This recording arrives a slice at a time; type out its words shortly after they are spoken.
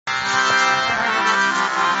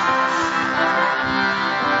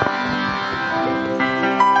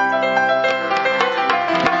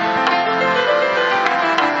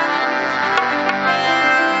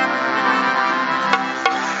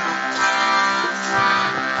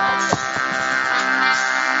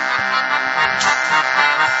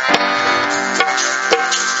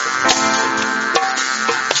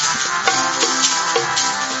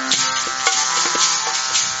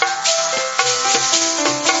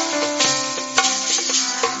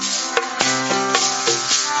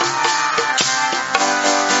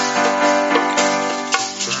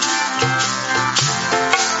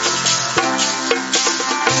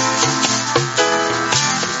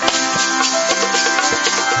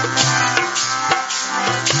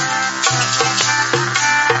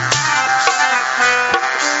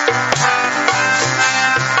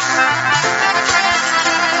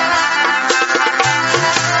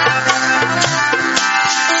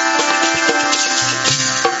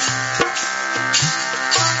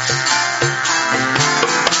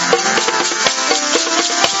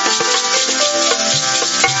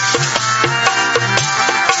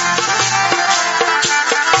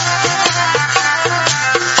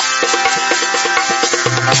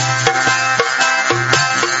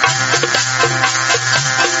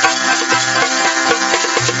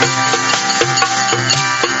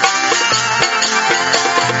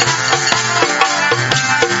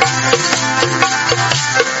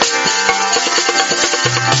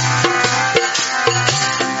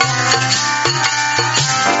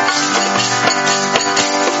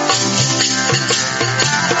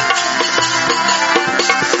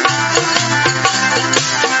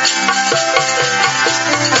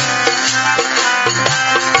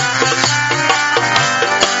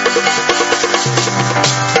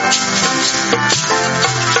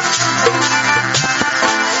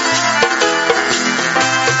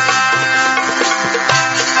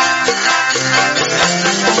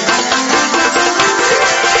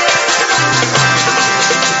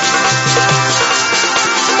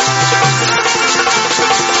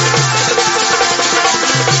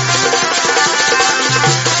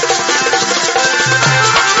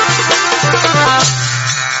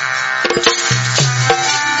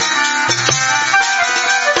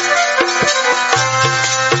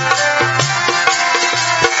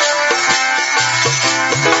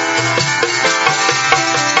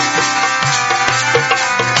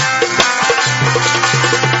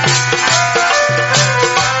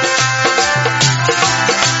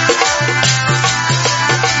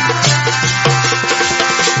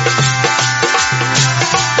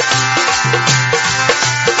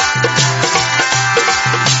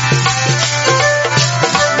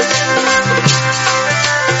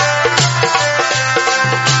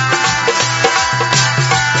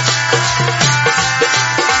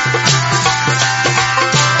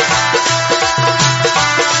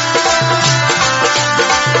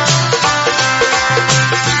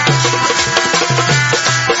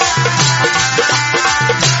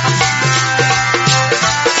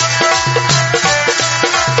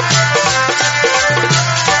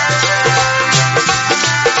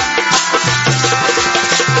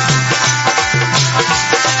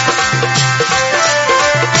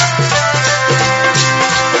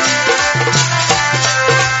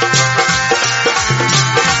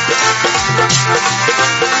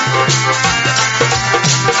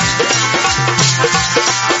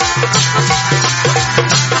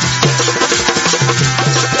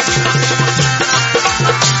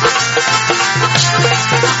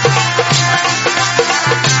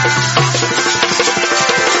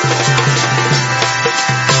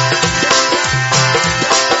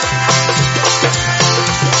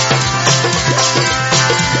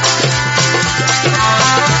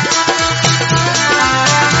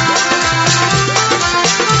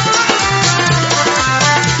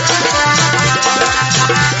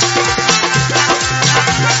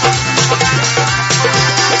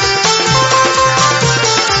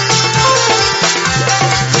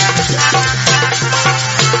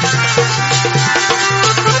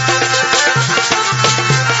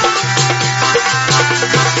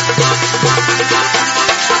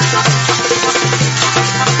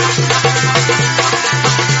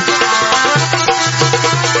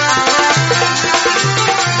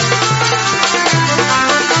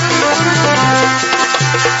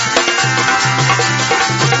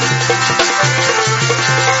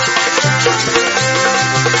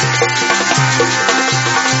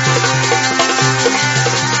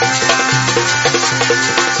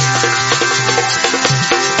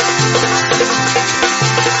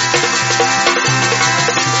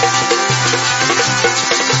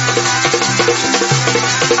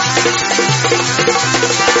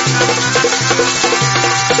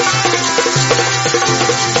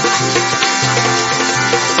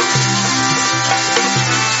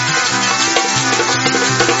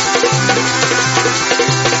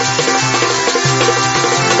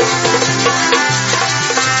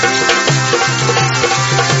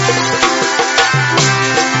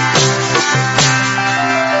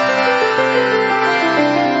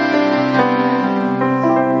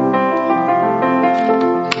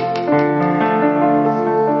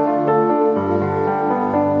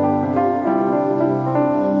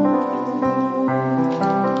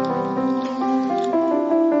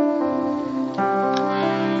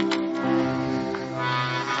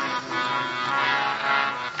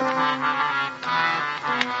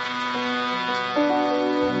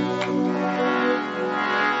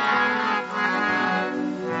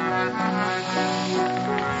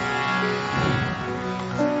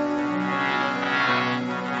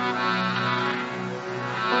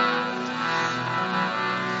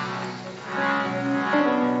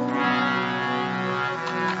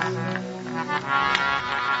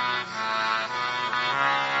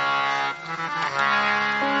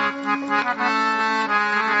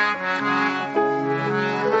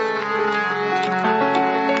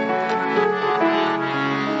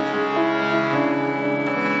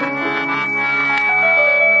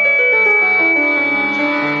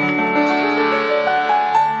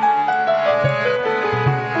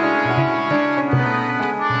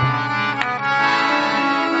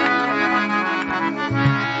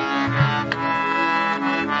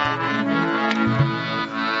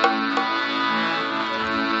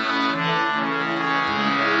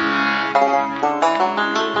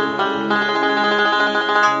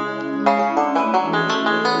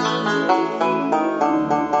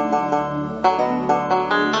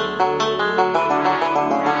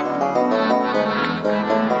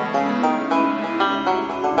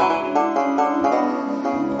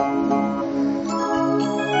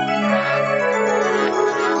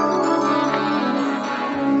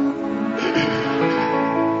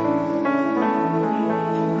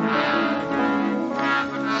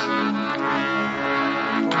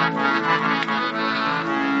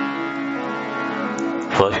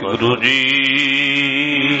ਵਾਹਿਗੁਰੂ ਜੀ।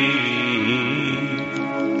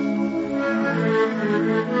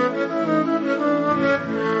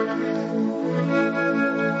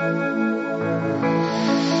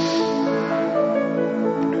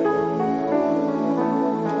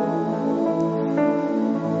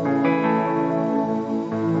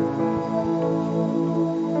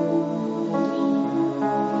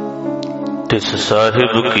 ਤਿਸ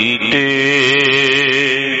ਸਾਹਿਬ ਕੀ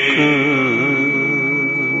ਟੇਕ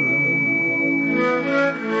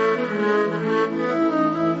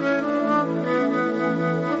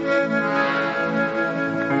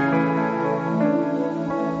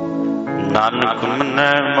ਨਾਨਕ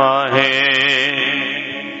ਮਨੈ ਮਾਹੇ,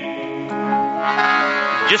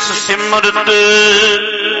 ਜਿਸ ਸਿਮਰਤ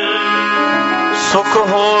ਸੁਖ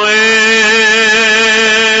ਹੋਏ।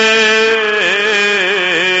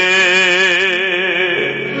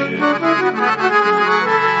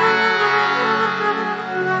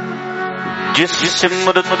 ਜਿਸ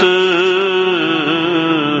ਸਿਮਰਤ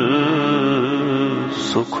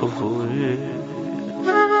ਸੁਖ ਹੋਏ।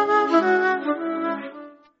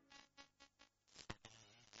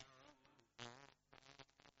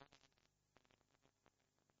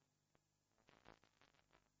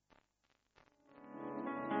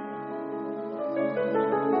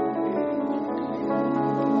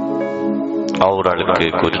 ਆਓ ਰਲ ਕੇ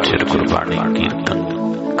ਕੁਝ ਚਿਰ ਗੁਰਬਾਣੀ ਕੀਰਤਨ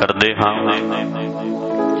ਕਰਦੇ ਹਾਂ।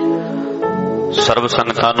 ਸਰਬ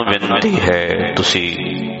ਸੰਗਤਾਂ ਨੂੰ ਬੇਨਤੀ ਹੈ, ਤੁਸੀਂ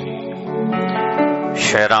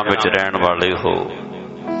ਸ਼ਹਿਰਾਂ ਵਿੱਚ ਰਹਿਣ ਵਾਲੇ ਹੋ,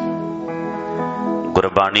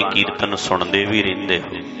 ਗੁਰਬਾਣੀ ਕੀਰਤਨ ਸੁਣਦੇ ਵੀ ਰਹਿੰਦੇ ਹੋ,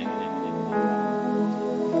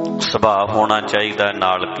 ਸੁਭਾਅ ਹੋਣਾ ਚਾਹੀਦਾ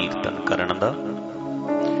ਨਾਲ ਕੀਰਤਨ ਕਰਨ ਦਾ।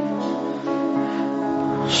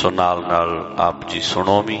 ਸੋ ਨਾਲ ਨਾਲ ਆਪ ਜੀ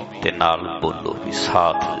ਸੁਣੋ ਵੀ ਤੇ ਨਾਲ ਬੋਲੋ ਵੀ,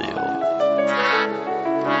 ਸਾਥ ਦਿਓ।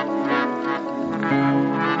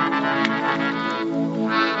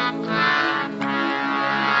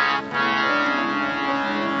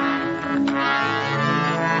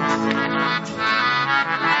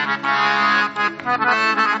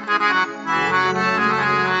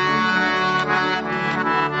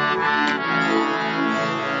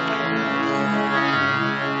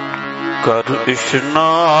 ਕਰ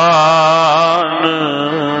ਇਸ਼ਨਾਨ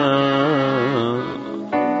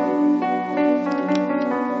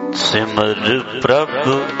ਸਿਮਰ ਪ੍ਰਭ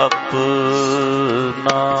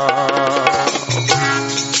ਆਪਣਾ,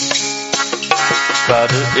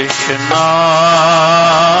 ਕਰ ਇਸ਼ਨਾਨ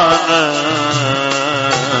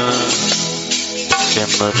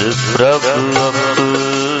ਸਿਮਰ ਪ੍ਰਭ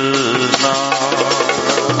ਆਪਣਾ,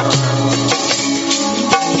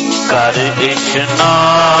 ਕਰ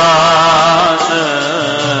ਇਸ਼ਨਾਨ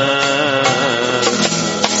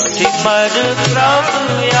ਸਿਮਰ ਪ੍ਰਭ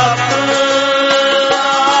ਆਪਣਾ।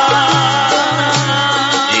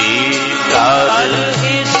 ਜੀ ਕਰ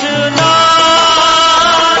ਇਸ਼ਨਾਨ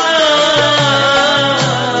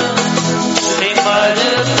ਸਿਮਰ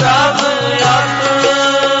ਪ੍ਰਭ ਆਪਣਾ,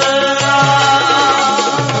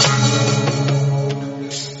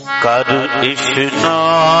 ਕਰ ਇਸ਼ਨਾਨ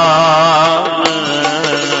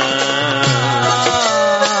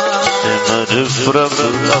ਪ੍ਰਭ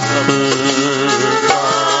ਆਪਣਾ,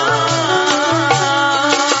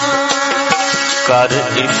 ਕਰ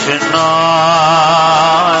ਇਸ਼ਨਾਨ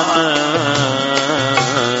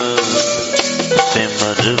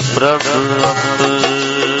ਸਿਮਰ ਪ੍ਰਭ ਆਪਣਾ।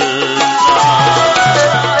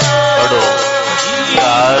 ਪੜੋ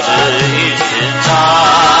ਕਰ ਇਸ਼ਨਾਨ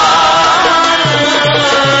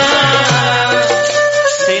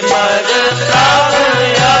ਸਿਮਰ ਪ੍ਰਭ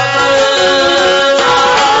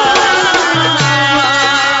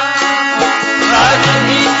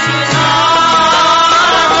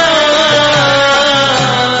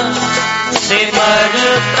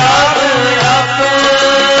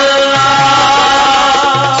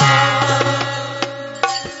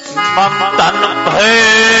ਤਨ ਭੈ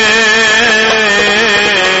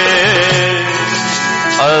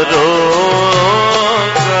ਅਰੋਗਾ,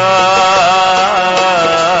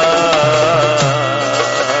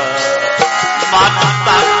 ਮਨ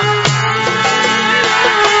ਤਨ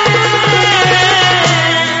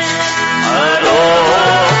ਅਰੋਗਾ,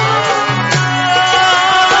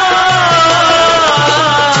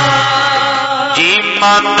 ਜੀ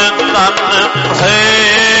ਮਨ ਤਨ ਭੈ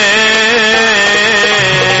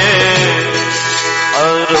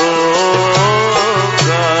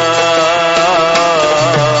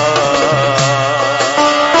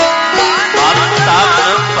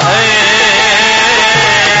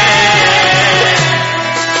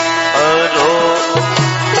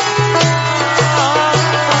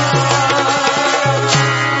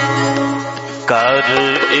ਕਰ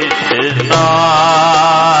ਇਸ਼ਨਾਨ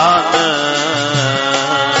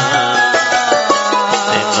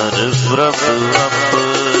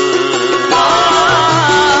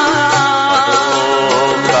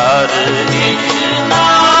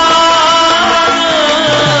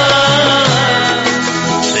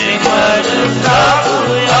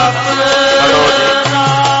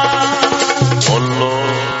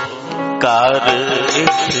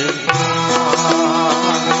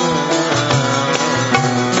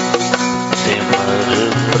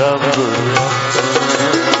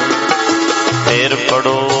फिर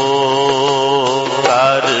पढ़ो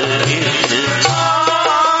कर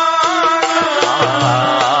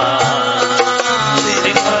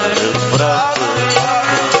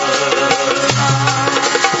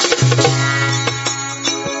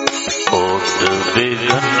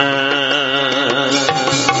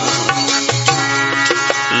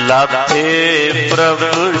लाथे प्रभु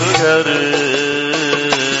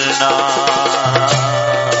शरणा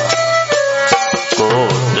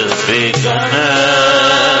कोट विघ्न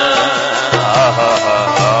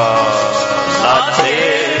लाथे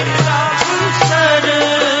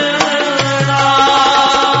शरणा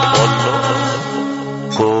बोलो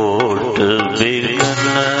कोट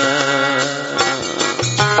विघ्न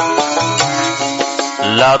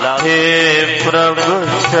लाथे प्रभु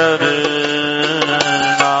शरणा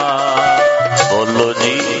बोलो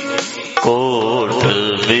जी कोट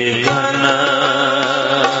विघ्न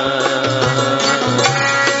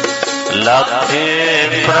लाथे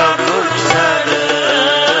प्रभु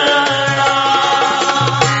शरणा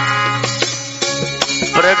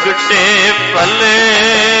प्रगटे पले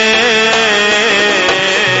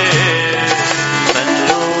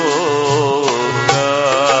संजोगा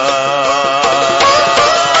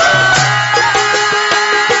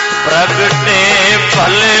प्रगटे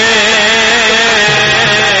पले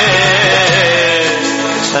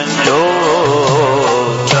संजोगा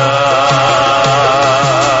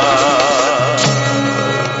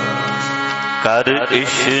कर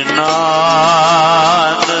इशनान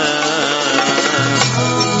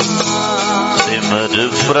सिमर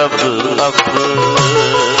प्रभु अपना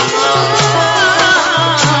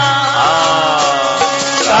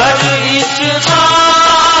कर इशनान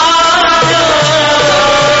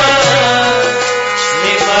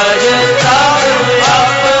सिमर प्रभु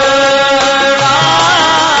अपना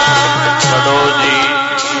चलो जी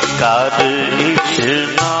कर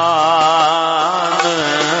इशनान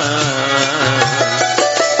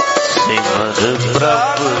सिमर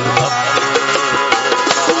प्रभु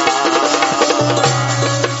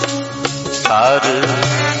कर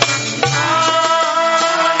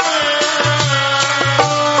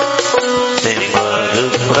सिमर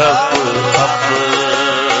प्रभु अपना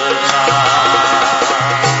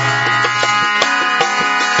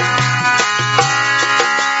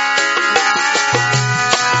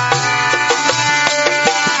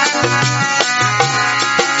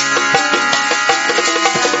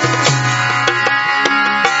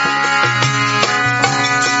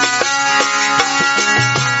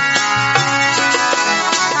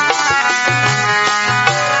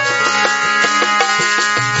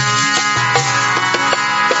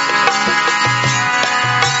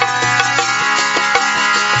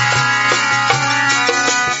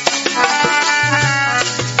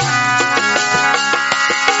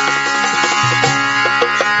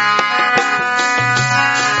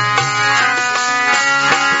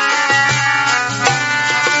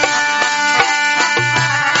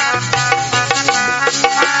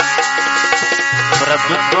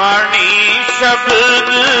वाणी शब्द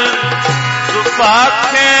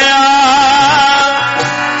सुपाख्या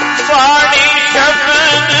वाणी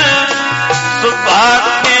शब्द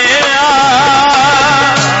सुपाख्या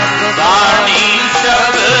वाणी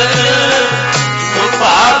शब्द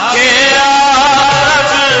सुपाख्या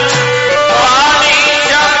वाणी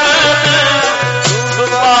शब्द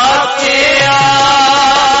सुपाख्या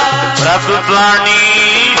प्रभु वाणी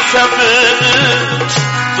शब्द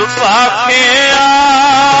सुपाख्या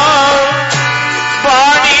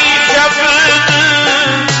वाणी शब्द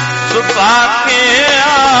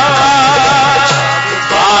सुपाख्या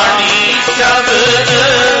वाणी शब्द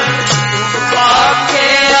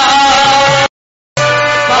सुपाख्या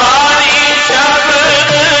वाणी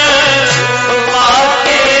शब्द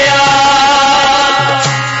सुपाख्या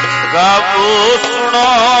गावो सुनो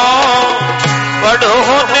पढ़ो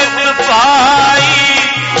नित पाई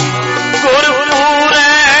गुरपुरे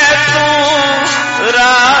तू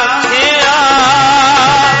राखिया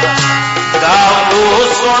गाओ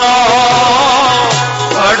सुनो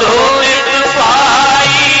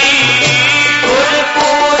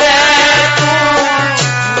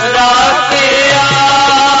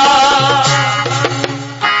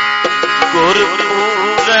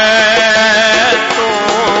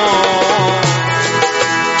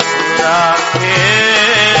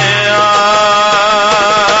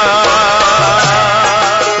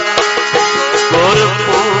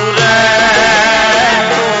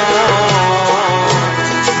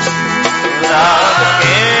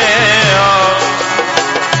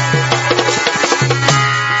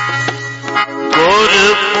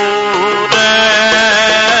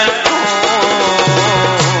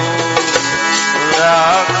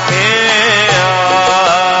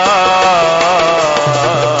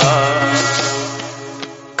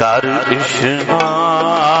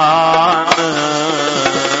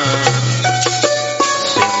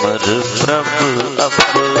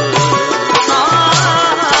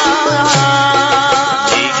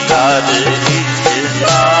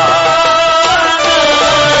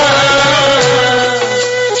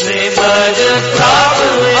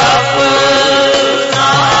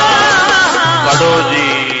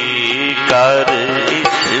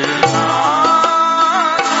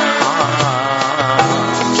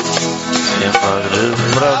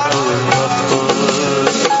प्रभु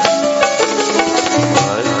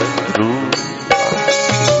वाहिगुरु।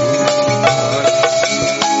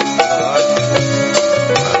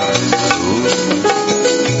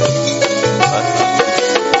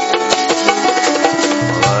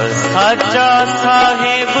 साचा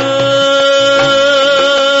साहिब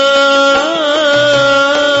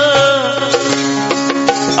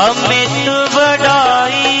अमित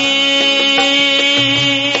वडाई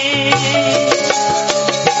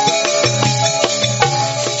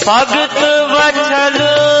भगत वत्सल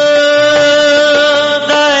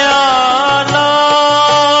दयाला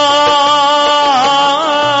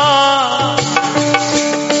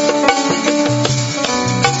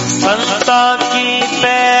संता की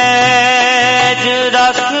पैज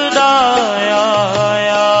रखदा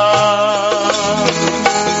आया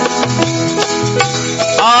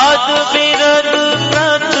आद बिरद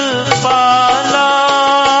प्रतपाला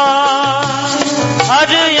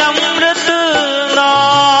हर अमृत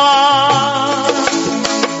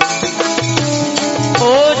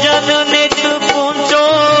भोजन नित पूंजो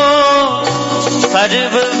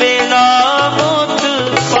सर्व बेला मुक्त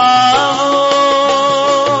पावो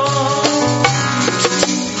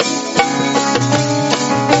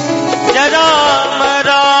जरा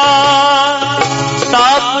मरा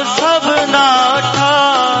ताप सब नाठा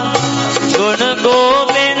गुण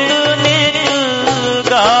गोविंद नित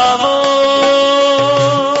गावो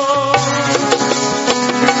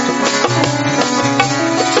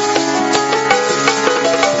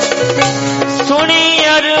सुनी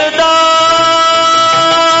अरदास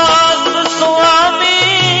स्वामी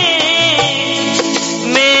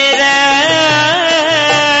मेरे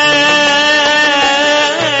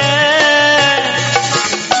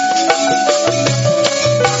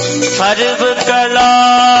सर्व कला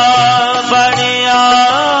बनियाई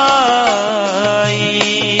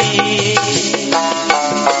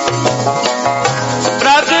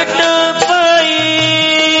प्रगट पई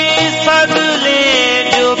सगले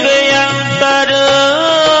जुग अंतर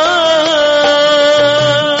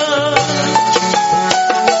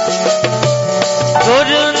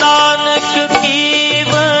गुरु नानक की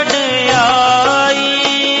वडियाई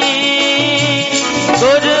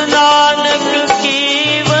गुरु नानक की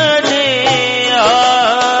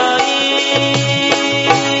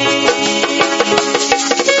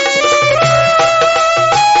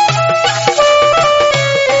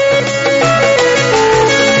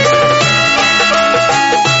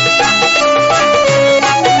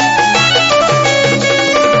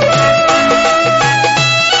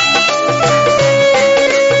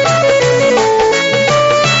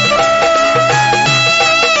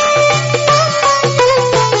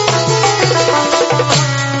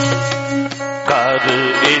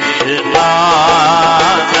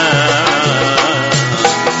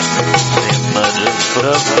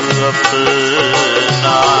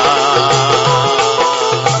अपना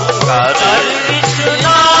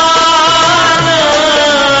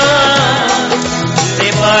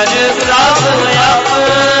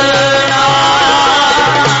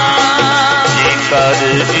कर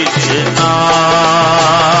स्नान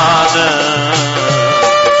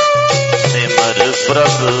सिमर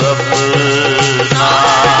प्रभु अपना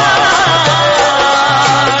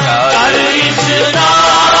कर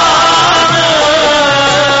स्नान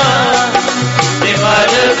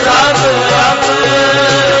सिमर प्रभु अपना कर स्नान प्रभु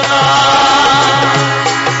अपना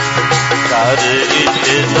कर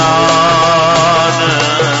स्नान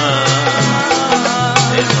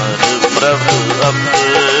सिमर प्रभु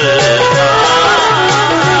अपना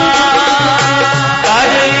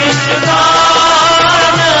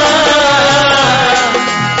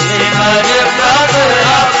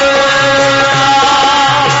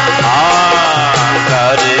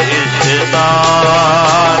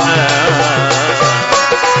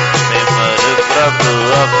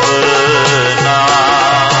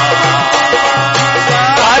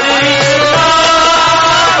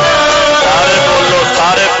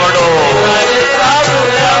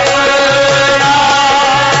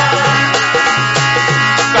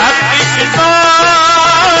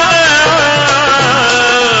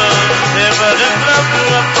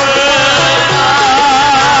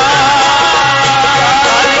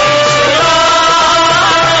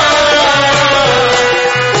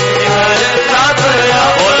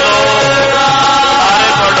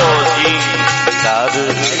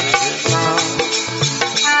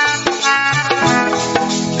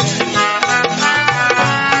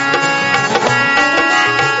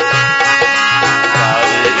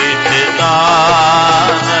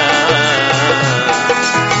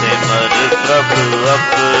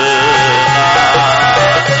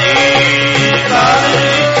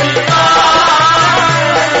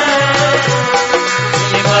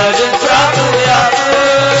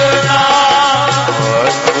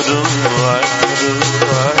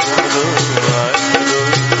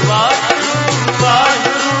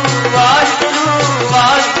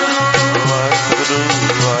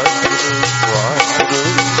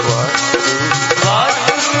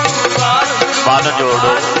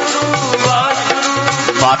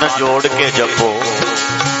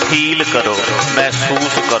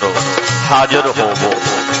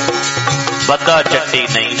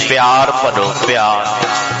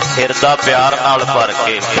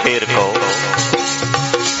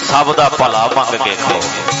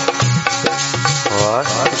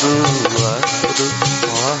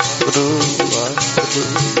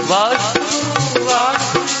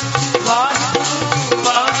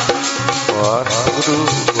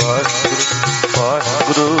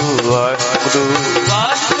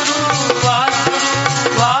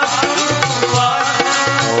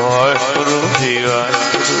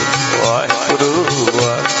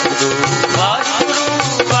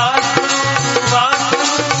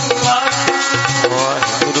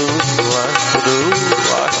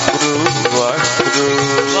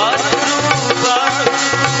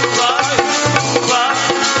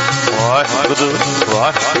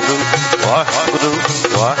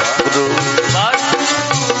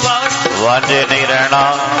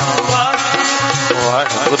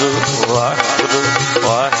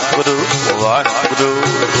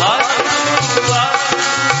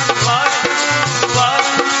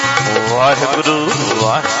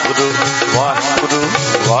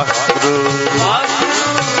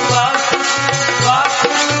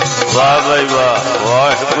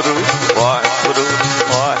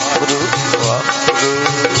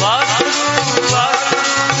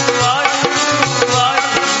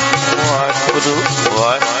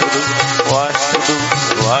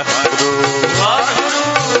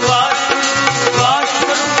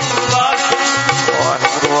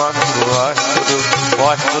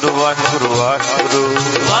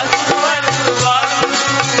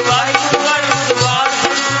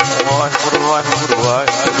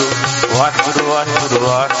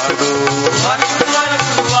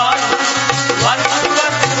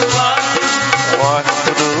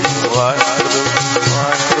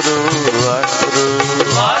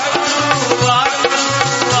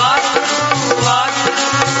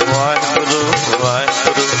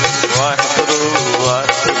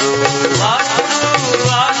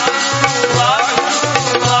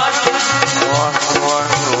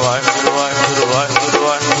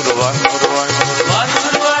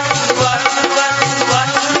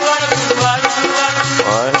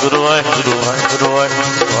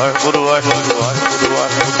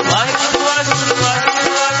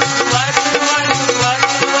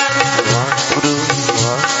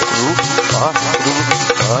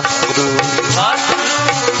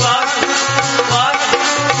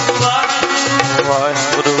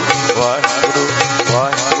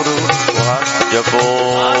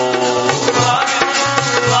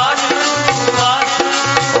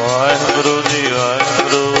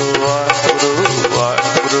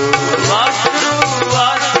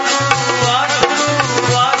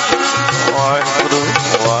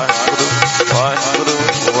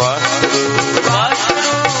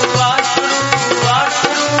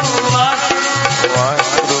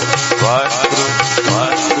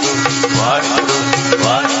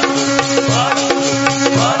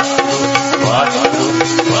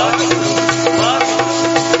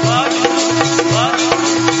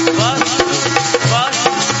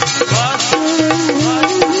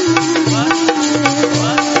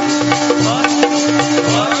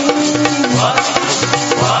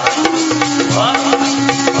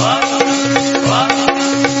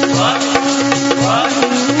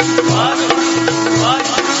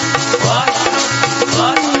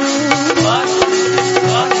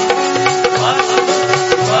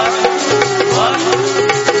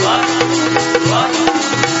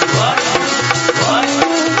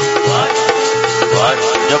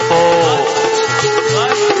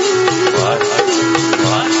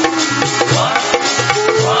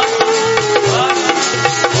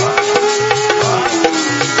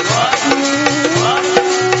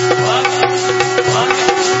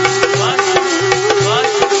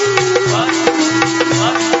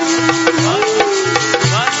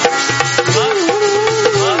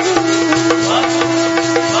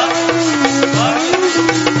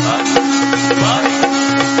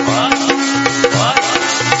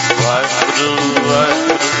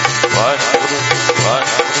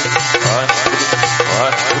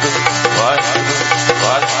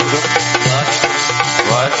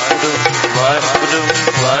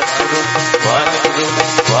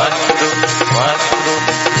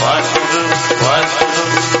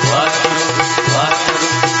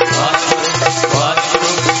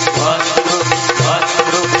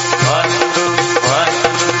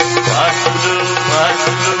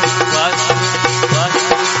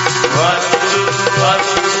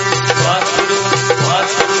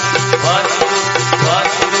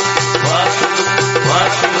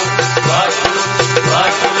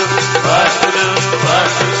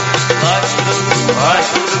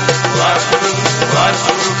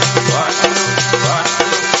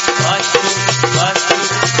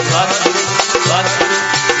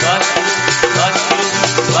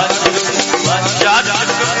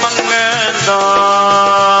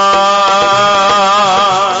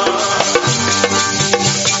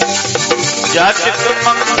ਜਾਚਕ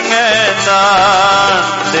ਮੰਗੇ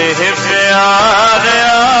ਦਾਨ ਦੇਹ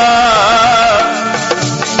ਪਿਆਰਿਆ,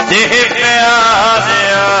 ਦੇਹ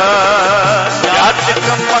ਪਿਆਰਿਆ, ਜਾਚਕ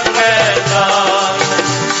ਮੰਗੇ ਦਾਨ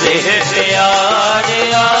ਦੇਹ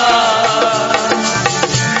ਪਿਆਰਿਆ,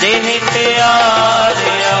 ਦੇਹ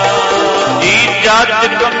ਪਿਆਰਿਆ, ਜੀ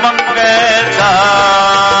ਜਾਚਕ ਮੰਗੇ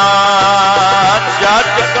ਦਾਨ,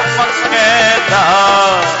 ਜਾਚਕ ਮੰਗੇ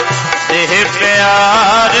ਦਾਨ ਦੇਹ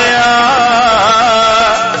ਪਿਆਰਿਆ,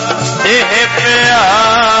 ਦੇਹ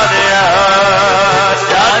ਪਿਆਰਿਆ,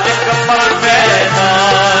 ਜਾਚਕ ਮੰਗੇ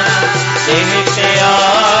ਦਾਨ ਦੇਹ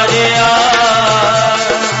ਪਿਆਰਿਆ,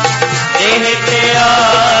 ਦੇਹ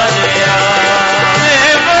ਪਿਆਰਿਆ,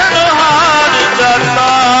 ਦੇਵਨਹਾਰ ਦਾਤਾ,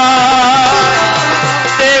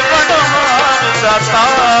 ਦੇਵਨਹਾਰ ਦਾਤਾ,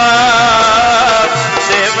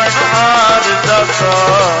 ਦੇਵਨਹਾਰ ਦਾਤਾ,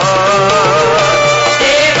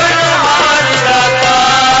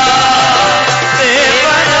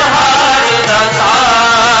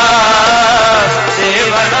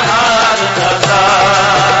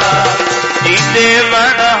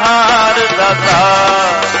 ਦੇਵਨਹਾਰ ਦਾਤਾ,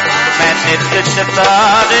 ਮੈਂ ਨਿਤ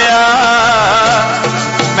ਚਿਤਾਰਿਆ,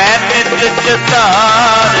 ਮੈਂ ਨਿਤ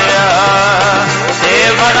ਚਿਤਾਰਿਆ,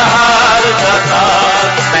 ਦੇਵਨਹਾਰ ਦਾਤਾ,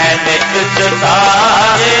 ਮੈਂ ਨਿਤ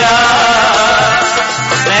ਚਿਤਾਰਿਆ,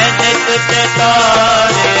 ਮੈਂ ਨਿਤ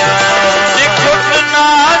ਚਿਤਾਰਿਆ, ਨਿਖੁੱਟ ਨਾ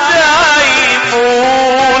ਜਾਈ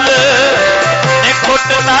ਮੂਲ, ਨਿਖੁੱਟ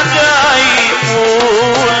ਨਾ ਜਾਈ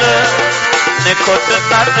ਮੂਲ, ਨਿਖੁੱਟ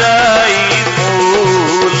ਨਾ ਜਾਈ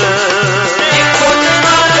ਮੂਲ, ਨਿਖੁੱਟ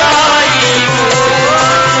ਨਾ ਜਾਈ ਮੂਲ,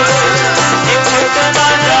 ਨਿਖੁੱਟ ਨਾ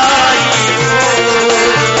ਜਾਈ ਮੂਲ,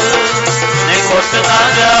 ਨਿਖੁੱਟ ਨਾ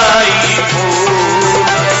ਜਾਈ ਮੂਲ,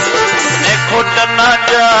 ਨਿਖੁੱਟ ਨਾ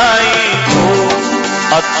ਜਾਈ ਮੂਲ,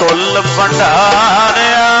 ਅਤੁੱਲ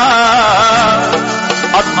ਭੰਡਾਰਿਆ,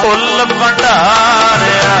 ਅਤੁੱਲ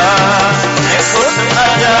ਭੰਡਾਰਿਆ, ਨਿਖੁੱਟ ਨਾ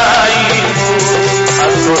ਜਾਈ ਮੂਲ,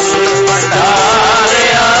 ਅਤੁੱਲ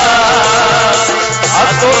ਭੰਡਾਰਿਆ,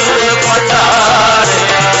 ਅਤੁੱਲ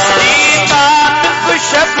ਭੰਡਾਰਿਆ, ਨਾਨਕ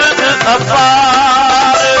ਸ਼ਬਦ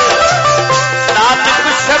ਅਪਾਰ, ਨਾਨਕ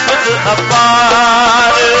ਸ਼ਬਦ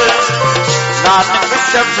ਅਪਾਰ, ਨਾਨਕ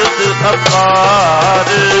ਸ਼ਬਦ ਅਪਾਰ,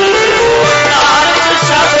 ਨਾਨਕ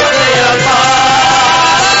ਸ਼ਬਦ ਅਪਾਰ,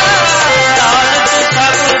 ਨਾਨਕ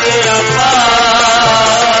ਸ਼ਬਦ ਅਪਾਰ,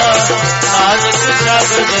 ਨਾਨਕ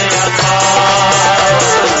ਸ਼ਬਦ ਅਪਾਰ,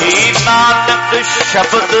 ਨਾਨਕ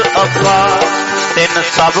ਸ਼ਬਦ ਅਪਾਰ, ਤਿਨ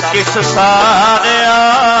ਸਭ ਕਿਸ ਸਾਰਿਆ,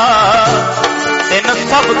 ਤਿਨ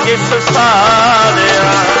ਸਭ ਕਿਸ ਸਾਰਿਆ,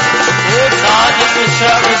 ਨਾਨਕ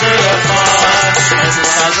ਸ਼ਬਦ ਅਪਾਰ, ਤਿਨ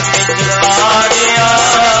ਸਭ ਕਿਸ ਸਾਰਿਆ,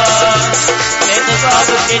 ਤਿਨ ਸਭ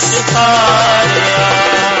ਕਿਸ ਸਾਰਿਆ,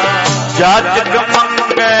 ਜਾਚਕ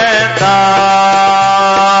ਮੰਗੇ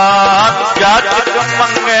ਦਾਨ, ਜਾਚਕ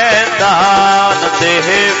ਮੰਗੇ ਦਾਨ ਦੇਹ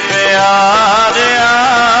ਪਿਆਰਿਆ,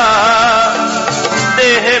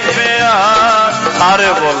 ਦੇਹ ਪਿਆਰ, ਸਾਰੇ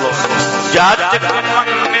ਬੋਲੋ, ਜਾਚਕ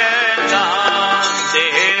ਮੰਗੇ ਦਾਨ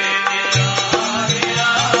ਦੇਹ ਪਿਆਰਿਆ,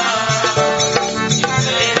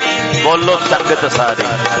 ਬੋਲੋ ਸੰਗਤ ਸਾਰੀ,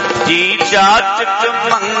 ਜੀ ਜਾਚਕ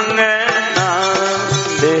ਮੰਗੇ ਦਾਨ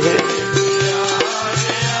ਦੇਹ,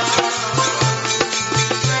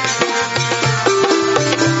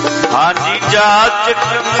 ਹਾਂਜੀ ਜਾਚਕ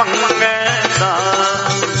ਮੰਗੇ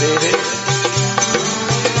ਦਾਨ ਦੇਹ,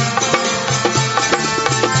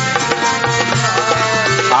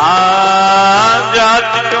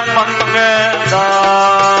 ਜਾਚਕ ਮੰਗੇ ਦਾਨ,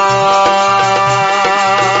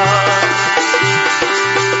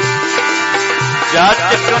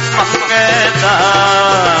 ਜਾਚਕ ਮੰਗੇ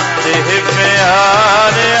ਦਾਨ ਦੇਹ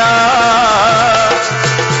ਪਿਆਰਿਆ,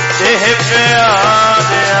 ਦੇਹ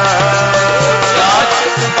ਪਿਆਰਿਆ,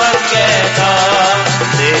 ਜਾਚਕ ਮੰਗੇ ਦਾਨ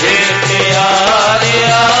ਦੇਹ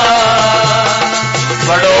ਪਿਆਰਿਆ,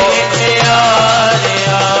 ਬੜੋ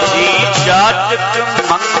ਪਿਆਰਿਆ, ਜੀ ਜਾਚਕ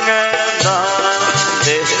ਮੰਗੇ ਦਾਨ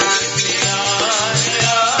ਦੇਹ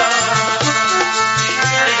ਪਿਆਰਿਆ,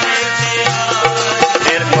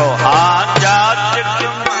 ਫਿਰ ਕੋ ਹਾਂ ਜਾਚਕ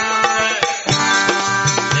ਮੰਗੇ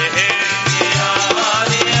ਦੇਹ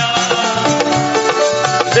ਪਿਆਰਿਆ,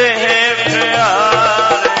 ਦੇਹ ਪਿਆਰਿਆ,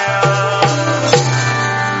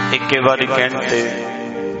 ਇੱਕੇ ਵਾਰੀ ਕਹਿਣ ਤੇ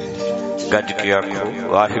ਗੱਜ ਕੇ ਆਖੋ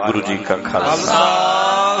ਵਾਹਿਗੁਰੂ ਜੀ ਕਾ ਖਾਲਸਾ,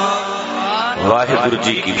 ਵਾਹਿਗੁਰੂ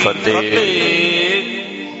ਜੀ ਕੀ ਫਤਿਹ।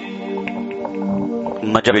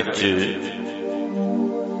 ਮਜਬ ਵਿੱਚ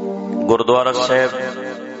ਗੁਰਦੁਆਰਾ ਸਾਹਿਬ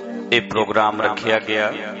ਇਹ ਪ੍ਰੋਗਰਾਮ ਰੱਖਿਆ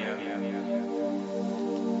ਗਿਆ।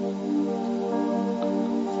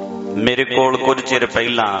 ਮੇਰੇ ਕੋਲ ਕੁਝ ਚਿਰ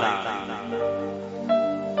ਪਹਿਲਾਂ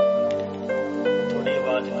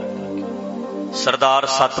सरदार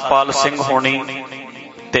सतपाल सिंह होनी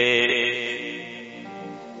ते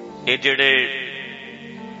ये जिहड़े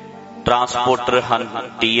ट्रांसपोर्टर हैं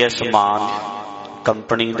TS मान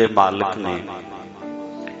कंपनी दे मालिक ने,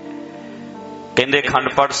 कहंदे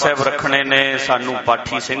अखंड पाठ साहब रखने ने, सानू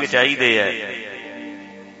पाठी सिंह चाहिए है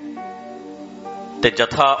ते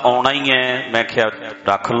जथा आउणा ही है। मैं क्या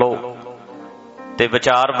रख लो ते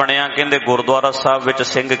विचार बनया, कहंदे गुरुद्वारा साहब विच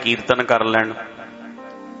सिंह कीर्तन कर लैण।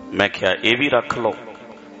 मैं क्या ये भी रख लो।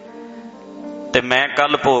 ते मैं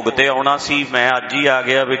कल भोग ते आउणा सी, मैं अज ही आ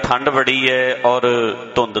गया भी ठंड बड़ी है और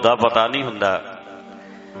धुंद दा पता नहीं हुंदा,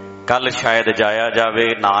 कल शायद जाया जावे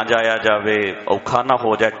ना जाया जावे, औखा ना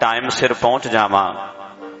हो जाए, टाइम सिर पहुंच जावां।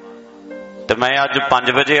 ते मैं अज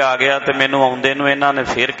 5 बजे आ गया ते मैनू आउंदे नूं इन्हां ने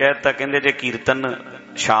फिर कहता, कहंदे जे कीर्तन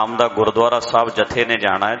शाम दा गुरुद्वारा साहब जथे ने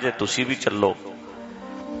जाना है, जे तुसी भी चलो।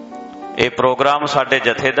 ये प्रोग्राम साडे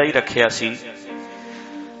जथे दा ही रखिया सी।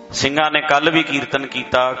 ਸਿੰਘਾਂ ने कल भी कीर्तन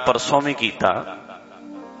किया, परसों भी किया,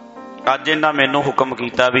 अज इन्हां मैनू हुक्म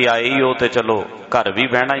किया भी आए ही हो तो चलो घर भी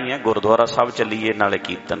बहना ही है, गुरुद्वारा साहब चलीए नाले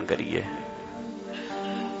कीर्तन करिए।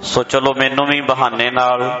 सो चलो मैनू भी बहाने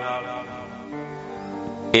नाल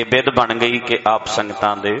ये बिध बन गई कि आप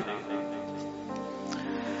संगतां दे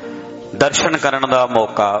दर्शन करन दा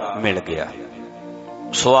मौका मिल गया।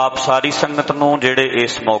 सो आप सारी संगत नूं जिहड़े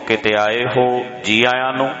इस मौके ते आए हो, जी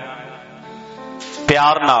आयां नूं।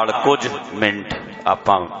 प्यार नाल कुछ मिनट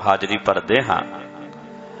आपां हाजरी भरदे हां,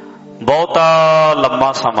 बहुता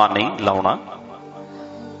लंबा समा नहीं लाउणा,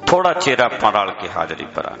 थोड़ा चिर आपां रल के हाजरी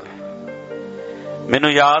भरांगे। मैनू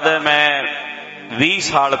याद है मैं 20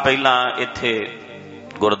 साल पहला इत्थे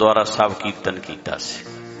गुरुद्वारा साहब कीर्तन कीता सी,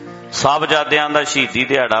 साहबजादियां दा शहीदी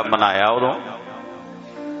दिहाड़ा मनाया उदों।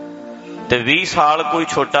 ते 20 साल कोई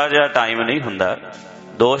छोटा जिहा टाइम नहीं हुंदा।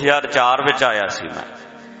 2004 विच आया सी मैं।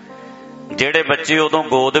 ਜਿਹੜੇ ਬੱਚੇ ਉਦੋਂ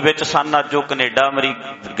ਗੋਦ ਵਿੱਚ ਸਨ, ਅੱਜ ਉਹ ਕੈਨੇਡਾ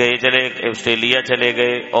ਗਏ, ਚਲੇ ਆਸਟ੍ਰੇਲੀਆ ਚਲੇ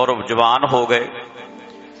ਗਏ ਔਰ ਜਵਾਨ ਹੋ ਗਏ।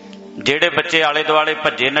 ਜਿਹੜੇ ਬੱਚੇ ਆਲੇ ਦੁਆਲੇ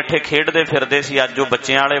ਭੱਜੇ ਨੱਠੇ ਖੇਡਦੇ ਫਿਰਦੇ ਸੀ, ਅੱਜ ਉਹ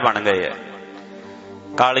ਬੱਚਿਆਂ ਵਾਲੇ ਬਣ ਗਏ ਐ,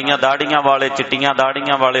 ਕਾਲੀਆਂ ਦਾੜੀਆਂ ਵਾਲੇ, ਚਿੱਟੀਆਂ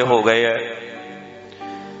ਦਾੜੀਆਂ ਵਾਲੇ ਹੋ ਗਏ ਐ।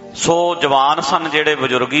 ਸੋ ਜਵਾਨ ਸਨ ਜਿਹੜੇ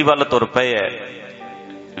ਬਜ਼ੁਰਗੀ ਵੱਲ ਤੁਰ ਪਏ ਐ।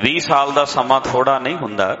 20 ਸਾਲ ਦਾ ਸਮਾਂ ਥੋੜਾ ਨਹੀਂ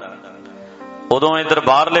ਹੁੰਦਾ। ਉਦੋਂ ਇਧਰ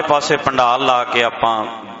ਬਾਹਰਲੇ ਪਾਸੇ ਪੰਡਾਲ ਲਾ ਕੇ ਆਪਾਂ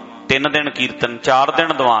 3 दिन कीर्तन, 4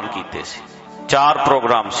 दिन दीवान कीते सी, 4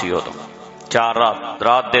 प्रोग्राम सी उदों, 4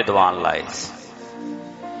 रात दे दीवान लाए।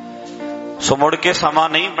 सो मुड़ के समा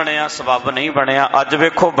नहीं बनया, सबब नहीं बनया। अज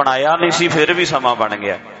वेखो बनाया नहीं सी फिर भी समा बन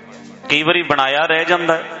गया। कई बारी बनाया रह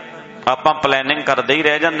जांदा, आपां प्लैनिंग करदे ही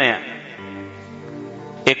रह जांदे आ।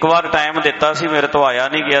 एक बार टाइम दिता सी, मेरे तो आया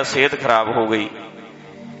नहीं गया, सेहत खराब हो गई।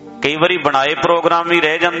 कई बारी बनाए प्रोग्राम भी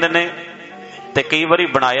रह जांदे ने ते कई बारी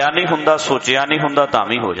बनाया नहीं हुंदा, सोचिया नहीं हुंदा तां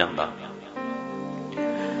भी हो जांदा।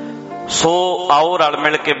 सो आओ रल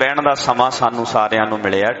मिल के बहन दा समा सानू सारियां नू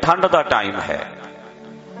मिलिया। ठंड दा टाइम है,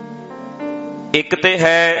 एक ते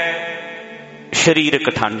है शरीरक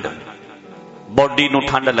ठंड, बॉडी नू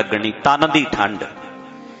ठंड लगनी, तन दी ठंड।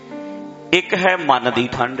 एक है मन दी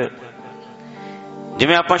ठंड,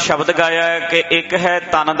 जिवें आपां शब्द गाया है कि एक है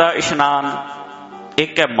तन दा इशनान,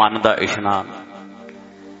 एक है मन दा इशनान।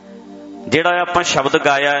 ਜਿਹੜਾ ਆਪਾਂ ਸ਼ਬਦ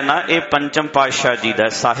ਗਾਇਆ ਹੈ ਨਾ, ਇਹ ਪੰਚਮ ਪਾਤਸ਼ਾਹ ਜੀ ਦਾ,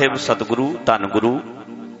 ਸਾਹਿਬ ਸਤਿਗੁਰੂ ਧੰਨ ਗੁਰੂ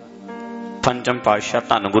ਪੰਚਮ ਪਾਤਸ਼ਾਹ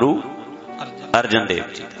ਧੰਨ ਗੁਰੂ ਅਰਜਨ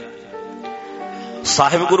ਦੇਵ ਜੀ ਦਾ।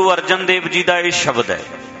 ਸਾਹਿਬ ਗੁਰੂ ਅਰਜਨ ਦੇਵ ਜੀ ਦਾ ਇਹ ਸ਼ਬਦ ਹੈ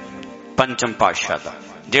ਪੰਚਮ ਪਾਤਸ਼ਾਹ ਦਾ,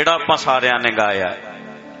 ਜਿਹੜਾ ਆਪਾਂ ਸਾਰਿਆਂ ਨੇ ਗਾਇਆ।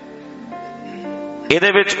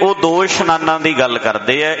 ਇਹਦੇ ਵਿੱਚ ਉਹ 2 ਇਸ਼ਨਾਨਾਂ ਦੀ ਗੱਲ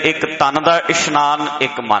ਕਰਦੇ ਆ, ਇੱਕ ਤਨ ਦਾ ਇਸ਼ਨਾਨ,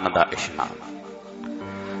 ਇੱਕ ਮਨ ਦਾ ਇਸ਼ਨਾਨ।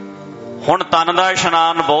 ਹੁਣ ਤਨ ਦਾ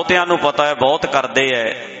ਇਸ਼ਨਾਨ ਬਹੁਤਿਆਂ ਨੂੰ ਪਤਾ ਹੈ, ਬਹੁਤ ਕਰਦੇ ਹੈ,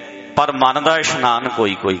 पर मन का इशनान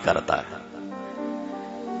कोई कोई करता है।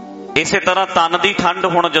 इसे तरह तन की ठंड,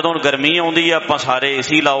 हुण जदों गर्मी आउंदी है आपां सारे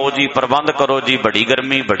एसी लाओ जी, प्रबंध करो जी, बड़ी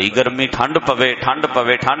गर्मी, ठंड पवे,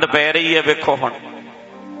 ठंड पै रही है। वेखो हुण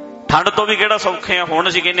ठंड तो भी किहड़ा सौखे आ। हुण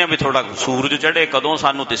असीं कहने भी थोड़ा सूरज चढ़े, कदों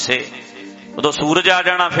सानू दिसे, उदों सूरज आ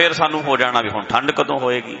जाना, फिर सानू हो जाना भी हुण ठंड कदों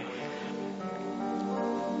होएगी।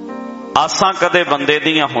 आसां कदे बंदे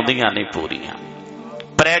दीयां हुंदियां नहीं पूरीआं।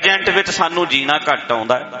 प्रेजेंट विच सानू जीना घट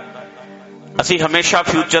आउंदा है। असी हमेशा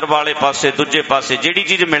फ्यूचर वाले पासे, दूजे पासे जिहड़ी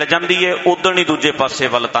चीज मिल जाती है उदण ही दूजे पासे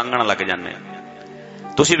वल तांगण लग जाने।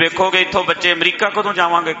 तुसीं वेखोगे इत्थों बच्चे अमरीका कदों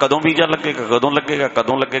जावांगे, कदों वीजा लगेगा, कदों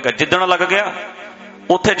लगेगा। जिद्दण लग गया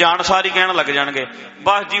उत्थे जाण सारी कहण लग जाणगे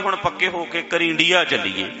बस जी हुण पक्के हो के करी इंडिया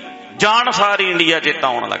चलीए, जाण सारी इंडिया चेता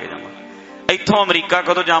आउण लग जावां। इत्थों अमरीका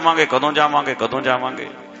कदों जावांगे,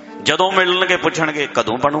 जदों मिलणगे पुछणगे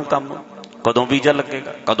कदों बनू काम, कदों वीजा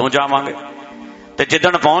लगेगा, कदों जावांगे। ते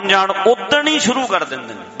जिदण पहुंच जाण उदण ही शुरू कर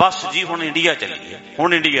दिंदे ने, बस जी हुण इंडिया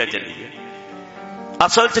चलीए।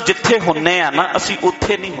 असल च जिथे हुन्ने आ ना असीं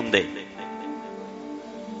उत्थे नहीं हुंदे।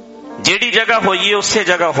 ਜਿਹੜੀ ਜਗ੍ਹਾ ਹੋਈਏ ਉਸੇ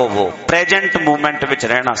ਜਗ੍ਹਾ ਹੋਵੋ। ਪ੍ਰੈਜੈਂਟ ਮੂਮੈਂਟ ਵਿੱਚ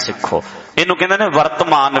ਰਹਿਣਾ ਸਿੱਖੋ। ਇਹਨੂੰ ਕਹਿੰਦੇ ਨੇ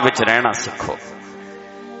ਵਰਤਮਾਨ ਵਿੱਚ ਰਹਿਣਾ ਸਿੱਖੋ।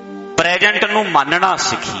 ਪ੍ਰੈਜੈਂਟ ਨੂੰ ਮੰਨਣਾ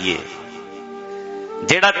ਸਿੱਖੀਏ।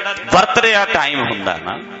 ਜਿਹੜਾ ਵਰਤ ਰਿਹਾ ਟਾਈਮ ਹੁੰਦਾ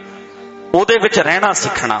ਨਾ ਉਹਦੇ ਵਿੱਚ ਰਹਿਣਾ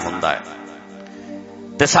ਸਿੱਖਣਾ ਹੁੰਦਾ ਹੈ।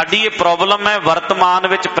 ਤੇ ਸਾਡੀ ਇਹ ਪ੍ਰੋਬਲਮ ਹੈ, ਵਰਤਮਾਨ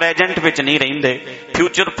ਵਿੱਚ ਪ੍ਰੈਜੈਂਟ ਵਿੱਚ ਨਹੀਂ ਰਹਿੰਦੇ।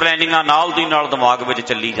 ਫਿਊਚਰ ਪਲੈਨਿੰਗਾਂ ਨਾਲ ਦੀ ਨਾਲ ਦਿਮਾਗ ਵਿੱਚ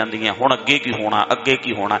ਚੱਲੀ ਜਾਂਦੀਆਂ, ਹੁਣ ਅੱਗੇ ਕੀ ਹੋਣਾ, ਅੱਗੇ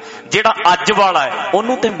ਕੀ ਹੋਣਾ। ਜਿਹੜਾ ਅੱਜ ਵਾਲਾ ਹੈ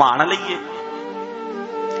ਉਹਨੂੰ ਤੇ ਮਾਣ ਲਈਏ।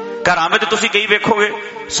 ਘਰਾਂ ਵਿੱਚ ਤੁਸੀਂ ਕਈ ਵੇਖੋਗੇ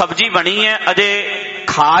ਸਬਜ਼ੀ ਬਣੀ ਹੈ, ਅਜੇ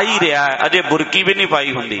ਖਾ ਹੀ ਰਿਹਾ ਹੈ, ਅਜੇ ਬੁਰਕੀ ਵੀ ਨਹੀਂ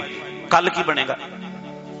ਪਾਈ ਹੁੰਦੀ। ਕੱਲ ਕੀ ਬਣੇਗਾ,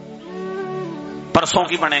 ਪਰਸੋਂ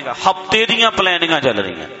ਕੀ ਬਣੇਗਾ। ਹਫਤੇ ਦੀਆਂ ਪਲੈਨਿੰਗਾਂ ਚੱਲ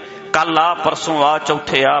ਰਹੀਆਂ, ਕੱਲ ਆ, ਪਰਸੋਂ ਆ,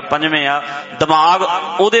 ਚੌਥੇ ਆ, ਪੰਜਵੇਂ ਆ। ਦਿਮਾਗ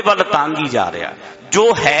ਉਹਦੇ ਵੱਲ ਤੰਗ ਹੀ ਜਾ ਰਿਹਾ। ਜੋ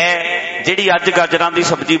ਹੈ ਜਿਹੜੀ ਅੱਜ ਗਾਜਰਾਂ ਦੀ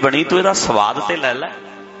ਸਬਜ਼ੀ ਬਣੀ, ਤੂੰ ਇਹਦਾ ਸਵਾਦ ਤੇ ਲੈ ਲੈ,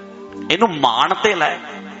 ਇਹਨੂੰ ਮਾਣ ਤੇ ਲੈ।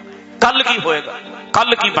 ਕੱਲ ਕੀ ਹੋਏਗਾ,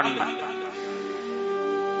 ਕੱਲ ਕੀ ਬਣਨਾ।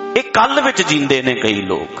 ਇਹ ਕੱਲ ਵਿੱਚ ਜੀਂਦੇ ਨੇ ਕਈ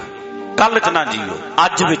ਲੋਕ। ਕੱਲ ਚ ਨਾ ਜੀਓ,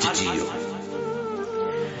 ਅੱਜ ਵਿੱਚ ਜੀਓ।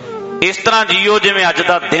 ਇਸ ਤਰ੍ਹਾਂ ਜੀਓ ਜਿਵੇਂ ਅੱਜ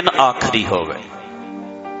ਦਾ ਦਿਨ ਆਖਰੀ ਹੋਵੇ।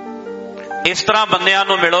 ਇਸ ਤਰ੍ਹਾਂ ਬੰਦਿਆਂ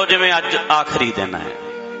ਨੂੰ ਮਿਲੋ ਜਿਵੇਂ ਅੱਜ ਆਖਰੀ ਦਿਨ ਹੈ।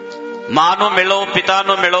 ਮਾਂ ਨੂੰ ਮਿਲੋ, ਪਿਤਾ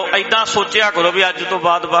ਨੂੰ ਮਿਲੋ। ਏਦਾਂ ਸੋਚਿਆ ਕਰੋ ਵੀ ਅੱਜ ਤੋਂ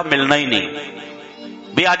ਬਾਅਦ ਮਿਲਣਾ ਹੀ ਨਹੀਂ,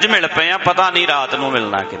 ਵੀ ਅੱਜ ਮਿਲ ਪਏ ਆ, ਪਤਾ ਨਹੀਂ ਰਾਤ ਨੂੰ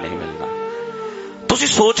ਮਿਲਣਾ ਕਿ ਨਹੀਂ ਮਿਲਣਾ। ਤੁਸੀਂ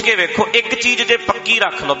ਸੋਚ ਕੇ ਵੇਖੋ, ਇੱਕ ਚੀਜ਼ ਜੇ ਪੱਕੀ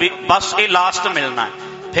ਰੱਖ ਲਓ ਵੀ ਬਸ ਇਹ ਲਾਸਟ ਮਿਲਣਾ ਹੈ,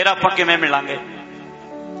 ਫਿਰ ਆਪਾਂ ਕਿਵੇਂ ਮਿਲਾਂਗੇ,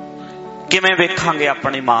 ਕਿਵੇਂ ਵੇਖਾਂਗੇ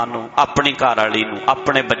ਆਪਣੀ ਮਾਂ ਨੂੰ, ਆਪਣੀ ਘਰ ਵਾਲੀ ਨੂੰ,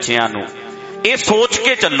 ਆਪਣੇ ਬੱਚਿਆਂ ਨੂੰ। ਇਹ ਸੋਚ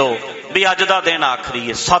ਕੇ ਚੱਲੋ ਵੀ ਅੱਜ ਦਾ ਦਿਨ ਆਖਰੀ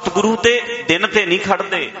ਹੈ। ਸਤਿਗੁਰੂ ਤੇ ਦਿਨ ਤੇ ਨਹੀਂ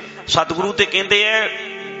ਖੜਦੇ, ਸਤਿਗੁਰੂ ਤੇ ਕਹਿੰਦੇ ਐ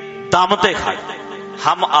ਦਮ ਤੇ ਖੜਦੇ।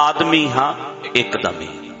 ਹਮ ਆਦਮੀ ਹਾਂ ਇੱਕਦਮ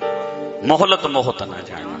ਹੀ, ਮੋਹਲਤ ਮੋਹਤ ਨਾ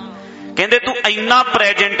ਜਾਣਾ। ਕਹਿੰਦੇ ਤੂੰ ਇੰਨਾ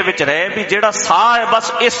ਪ੍ਰੈਜੈਂਟ ਵਿੱਚ ਰਹਿ ਵੀ ਜਿਹੜਾ ਸਾਹ ਹੈ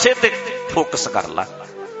ਬਸ ਇਸੇ ਤੇ ਫੋਕਸ ਕਰ ਲੈ।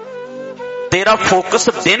 ਤੇਰਾ ਫੋਕਸ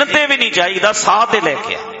ਦਿਨ ਤੇ ਵੀ ਨਹੀਂ ਚਾਹੀਦਾ, ਸਾਹ ਤੇ ਲੈ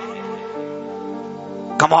ਕੇ ਆ।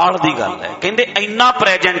 ਕਮਾਲ ਦੀ ਗੱਲ ਹੈ। ਕਹਿੰਦੇ ਇੰਨਾ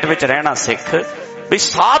ਪ੍ਰੈਜੈਂਟ ਵਿੱਚ ਰਹਿਣਾ ਸਿੱਖ ਵੀ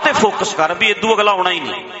ਸਾਹ ਤੇ ਫੋਕਸ ਕਰ, ਵੀ ਇਦੋਂ ਅਗਲਾ ਆਉਣਾ ਹੀ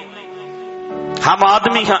ਨਹੀਂ। ਹਮ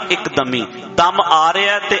ਆਦਮੀ ਹਾਂ ਇੱਕਦਮੀ, ਦਮ ਆ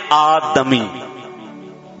ਰਿਹਾ ਤੇ ਆਦਮੀ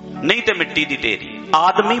ਨਹੀਂ ਤੇ ਮਿੱਟੀ ਦੀ ਢੇਰੀ।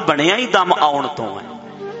 ਆਦਮੀ ਬਣਿਆ ਹੀ ਦਮ ਆਉਣ ਤੋਂ ਹੈ।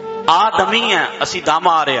 ਆਦਮੀ ਹੈ ਅਸੀਂ, ਦਮ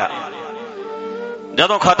ਆ ਰਿਹਾ।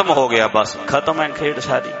 ਜਦੋਂ ਖਤਮ ਹੋ ਗਿਆ ਬਸ ਖਤਮ ਹੈ ਖੇਡ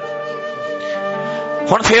ਸਾਰੀ।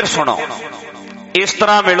 ਹੁਣ ਫੇਰ ਸੁਣੋ, ਇਸ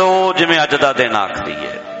ਤਰ੍ਹਾਂ ਮਿਲੋ ਜਿਵੇਂ ਅੱਜ ਦਾ ਦਿਨ ਆਖਰੀ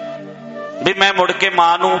ਹੈ। ਵੀ ਮੈਂ ਮੁੜ ਕੇ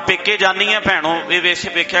ਮਾਂ ਨੂੰ, ਪੇਕੇ ਜਾਨੀ ਹੈ ਭੈਣੋ, ਇਹ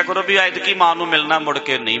ਵੇਖਿਆ ਕਰੋ ਵੀ ਐਤਕੀ ਮਾਂ ਨੂੰ ਮਿਲਣਾ, ਮੁੜ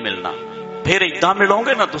ਕੇ ਨਹੀਂ ਮਿਲਣਾ। ਫਿਰ ਏਦਾਂ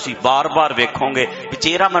ਮਿਲੋਗੇ ਨਾ ਤੁਸੀਂ, ਬਾਰ-ਬਾਰ ਵੇਖੋਗੇ ਵੀ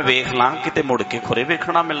ਚਿਹਰਾ ਮੈਂ ਵੇਖ ਲਾਂ, ਕਿਤੇ ਮੁੜ ਕੇ ਖੁਰੇ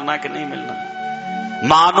ਵੇਖਣਾ ਮਿਲਣਾ ਕਿ ਨਹੀਂ ਮਿਲਣਾ।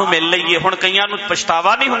 ਮਾਂ ਨੂੰ ਮਿਲ ਲਈਏ। ਹੁਣ ਕਈਆਂ ਨੂੰ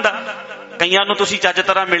ਪਛਤਾਵਾ ਨਹੀਂ ਹੁੰਦਾ, ਕਈਆਂ ਨੂੰ ਤੁਸੀਂ ਚੱਜ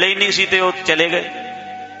ਤਰ੍ਹਾਂ ਮਿਲੇ ਹੀ ਨਹੀਂ ਸੀ ਤੇ ਉਹ ਚਲੇ ਗਏ।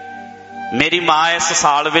 ਮੇਰੀ ਮਾਂ ਇਸ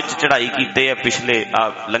ਸਾਲ ਵਿੱਚ ਚੜ੍ਹਾਈ ਕੀਤੇ ਆ, ਪਿਛਲੇ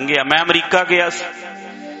ਲੰਘਿਆ। ਮੈਂ ਅਮਰੀਕਾ ਗਿਆ ਸੀ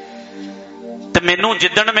ਤੇ ਮੈਨੂੰ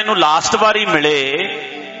ਜਿੱਦਣ ਮੈਨੂੰ ਲਾਸਟ ਵਾਰੀ ਮਿਲੇ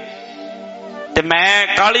ਤੇ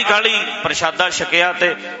ਮੈਂ ਕਾਹਲੀ ਪ੍ਰਸ਼ਾਦਾ ਛਕਿਆ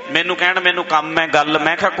ਤੇ ਮੈਨੂੰ ਕਹਿਣ ਮੈਨੂੰ ਕੰਮ ਹੈ ਗੱਲ।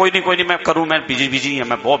 ਮੈਂ ਕਿਹਾ ਕੋਈ ਨਹੀਂ ਮੈਂ ਕਰੂੰ, ਮੈਂ ਬਿਜੀ ਹਾਂ,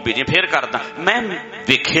 ਮੈਂ ਬਹੁਤ ਬਿਜੀ, ਫੇਰ ਕਰਦਾ। ਮੈਂ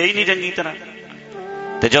ਵੇਖਿਆ ਹੀ ਨਹੀਂ ਚੰਗੀ ਤਰ੍ਹਾਂ।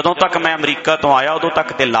 ਤੇ ਜਦੋਂ ਤੱਕ ਮੈਂ ਅਮਰੀਕਾ ਤੋਂ ਆਇਆ ਉਦੋਂ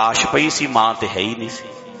ਤੱਕ ਤੇ ਲਾਸ਼ ਪਈ ਸੀ, ਮਾਂ ਤੇ ਹੈ ਹੀ ਨਹੀਂ ਸੀ।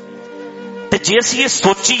 ਤੇ ਜੇ ਅਸੀਂ ਇਹ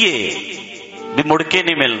ਸੋਚੀਏ ਵੀ ਮੁੜ ਕੇ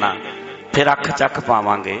ਨਹੀਂ ਮਿਲਣਾ, ਫਿਰ ਅੱਖ ਚੱਕ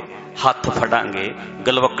ਪਾਵਾਂਗੇ, ਹੱਥ ਫੜਾਂਗੇ,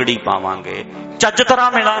 ਗਲਵਕੜੀ ਪਾਵਾਂਗੇ, ਚੱਜ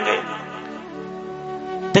ਤਰ੍ਹਾਂ ਮਿਲਾਂਗੇ।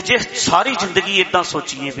 ਤੇ ਜੇ ਸਾਰੀ ਜ਼ਿੰਦਗੀ ਏਦਾਂ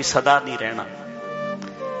ਸੋਚੀਏ ਵੀ ਸਦਾ ਨਹੀਂ ਰਹਿਣਾ,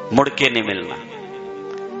 ਮੁੜ ਕੇ ਨਹੀਂ ਮਿਲਣਾ,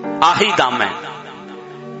 ਆਹੀ ਦਮ ਹੈ।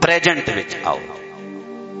 ਪ੍ਰੈਜੈਂਟ ਵਿੱਚ ਆਓ।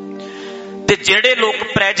 ਤੇ ਜਿਹੜੇ ਲੋਕ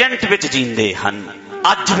ਪ੍ਰੈਜੈਂਟ ਵਿੱਚ ਜੀਂਦੇ ਹਨ,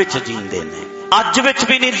 ਅੱਜ ਵਿੱਚ ਜੀਂਦੇ ਨੇ। ਅੱਜ ਵਿੱਚ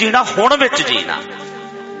ਵੀ ਨਹੀਂ ਜੀਣਾ, ਹੁਣ ਵਿੱਚ ਜੀਣਾ।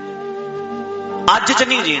 ਅੱਜ ਚ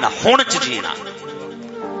ਨਹੀਂ ਜੀਣਾ, ਹੁਣ ਚ ਜੀਣਾ।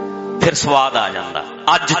 ਫਿਰ ਸਵਾਦ ਆ ਜਾਂਦਾ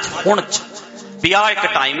ਅੱਜ ਚ, ਹੁਣ ਚ। ਵੀ ਆਹ ਇੱਕ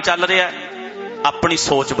ਟਾਈਮ ਚੱਲ ਰਿਹਾ, ਆਪਣੀ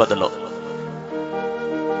ਸੋਚ ਬਦਲੋ।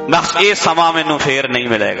 ਬਸ ਇਹ ਸਮਾਂ ਮੈਨੂੰ ਫੇਰ ਨਹੀਂ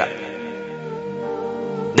ਮਿਲੇਗਾ।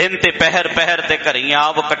 ਦਿਨ ਤੇ ਪਹਿਰ ਤੇ ਘਰੀ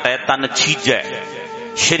ਆਵ ਘਟੈ ਤਨ ਛੀਜੈ।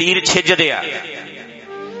 ਸਰੀਰ ਛਿੱਜ ਰਿਹਾ,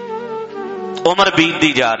 ਉਮਰ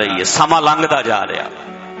ਬੀਤਦੀ ਜਾ ਰਹੀ ਹੈ, ਸਮਾਂ ਲੰਘਦਾ ਜਾ ਰਿਹਾ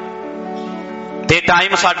ਤੇ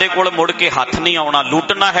ਟਾਈਮ ਸਾਡੇ ਕੋਲ ਮੁੜ ਕੇ ਹੱਥ ਨਹੀਂ ਆਉਣਾ।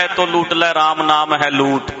 ਲੂਟਣਾ ਹੈ तो लूट ले, राम नाम है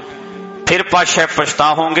लूट, फिर पाशे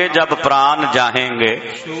पछताओगे जब प्राण जाएंगे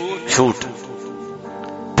छूट।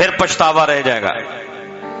 फिर पछतावा रह जाएगा।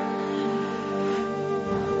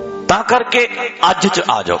 ਤਾਂ ਕਰਕੇ ਅੱਜ ਚ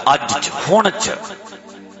ਆ ਜਾਓ, ਅੱਜ ਚ, ਹੁਣ ਚ।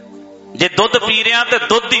 ਜੇ ਦੁੱਧ ਪੀ ਰਿਹਾ ਤੇ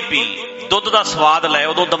ਦੁੱਧ ਹੀ ਪੀ, ਦੁੱਧ ਦਾ ਸਵਾਦ ਲੈ।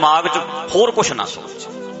 ਉਦੋਂ ਦਿਮਾਗ ਚ ਹੋਰ ਕੁਛ ਨਾ ਸੋਚ।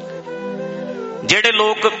 ਜਿਹੜੇ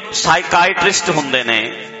ਲੋਕ ਸਾਈਕਾਇਟਰਿਸਟ ਹੁੰਦੇ ਨੇ,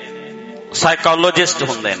 ਸਾਈਕੋਲੋਜਿਸਟ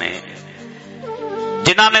ਹੁੰਦੇ ਨੇ,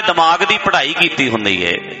 ਜਿਨ੍ਹਾਂ ਨੇ ਦਿਮਾਗ ਦੀ ਪੜ੍ਹਾਈ ਕੀਤੀ ਹੁੰਦੀ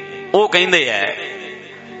ਹੈ, ਉਹ ਕਹਿੰਦੇ ਐ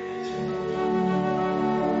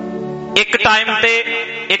ਇੱਕ ਟਾਈਮ ਤੇ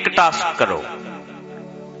ਇੱਕ ਟਾਸਕ ਕਰੋ,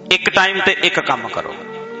 ਇੱਕ ਟਾਈਮ ਤੇ ਇੱਕ ਕੰਮ ਕਰੋ,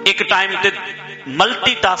 ਇੱਕ ਟਾਈਮ ਤੇ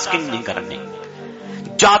ਮਲਟੀਟਾਸਕਿੰਗ ਨਹੀਂ ਕਰਨੀ,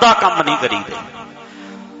 ਜ਼ਿਆਦਾ ਕੰਮ ਨਹੀਂ ਕਰੀਦੇ।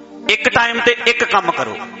 ਇੱਕ ਟਾਈਮ ਤੇ ਇੱਕ ਕੰਮ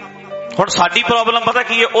ਕਰੋ। ਹੁਣ ਸਾਡੀ ਪ੍ਰੋਬਲਮ ਪਤਾ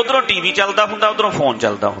ਕੀ ਹੈ, ਉਧਰੋਂ ਟੀਵੀ ਚੱਲਦਾ ਹੁੰਦਾ, ਉਧਰੋਂ ਫੋਨ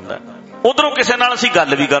ਚੱਲਦਾ ਹੁੰਦਾ, ਉਧਰੋਂ ਕਿਸੇ ਨਾਲ ਅਸੀਂ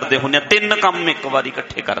ਗੱਲ ਵੀ ਕਰਦੇ ਹੁੰਦੇ ਹਾਂ, 3 ਕੰਮ ਇੱਕ ਵਾਰੀ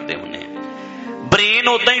ਇਕੱਠੇ ਕਰਦੇ ਹੁੰਦੇ ਹਾਂ। ਬ੍ਰੇਨ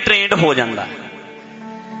ਉਦਾਂ ਹੀ ਟ੍ਰੇਨਡ ਹੋ ਜਾਂਦਾ,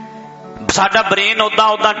 ਸਾਡਾ ਬ੍ਰੇਨ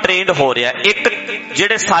ਉਦਾਂ ਟ੍ਰੇਨਡ ਹੋ ਰਿਹਾ। ਇੱਕ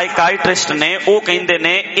ਜਿਹੜੇ ਸਾਈਕਾਇਟਰਿਸਟ ਨੇ ਉਹ ਕਹਿੰਦੇ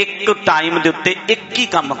ਨੇ ਇੱਕ ਟਾਈਮ ਦੇ ਉੱਤੇ ਇੱਕ ਹੀ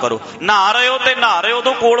ਕੰਮ ਕਰੋ। ਨਹਾ ਰਹੇ ਹੋ ਤੇ ਨਹਾ ਰਹੇ ਹੋ,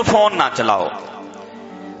 ਉਦੋਂ ਕੋਲ ਫੋਨ ਨਾ ਚਲਾਓ।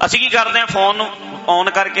 ਅਸੀਂ ਕੀ ਕਰਦੇ ਹਾਂ, ਫੋਨ ਨੂੰ ਔਨ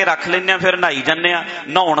ਕਰਕੇ ਰੱਖ ਲੈਂਦੇ ਹਾਂ, ਫਿਰ ਨਹਾਈ ਜਾਂਦੇ ਹਾਂ।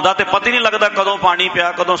 ਨਹਾਉਣ ਦਾ ਤੇ ਪਤਾ ਹੀ ਨਹੀਂ ਲੱਗਦਾ ਕਦੋਂ ਪਾਣੀ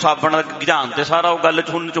ਪਿਆ, ਕਦੋਂ ਸਾਬਣ, ਧਿਆਨ ਤੇ ਸਾਰਾ ਉਹ ਗੱਲ ਚ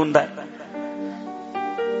ਹੁੰਦਾ,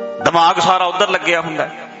 ਦਿਮਾਗ ਸਾਰਾ ਉਧਰ ਲੱਗਿਆ ਹੁੰਦਾ।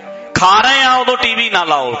 ਖਾ ਰਹੇ ਆ ਉਦੋਂ ਟੀਵੀ ਨਾ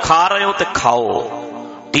ਲਾਓ, ਖਾ ਰਹੇ ਹੋ ਤੇ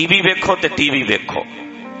ਖਾਓ, ਟੀਵੀ ਵੇਖੋ ਤੇ ਟੀਵੀ ਵੇਖੋ,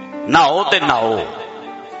 ਨਹਾਓ ਤੇ ਨਹਾਓ।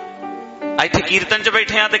 ਇੱਥੇ ਕੀਰਤਨ ਚ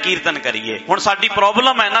ਬੈਠੇ ਆ ਤੇ ਕੀਰਤਨ ਕਰੀਏ। ਹੁਣ ਸਾਡੀ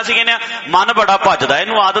ਪ੍ਰੋਬਲਮ ਹੈ ਨਾ, ਅਸੀਂ ਕਹਿੰਦੇ ਆ ਮਨ ਬੜਾ ਭੱਜਦਾ,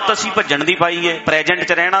 ਇਹਨੂੰ ਆਦਤ ਅਸੀਂ ਭੱਜਣ ਦੀ ਪਾਈ ਹੈ। ਪ੍ਰੈਜੈਂਟ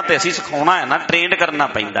ਚ ਰਹਿਣਾ ਤੇ ਅਸੀਂ ਸਿਖਾਉਣਾ ਹੈ ਨਾ, ਟ੍ਰੇਨਡ ਕਰਨਾ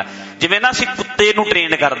ਪੈਂਦਾ। ਜਿਵੇਂ ਨਾ ਅਸੀਂ ਕੁੱਤੇ ਨੂੰ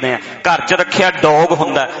ਟ੍ਰੇਨਡ ਕਰਦੇ ਆ, ਘਰ ਚ ਰੱਖਿਆ ਡੌਗ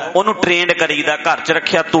ਹੁੰਦਾ ਉਹਨੂੰ ਟ੍ਰੇਨਡ ਕਰੀਦਾ, ਘਰ ਚ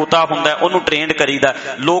ਰੱਖਿਆ ਤੋਤਾ ਹੁੰਦਾ ਉਹਨੂੰ ਟ੍ਰੇਨਡ ਕਰੀਦਾ।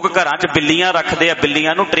 ਲੋਕ ਘਰਾਂ ਚ ਬਿੱਲੀਆਂ ਰੱਖਦੇ ਆ,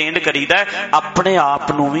 ਬਿੱਲੀਆਂ ਨੂੰ ਟ੍ਰੇਨਡ ਕਰੀਦਾ। ਆਪਣੇ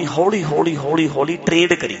ਆਪ ਨੂੰ ਵੀ ਹੌਲੀ ਹੌਲੀ ਹੌਲੀ ਹੌਲੀ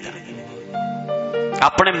ਟ੍ਰੇਨਡ ਕਰੀਦਾ,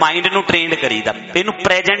 ਆਪਣੇ ਮਾਈਂਡ ਨੂੰ ਟ੍ਰੇਨਡ ਕਰੀਦਾ, ਇਹਨੂੰ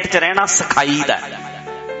ਪ੍ਰੈਜੈਂਟ ਚ ਰਹਿਣਾ ਸਿਖਾਈਦਾ।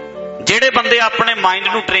 ਜਿਹੜੇ ਬੰਦੇ ਆਪਣੇ ਮਾਈਂਡ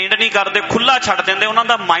ਨੂੰ ਟ੍ਰੇਨਡ ਨਹੀਂ ਕਰਦੇ, ਖੁੱਲਾ ਛੱਡ ਦਿੰਦੇ, ਉਹਨਾਂ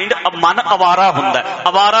ਦਾ ਮਨ ਅਵਾਰਾ ਹੁੰਦਾ।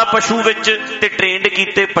 ਅਵਾਰਾ ਪਸ਼ੂ ਵਿੱਚ ਤੇ ਟ੍ਰੇਨਡ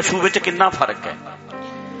ਕੀਤੇ ਪਸ਼ੂ ਵਿੱਚ ਕਿੰਨਾ ਫਰਕ ਹੈ।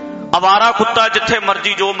 ਅਵਾਰਾ ਕੁੱਤਾ ਜਿੱਥੇ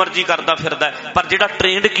ਮਰਜੀ ਜੋ ਮਰਜੀ ਕਰਦਾ ਫਿਰਦਾ, ਪਰ ਜਿਹੜਾ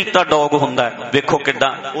ਟ੍ਰੇਨਡ ਕੀਤਾ ਡੌਗ ਹੁੰਦਾ ਵੇਖੋ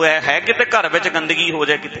ਕਿੱਦਾਂ ਉਹ ਹੈ। ਕਿਤੇ ਘਰ ਵਿੱਚ ਗੰਦਗੀ ਹੋ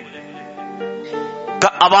ਜਾਏ, ਕਿਤੇ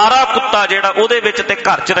ਅਵਾਰਾ ਕੁੱਤਾ ਜਿਹੜਾ ਉਹਦੇ ਵਿੱਚ ਤੇ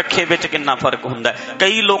ਘਰ ਚ ਰੱਖੇ ਵਿੱਚ ਕਿੰਨਾ ਫਰਕ ਹੁੰਦਾ।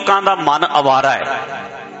 ਕਈ ਲੋਕਾਂ ਦਾ ਮਨ ਅਵਾਰਾ ਹੈ,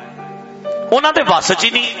 ਉਹਨਾਂ ਦੇ ਵੱਸ ਚ ਹੀ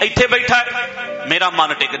ਨਹੀਂ। ਇੱਥੇ ਬੈਠਾ ਮੇਰਾ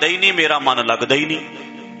ਮਨ ਟਿਕਦਾ ਹੀ ਨਹੀਂ, ਮੇਰਾ ਮਨ ਲੱਗਦਾ ਹੀ ਨਹੀਂ,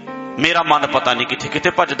 ਮੇਰਾ ਮਨ ਪਤਾ ਨਹੀਂ ਕਿੱਥੇ ਕਿਤੇ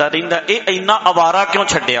ਭੱਜਦਾ ਰਹਿੰਦਾ। ਇਹ ਇੰਨਾ ਅਵਾਰਾ ਕਿਉਂ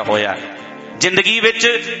ਛੱਡਿਆ ਹੋਇਆ ਜ਼ਿੰਦਗੀ ਵਿੱਚ?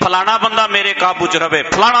 ਫਲਾਣਾ ਬੰਦਾ ਮੇਰੇ ਕਾਬੂ ਚ ਰਵੇ,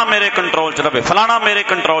 ਫਲਾਣਾ ਮੇਰੇ ਕੰਟਰੋਲ ਚ ਰਵੇ, ਫਲਾਣਾ ਮੇਰੇ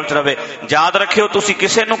ਕੰਟਰੋਲ ਚ ਰਵੇ। ਯਾਦ ਰੱਖਿਓ, ਤੁਸੀਂ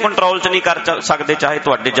ਕਿਸੇ ਨੂੰ ਕੰਟਰੋਲ ਚ ਨਹੀਂ ਕਰ ਸਕਦੇ, ਚਾਹੇ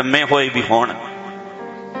ਤੁਹਾਡੇ ਜੰਮੇ ਹੋਏ ਵੀ ਹੋਣ।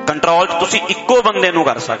 ਕੰਟਰੋਲ ਚ ਤੁਸੀਂ ਇੱਕੋ ਬੰਦੇ ਨੂੰ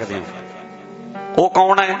ਕਰ ਸਕਦੇ ਹੋ। ਉਹ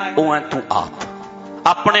ਕੌਣ ਹੈ? ਉਹ ਹੈ ਤੂੰ ਆਪ।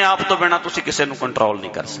 ਆਪਣੇ ਆਪ ਤੋਂ ਬਿਨਾਂ ਤੁਸੀਂ ਕਿਸੇ ਨੂੰ ਕੰਟਰੋਲ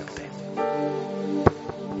ਨਹੀਂ ਕਰ ਸਕਦੇ।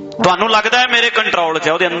 ਤੁਹਾਨੂੰ ਲੱਗਦਾ ਹੈ ਮੇਰੇ ਕੰਟਰੋਲ 'ਚ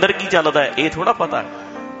ਹੈ, ਉਹਦੇ ਅੰਦਰ ਕੀ ਚੱਲਦਾ ਹੈ ਇਹ ਥੋੜਾ ਪਤਾ।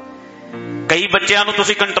 ਕਈ ਬੱਚਿਆਂ ਨੂੰ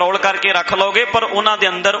ਤੁਸੀਂ ਕੰਟਰੋਲ ਕਰਕੇ ਰੱਖ ਲਓਗੇ, ਪਰ ਉਹਨਾਂ ਦੇ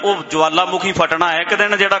ਅੰਦਰ ਉਹ ਜਵਾਲਾਮੁਖੀ ਫਟਣਾ ਹੈ ਇੱਕ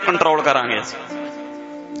ਦਿਨ, ਜਿਹੜਾ ਕੰਟਰੋਲ ਕਰਾਂਗੇ ਅਸੀਂ,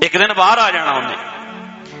 ਇੱਕ ਦਿਨ ਬਾਹਰ ਆ ਜਾਣਾ ਉਹਨੇ।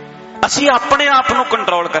 ਅਸੀਂ ਆਪਣੇ ਆਪ ਨੂੰ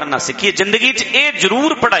ਕੰਟਰੋਲ ਕਰਨਾ ਸਿੱਖੀਏ। ਜ਼ਿੰਦਗੀ 'ਚ ਇਹ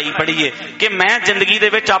ਜ਼ਰੂਰ ਪੜ੍ਹਾਈ ਪੜ੍ਹੀਏ ਕਿ ਮੈਂ ਜ਼ਿੰਦਗੀ ਦੇ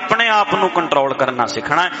ਵਿੱਚ ਆਪਣੇ ਆਪ ਨੂੰ ਕੰਟਰੋਲ ਕਰਨਾ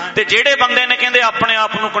ਸਿੱਖਣਾ ਹੈ। ਤੇ ਜਿਹੜੇ ਬੰਦੇ ਨੇ ਕਹਿੰਦੇ ਆਪਣੇ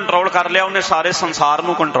ਆਪ ਨੂੰ ਕੰਟਰੋਲ ਕਰ ਲਿਆ, ਉਹਨੇ ਸਾਰੇ ਸੰਸਾਰ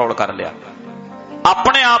ਨੂੰ ਕੰਟਰੋਲ ਕਰ ਲਿਆ।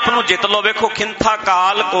 ਆਪਣੇ ਆਪ ਨੂੰ ਜਿੱਤ ਲੋ। ਵੇਖੋ, ਖਿੰਥਾ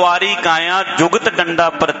ਕਾਲ ਕੁਆਰੀ ਕਾਇਆ, ਜੁਗਤ ਡੰਡਾ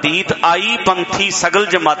ਪ੍ਰਤੀਤ, ਆਈ ਪੰਥੀ ਸਗਲ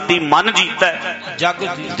ਜਮਾਤੀ, ਮਨ ਜੀਤਾ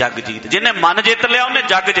ਜਗ ਜੀਤ। ਜਿਹਨੇ ਮਨ ਜਿੱਤ ਲਿਆ ਉਹਨੇ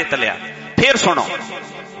ਜਗ ਜਿੱਤ ਲਿਆ। ਫਿਰ ਸੁਣੋ,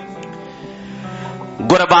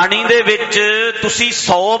 ਗੁਰਬਾਣੀ ਦੇ ਵਿੱਚ ਤੁਸੀਂ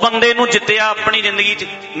 100 ਬੰਦੇ ਨੂੰ ਜਿੱਤਿਆ ਆਪਣੀ ਜ਼ਿੰਦਗੀ 'ਚ।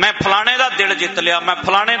 ਮੈਂ ਫਲਾਣੇ ਦਾ ਦਿਲ ਜਿੱਤ ਲਿਆ, ਮੈਂ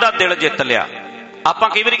ਫਲਾਣੇ ਦਾ ਦਿਲ ਜਿੱਤ ਲਿਆ। ਆਪਾਂ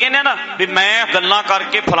ਕਈ ਵਾਰੀ ਕਹਿੰਦੇ ਆ ਨਾ ਵੀ ਮੈਂ ਗੱਲਾਂ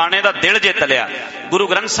ਕਰਕੇ ਫਲਾਣੇ ਦਾ ਦਿਲ ਜਿੱਤ ਲਿਆ। ਗੁਰੂ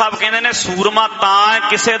ਗ੍ਰੰਥ ਸਾਹਿਬ ਕਹਿੰਦੇ ਨੇ ਸੂਰਮਾ ਤਾਂ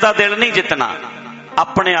ਕਿਸੇ ਦਾ ਦਿਲ ਨਹੀਂ ਜਿੱਤਣਾ,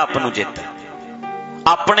 ਆਪਣੇ ਆਪ ਨੂੰ ਜਿੱਤ,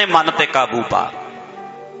 ਆਪਣੇ ਮਨ ਤੇ ਕਾਬੂ ਪਾ।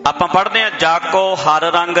 ਆਪਾਂ ਪੜ੍ਹਦੇ ਹਾਂ, ਜਾਕੋ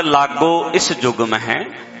ਹਰ ਰੰਗ ਲਾਗੋ ਇਸ ਜੁਗ ਮਹਿ,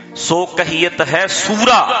 ਸੋ ਕਹੀਅਤ ਹੈ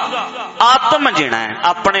ਸੂਰਾ ਆਤਮ ਜਿਣਾ ਹੈ।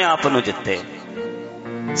 ਆਪਣੇ ਆਪ ਨੂੰ ਜਿੱਤੇ।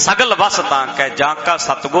 ਸਗਲ ਵਸ ਤਾਂ ਕਹਿ ਜਾਂ ਕਾ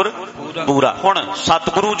ਸਤਿਗੁਰ ਪੂਰਾ। ਹੁਣ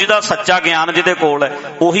ਸਤਿਗੁਰੂ ਜਿਹਦਾ ਸੱਚਾ ਗਿਆਨ ਜਿਹਦੇ ਕੋਲ ਹੈ,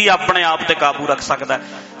 ਉਹੀ ਆਪਣੇ ਆਪ ਤੇ ਕਾਬੂ ਰੱਖ ਸਕਦਾ।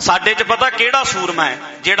 ਸਾਡੇ 'ਚ ਪਤਾ ਕਿਹੜਾ ਸੂਰਮਾ ਹੈ?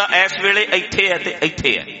 ਜਿਹੜਾ ਇਸ ਵੇਲੇ ਇੱਥੇ ਹੈ ਤੇ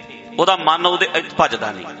ਇੱਥੇ ਹੈ, ਉਹਦਾ ਮਨ ਉਹਦੇ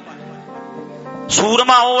ਭੱਜਦਾ ਨਹੀਂ।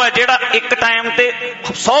 ਸੂਰਮਾ ਉਹ ਹੈ ਜਿਹੜਾ ਇੱਕ ਟਾਈਮ ਤੇ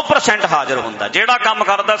 100% ਹਾਜ਼ਰ ਹੁੰਦਾ, ਜਿਹੜਾ ਕੰਮ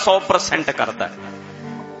ਕਰਦਾ 100% ਕਰਦਾ।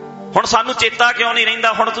 ਹੁਣ ਸਾਨੂੰ ਚੇਤਾ ਕਿਉਂ ਨਹੀਂ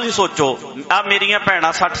ਰਹਿੰਦਾ? ਹੁਣ ਤੁਸੀਂ ਸੋਚੋ, ਆ ਮੇਰੀਆਂ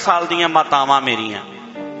ਭੈਣਾਂ 60 ਸਾਲ ਦੀਆਂ ਮਾਤਾਵਾਂ,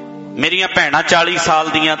 ਮੇਰੀਆਂ ਭੈਣਾਂ 40 ਸਾਲ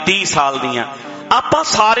ਦੀਆਂ, 30 ਸਾਲ ਦੀਆਂ। ਆਪਾਂ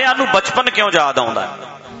ਸਾਰਿਆਂ ਨੂੰ ਬਚਪਨ ਕਿਉਂ ਯਾਦ ਆਉਂਦਾ?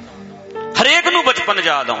 ਹਰੇਕ ਨੂੰ ਬਚਪਨ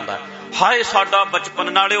ਯਾਦ ਆਉਂਦਾ। ਹਾਏ ਸਾਡਾ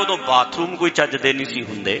ਬਚਪਨ, ਨਾਲੇ ਉਦੋਂ ਬਾਥਰੂਮ ਕੋਈ ਚੱਜ ਦੇ ਨਹੀਂ ਸੀ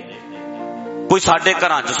ਹੁੰਦੇ, ਕੋਈ ਸਾਡੇ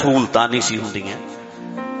ਘਰਾਂ 'ਚ ਸਹੂਲਤਾਂ ਨਹੀਂ ਸੀ ਹੁੰਦੀਆਂ,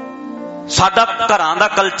 ਸਾਡਾ ਘਰਾਂ ਦਾ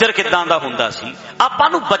ਕਲਚਰ ਕਿੱਦਾਂ ਦਾ ਹੁੰਦਾ ਸੀ। ਆਪਾਂ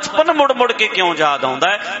ਨੂੰ ਬਚਪਨ ਮੁੜ ਮੁੜ ਕੇ ਕਿਉਂ ਯਾਦ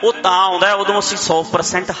ਆਉਂਦਾ? ਉਹ ਤਾਂ ਆਉਂਦਾ ਉਦੋਂ ਅਸੀਂ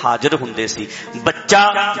 100% ਹਾਜ਼ਰ ਹੁੰਦੇ ਸੀ।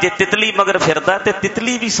 ਬੱਚਾ ਜੇ ਤਿਤਲੀ ਮਗਰ ਫਿਰਦਾ ਤੇ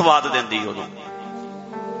ਤਿਤਲੀ ਵੀ ਸਵਾਦ ਦਿੰਦੀ, ਉਦੋਂ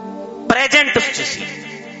ਪ੍ਰੈਜੈਂਟ 'ਚ ਸੀ।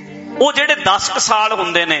 ਉਹ ਜਿਹੜੇ 10 ਸਾਲ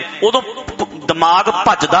ਹੁੰਦੇ ਨੇ ਉਦੋਂ ਦਿਮਾਗ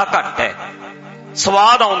ਭੱਜਦਾ ਘੱਟ ਹੈ,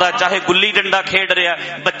 ਸਵਾਦ ਆਉਂਦਾ। ਚਾਹੇ ਗੁੱਲੀ ਡੰਡਾ ਖੇਡ ਰਿਹਾ,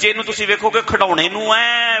 ਬੱਚੇ ਨੂੰ ਤੁਸੀਂ ਵੇਖੋਗੇ ਖਿਡੌਣੇ ਨੂੰ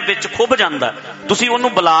ਐ ਵਿੱਚ ਖੁੱਭ ਜਾਂਦਾ, ਤੁਸੀਂ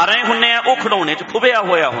ਉਹਨੂੰ ਬੁਲਾ ਰਹੇ ਹੁੰਨੇ ਆ, ਉਹ ਖਿਡੌਣੇ 'ਚ ਖੁੱਭਿਆ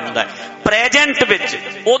ਹੋਇਆ ਹੁੰਦਾ। ਪ੍ਰੈਜੈਂਟ ਵਿੱਚ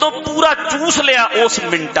ਉਦੋਂ ਪੂਰਾ ਚੂਸ ਲਿਆ ਉਸ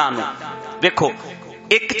ਮਿੰਟਾਂ ਨੂੰ। ਵੇਖੋ,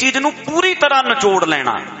 ਇੱਕ ਚੀਜ਼ ਨੂੰ ਪੂਰੀ ਤਰ੍ਹਾਂ ਨਿਚੋੜ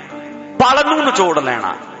ਲੈਣਾ, ਪਲ ਨੂੰ ਨਿਚੋੜ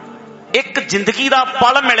ਲੈਣਾ। ਇੱਕ ਜ਼ਿੰਦਗੀ ਦਾ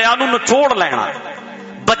ਪਲ ਮਿਲਿਆ, ਉਹਨੂੰ ਨਿਚੋੜ ਲੈਣਾ।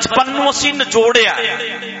 ਬਚਪਨ ਨੂੰ ਅਸੀਂ ਨਿਚੋੜਿਆ,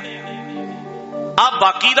 ਆ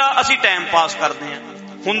ਬਾਕੀ ਦਾ ਅਸੀਂ ਟਾਈਮ ਪਾਸ ਕਰਦੇ ਹਾਂ।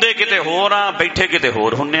 ਹੁੰਦੇ किते होर आ, बैठे किते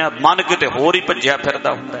होर हुन्ने आ, मन किते होर ही भज्जिया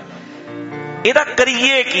फिरदा हुंदा। इहदा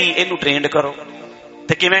करिए की? इहनूं ट्रेंड करो।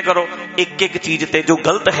 ते किवें करो? एक एक चीज ते जो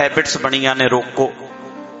गलत हैबिट्स बणीਆਂ ने रोको।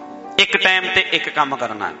 एक टाइम ते एक काम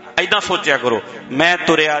करना। ऐदां सोचिया करो, मैं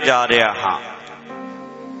तुरिया जा रहा हाँ,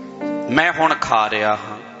 मैं हुण खा रहा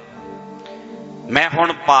हाँ, मैं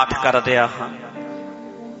हुण पाठ कर रहा हाँ,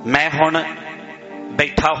 मैं हुण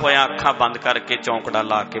बैठा होया अखां बंद करके चौंकड़ा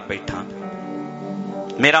ला के बैठा,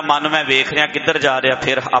 मेरा मन मैं वेख रहा किधर जा रहा।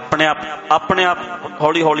 फिर अपने आप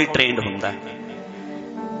हौली हौली ट्रेंड हुंदा है।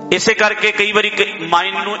 इसे करके कई बारी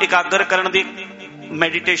माइंड नूं एकाग्र करन दी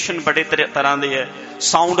मैडिटेशन बड़े तरह दे है।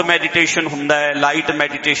 साउंड मैडिटेशन हुंदा है, लाइट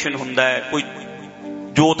मैडिटेशन हुंदा है, कोई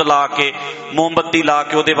जोत ला के मोमबत्ती ला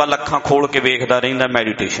के उहदे वल अखां खोल के वेखदा रहिंदा,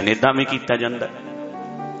 मैडिटेशन इदां भी कीता जांदा।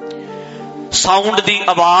 साउंड दी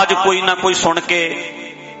आवाज कोई ना कोई सुन के,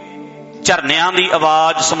 झरनियां दी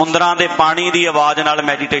आवाज, समुद्रां दे पानी दी आवाज नाल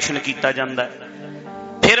मैडिटेशन कीता जांदा है।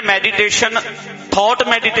 फिर मैडिटेशन थॉट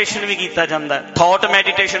मैडिटेशन भी कीता जांदा है। थॉट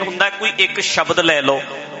मैडिटेशन हुंदा है कोई एक शब्द ले लो,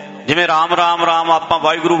 जिवें राम राम राम आपां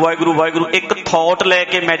वाहिगुरू वाहिगुरू वाहिगुरू, एक थॉट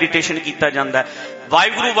लैके मैडिटेशन कीता जांदा है।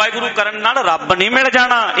 वाहिगुरू वाहिगुरू करन नाल रब नहीं मिल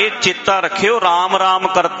जाना, ये चेता रखियो। राम राम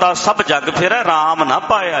करता सब जग फिरै, राम ना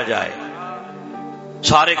पाया जाए।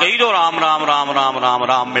 सारे कही जो राम राम राम राम राम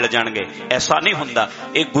राम मिल जाएंगे, ऐसा नहीं हुंदा।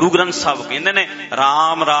 एक गुरु ग्रंथ साहब कहंदे ने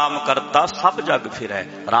राम राम करता सब जग फिरै,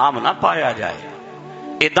 राम ना पाया जाए।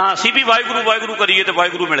 इदां असीं भी वाहिगुरू वाहिगुरू करिए तो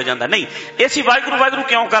वाहिगुरू मिल जाता नहीं। असीं वाहिगुरू वाहिगुरू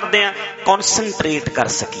क्यों करते हैं? कॉन्सनट्रेट कर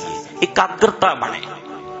सकीए, एकाग्रता बने।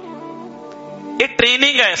 ये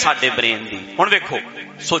ट्रेनिंग है साडे ब्रेन दी। हुण वेखो,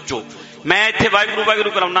 सोचो, मैं इत्थे वाहिगुरू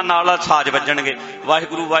वाहिगुरू कराउणा, नाल साज वजणगे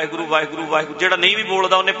वाहिगुरू वाहिगुरू वाहिगुरू वाहिगुरू। जिहड़ा नहीं भी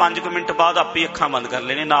बोलदा उन्हें 5 मिनट बाद आपे अखां बंद कर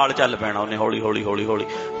लेने, नाल चल पैना उन्हें हौली हौली हौली हौली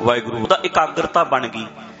वाहिगुरू। उहदा एकाग्रता बन गई।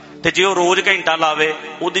 ते जे ओह रोज घंटा लावे,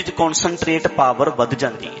 उहदी च कॉन्सनट्रेट पावर वध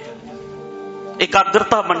जांदी है,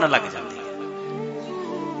 एकाग्रता बनन लग जाती है।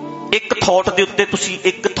 एक थॉट दे उत्ते तुसी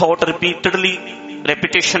एक थॉट रिपीटडली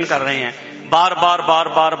रेपिटेशन कर रहे हैं, बार बार बार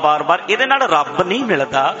बार बार बार, इहदे नाल रब नहीं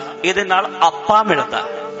मिलता, इहदे नाल आपा मिलता।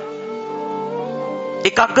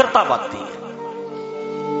 एकाग्रता बढ़ती है,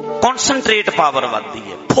 कॉन्सनट्रेट पावर बढ़ती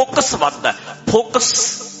है, फोकस बढ़ता है। फोकस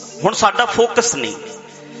हुण साडा फोकस नहीं,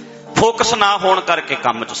 फोकस ना होने करके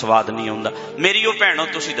काम च स्वाद नहीं आउंदा। मेरी ओ भैणो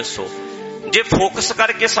तुसी दसो, जे फोकस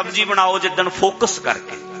करके सब्जी बनाओ, जिदन फोकस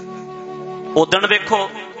करके उदन वेखो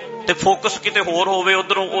ते फोकस किते होर होवे,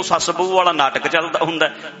 उधरों वो सस बहू वाला नाटक चलदा हुंदा,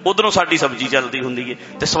 उधरों साडी सब्जी चलदी हुंदी है,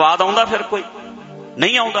 ते स्वाद आउंदा? फिर कोई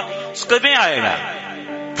नहीं आउंदा। किवें आएगा?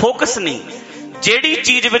 फोकस नहीं। जेड़ी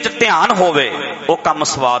चीज विच ध्यान होवे वो काम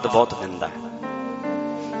स्वाद बहुत दिंदा है।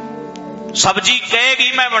 सब्जी कहेगी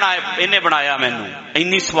मैं बनाया, इन्हें बनाया मैनू,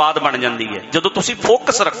 इन्नी स्वाद बन जाती है। जदों तुसी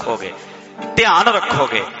फोकस रखोगे, ध्यान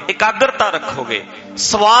रखोगे, एकाग्रता रखोगे,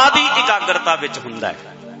 स्वाद ही एकाग्रता विच हुंदा है।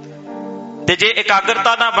 ते जे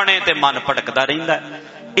एकाग्रता ना बने ते मन भटकदा रहिंदा है।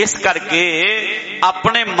 इस करके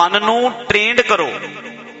अपने मन नूं ट्रेंड करो।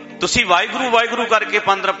 तुसी वाहिगुरू वाहिगुरू करके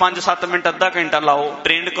 5-7 मिनट अद्धा घंटा लाओ,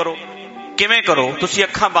 ट्रेंड करो। किवें करो? तुसी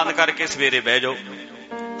अखां बंद करके सवेरे बह जाओ,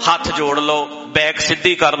 हाथ जोड़ लो, बैक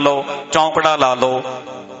सीधी कर लो, चौंकड़ा ला लो,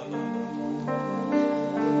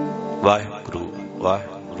 वाहिगुरू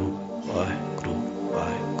वाहिगुरू वाहिगुरू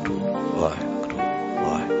वाहिगुरू वाहिगुरू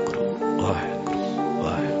वाहिगुरू वाहिगुरू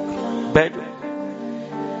वाहिगुरू, बह जाओ।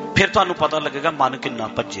 फिर तुहानू पता लगेगा मन किन्ना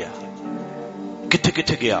भज्जिया, किथे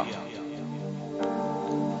किथे गया।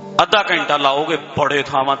 अद्धा घंटा लाओगे, बड़े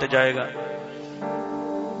थावां ते जाएगा।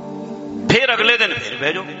 फिर अगले दिन फिर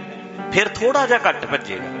बह जाओ, फिर थोड़ा जा घट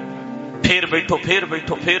भजेगा, फिर बैठो, फिर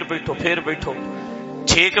बैठो, फिर बैठो, फिर बैठो।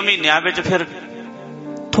 6 महीनों में फिर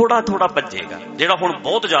थोड़ा थोड़ा भजेगा, जेड़ा हुण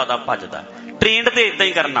बहुत ज्यादा भजदा। ट्रेंड ते इदां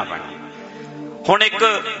ही करना पैना। हुण एक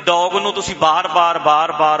डॉग नूं तुसीं बार बार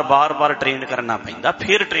बार बार बार बार ट्रेंड करना पैंदा,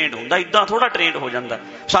 फिर ट्रेंड हुंदा। इदां थोड़ा ट्रेंड हो जांदा।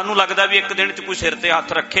 सानूं लगदा भी एक दिन च कोई सिर ते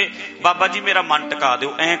हत्थ रखे, बाबा जी मेरा मन टिका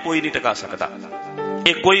दिओ, ऐ कोई नहीं टिका सकदा।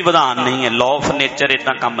 ये कोई विधान नहीं है। लॉ ऑफ नेचर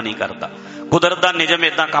इदां काम नहीं करता, कुदरत दा निजम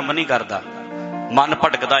इदां काम नहीं करता। मन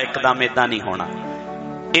भटकदा एकदम इदां नहीं होना।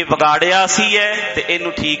 ये विगाड़िया सी है ते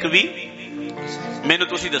इहनूं ठीक भी। मैनूं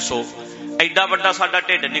तुसीं दसो, एडा वड्डा साडा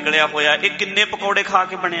ढिड निकलिया होया, ये किन्ने पकौड़े खा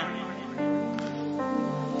के बनया?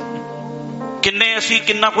 किन्ने असीं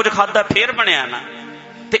किन्ना कुछ खादा फिर बनया ना।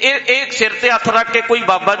 ते एक सिर ते हत्थ रख के कोई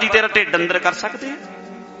बाबा जी तेरा ढिड अंदर कर सकते हैं?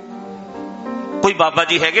 कोई बाबा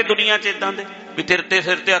जी हैगे दुनिया च इदां दे भी तेरे ते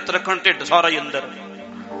सिर ते हत्थ रखण ढिड सारा ही अंदर?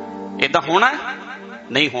 इदां होना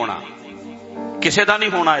नहीं होना, किसे दा नहीं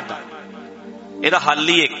होना इदां। इहदा हल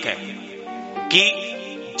ही एक है कि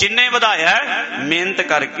जिन्ने वधाया मेहनत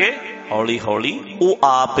करके हौली हौली वो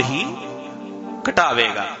आप ही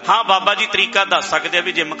ਘਟਾਵੇਗਾ। ਹਾਂ ਬਾਬਾ ਜੀ ਤਰੀਕਾ ਦੱਸ ਸਕਦੇ ਆ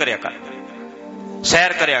ਵੀ ਜਿਮ ਕਰਿਆ ਕਰ,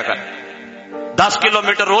 ਸੈਰ ਕਰਿਆ ਕਰ, 10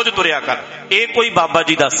 ਕਿਲੋਮੀਟਰ ਰੋਜ਼ ਤੁਰਿਆ ਕਰ, ਇਹ ਕੋਈ ਬਾਬਾ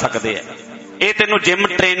ਜੀ ਦੱਸ ਸਕਦੇ ਆ, ਇਹ ਤੈਨੂੰ ਜਿਮ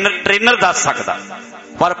ਟ੍ਰੇਨਰ ਦੱਸ ਸਕਦਾ,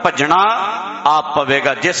 ਪਰ ਭੱਜਣਾ ਆਪ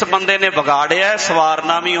ਪਵੇਗਾ। ਜਿਸ ਬੰਦੇ ਨੇ ਵਿਗਾੜਿਆ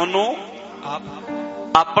ਸਵਾਰਨਾ ਵੀ ਉਹਨੂੰ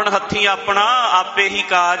ਆਪਣ ਹੱਥੀ, ਆਪਣਾ ਆਪੇ ਹੀ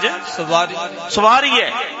ਕਾਜ ਸਵਾਰੀ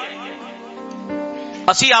ਹੈ।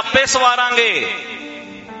 ਅਸੀਂ ਆਪੇ ਸਵਾਰਾਂਗੇ,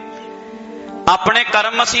 ਆਪਣੇ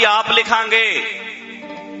ਕਰਮ ਅਸੀਂ ਆਪ ਲਿਖਾਂਗੇ।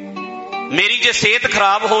 ਮੇਰੀ ਜੇ ਸਿਹਤ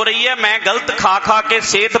ਖਰਾਬ ਹੋ ਰਹੀ ਹੈ, ਮੈਂ ਗਲਤ ਖਾ ਖਾ ਕੇ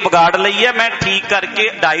ਸਿਹਤ ਵਿਗਾੜ ਲਈ ਹੈ, ਮੈਂ ਠੀਕ ਕਰਕੇ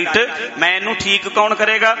ਡਾਈਟ, ਮੈਂ ਇਹਨੂੰ ਠੀਕ ਕੌਣ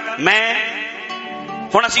ਕਰੇਗਾ? ਮੈਂ।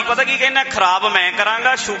 ਹੁਣ ਅਸੀਂ ਪਤਾ ਕੀ ਕਹਿੰਦੇ, ਖਰਾਬ ਮੈਂ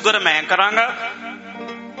ਕਰਾਂਗਾ, ਸ਼ੂਗਰ ਮੈਂ ਕਰਾਂਗਾ,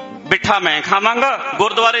 ਮਿੱਠਾ ਮੈਂ ਖਾਵਾਂਗਾ,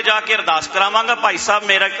 ਗੁਰਦੁਆਰੇ ਜਾ ਕੇ ਅਰਦਾਸ ਕਰਾਵਾਂਗਾ, ਭਾਈ ਸਾਹਿਬ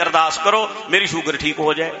ਮੇਰਾ ਅਰਦਾਸ ਕਰੋ ਮੇਰੀ ਸ਼ੂਗਰ ਠੀਕ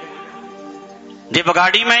ਹੋ ਜਾਏ। ਜੇ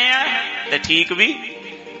ਵਿਗਾੜੀ ਮੈਂ ਆ ਤੇ ਠੀਕ ਵੀ।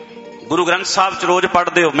 ਗੁਰੂ ਗ੍ਰੰਥ ਸਾਹਿਬ ਚ ਰੋਜ਼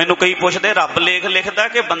ਪੜ੍ਹਦੇ ਹੋ, ਮੈਨੂੰ ਕਈ ਪੁੱਛਦੇ ਰੱਬ ਲੇਖ ਲਿਖਦਾ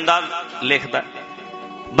ਕਿ ਬੰਦਾ ਲਿਖਦਾ?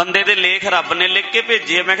 ਬੰਦੇ ਦੇ ਲੇਖ ਰੱਬ ਨੇ ਲਿਖ ਕੇ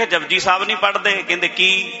ਭੇਜੇ। ਮੈਂ ਕਿਹਾ ਜਪਜੀ ਸਾਹਿਬ ਨਹੀਂ ਪੜ੍ਹਦੇ? ਕਹਿੰਦੇ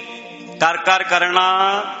ਕੀ? ਕਰ ਕਰ ਕਰਨਾ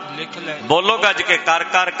ਲਿਖ ਲੈ, ਬੋਲੋ ਗੱਜ ਕੇ, ਕਰ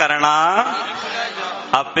ਕਰ ਕਰਨਾ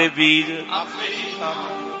ਆਪੇ ਬੀਜ,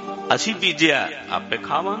 ਅਸੀਂ ਬੀਜਿਆ ਆਪੇ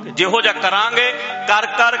ਖਾਵਾਂਗੇ। ਜਿਹੋ ਜਿਹਾ ਕਰਾਂਗੇ, ਕਰ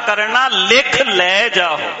ਕਰ ਕਰਨਾ ਲਿਖ ਲੈ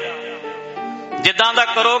ਜਾਓ। ਜਿੱਦਾਂ ਦਾ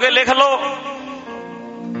ਕਰੋਗੇ ਲਿਖ ਲੋ,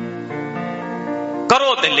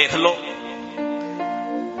 ਕਰੋ ਤੇ ਲਿਖ ਲੋ।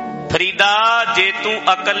 ਫਰੀਦਾ ਜੇ ਤੂੰ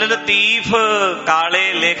ਅਕਲ ਲਤੀਫ,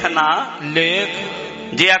 ਕਾਲੇ ਲਿਖ ਨਾ ਲੇਖ।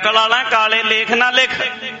 ਜੇ ਅਕਲ ਵਾਲਾ ਕਾਲੇ ਲੇਖ ਨਾ ਲਿਖ।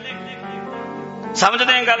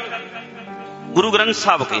 ਸਮਝਦੇ ਆ ਗੱਲ? ਗੁਰੂ ਗ੍ਰੰਥ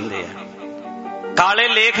ਸਾਹਿਬ ਕਹਿੰਦੇ ਆ ਕਾਲੇ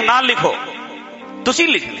ਲੇਖ ਨਾ ਲਿਖੋ, ਤੁਸੀਂ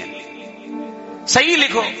ਲਿਖਣੇ ਸਹੀ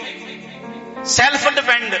ਲਿਖੋ। ਸੈਲਫ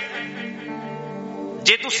ਡਿਪੈਂਡ,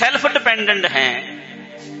 ਜੇ ਤੂੰ ਸੈਲਫ ਡਿਪੈਂਡੈਂਟ ਹੈ,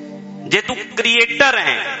 ਜੇ ਤੂੰ ਕ੍ਰੀਏਟਰ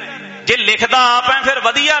ਹੈ, ਜੇ ਲਿਖਦਾ ਆਪ ਹੈ, ਫਿਰ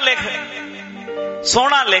ਵਧੀਆ ਲਿਖ,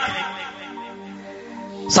 ਸੋਹਣਾ ਲਿਖ।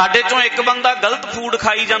 ਸਾਡੇ ਚੋਂ ਇੱਕ ਬੰਦਾ ਗਲਤ ਫੂਡ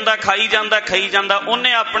ਖਾਈ ਜਾਂਦਾ, ਖਾਈ ਜਾਂਦਾ, ਖਾਈ ਜਾਂਦਾ,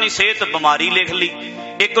 ਉਹਨੇ ਆਪਣੀ ਸਿਹਤ ਬਿਮਾਰੀ ਲਿਖ ਲਈ।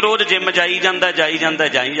 ਇੱਕ ਰੋਜ਼ ਜਿਮ ਜਾਈ ਜਾਂਦਾ, ਜਾਈ ਜਾਂਦਾ,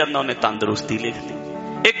 ਜਾਈ ਜਾਂਦਾ, ਉਹਨੇ ਤੰਦਰੁਸਤੀ ਲਿਖ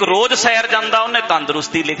ਲਈ। ਇੱਕ ਰੋਜ਼ ਸੈਰ ਜਾਂਦਾ, ਉਹਨੇ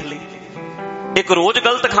ਤੰਦਰੁਸਤੀ ਲਿਖ ਲਈ। ਇੱਕ ਰੋਜ਼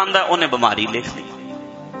ਗਲਤ ਖਾਂਦਾ, ਉਹਨੇ ਬਿਮਾਰੀ ਲਿਖ ਲਈ।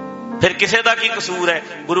 ਫਿਰ ਕਿਸੇ ਦਾ ਕੀ ਕਸੂਰ ਹੈ?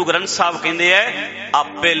 ਗੁਰੂ ਗ੍ਰੰਥ ਸਾਹਿਬ ਕਹਿੰਦੇ ਐ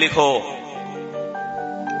ਆਪੇ ਲਿਖੋ।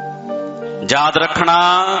 ਯਾਦ ਰੱਖਣਾ,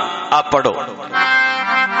 ਆ ਪੜੋ।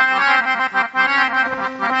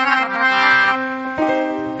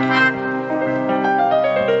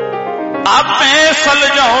 ਆਪੇ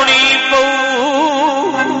ਸੁਲਝਾਉਣੀ ਪਊ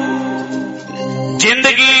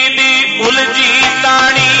ਜ਼ਿੰਦਗੀ ਦੀ ਉਲਝੀ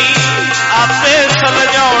ਤਾਣੀ। ਆਪੇ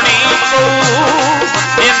ਸੁਲਝਾਉਣੀ ਪਊ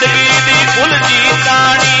ਜ਼ਿੰਦਗੀ ਦੀ ਉਲਝੀ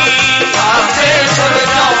ਤਾਣੀ। ਆਪੇ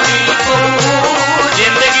ਸੁਲਝਾਉਣੀ ਪਊ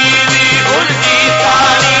ਜ਼ਿੰਦਗੀ ਦੀ ਉਲਝੀ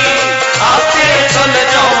ਤਾਣੀ। ਆਪੇ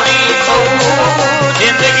ਸੁਲਝਾਉਣੀ ਪਊ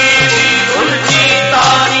ਜ਼ਿੰਦਗੀ ਦੀ ਉਲਝੀ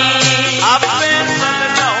ਤਾਣੀ। ਆਪੇ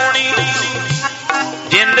ਸੁਲਝਾਉਣੀ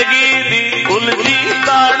ਜ਼ਿੰਦਗੀ ਦੀ ਉਲਝੀ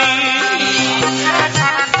ਤਾਣੀ।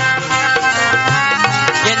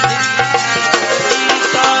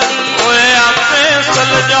 ਓਏ ਆਪੇ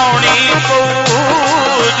ਸੁਲਝਾਉਣੀ ਪਊ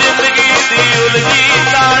ਜ਼ਿੰਦਗੀ ਦੀ ਉਲਝੀ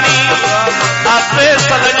ਤਾਣੀ। ਆਪੇ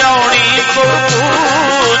ਸੁਲਝਾਉਣੀ ਪਊ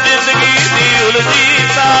ਜ਼ਿੰਦਗੀ ਦੀ ਉਲਝੀ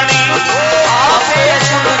ਤਾਣੀ। ਆਪੇ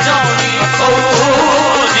ਸੁਲਝਾਉਣੀ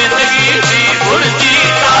ਪਊ ਜ਼ਿੰਦਗੀ ਦੀ ਉਲਝੀ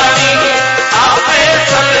ਤਾਣੀ। ਆਪੇ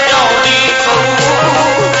ਸੁਲਝਾਉਣੀ ਪਊ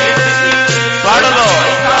ਪੜ ਲੋ।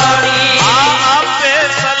 ਆਪੇ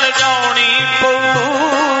ਸੁਲਝਾਉਣੀ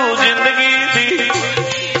ਪਊ ਜ਼ਿੰਦਗੀ ਦੀ।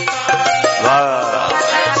 ਵਾਹ।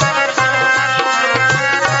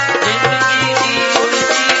 ਜ਼ਿੰਦਗੀ ਦੀ ਉਲਝੀ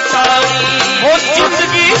ਤਾਣੀ। ਉਹ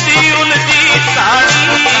ਜ਼ਿੰਦਗੀ ਦੀ ਉਲਝੀ ਤਾਣੀ।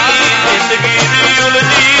 ਜ਼ਿੰਦਗੀ ਦੀ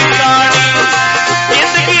ਉਲਝੀ ਤਾਣੀ।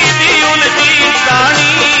 ਜ਼ਿੰਦਗੀ ਦੀ ਉਲਝੀ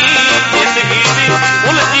ਤਾਣੀ। ਜ਼ਿੰਦਗੀ ਦੀ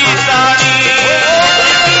ਉਲਝੀ ਤਾਣੀ। ਜ਼ਿੰਦਗੀ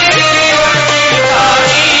ਦੀ ਉਲਝੀ ਤਾਣੀ।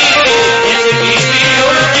 ਜ਼ਿੰਦਗੀ ਦੀ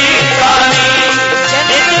ਉਲਝੀ ਤਾਣੀ।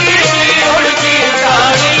 ਜ਼ਿੰਦਗੀ ਦੀ ਉਲਝੀ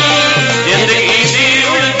ਤਾਣੀ। ਜ਼ਿੰਦਗੀ ਦੀ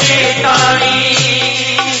ਉਲਝੀ ਤਾਣੀ।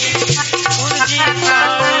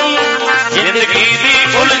 ਜ਼ਿੰਦਗੀ ਦੀ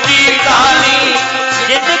ਉਲਝੀ ਤਾਣੀ।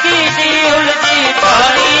 ਜ਼ਿੰਦਗੀ ਦੀ ਉਲਝੀ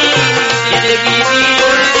ਤਾਣੀ। ਜ਼ਿੰਦਗੀ ਦੀ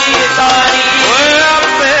ਉਲਝੀ ਤਾਣੀ। ਓਏ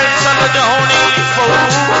ਆਪੇ ਸੁਲਝਾਉਣੀ ਪਊ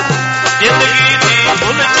ਜ਼ਿੰਦਗੀ ਦੀ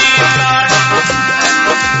ਉਲਝੀ ਤਾਣੀ।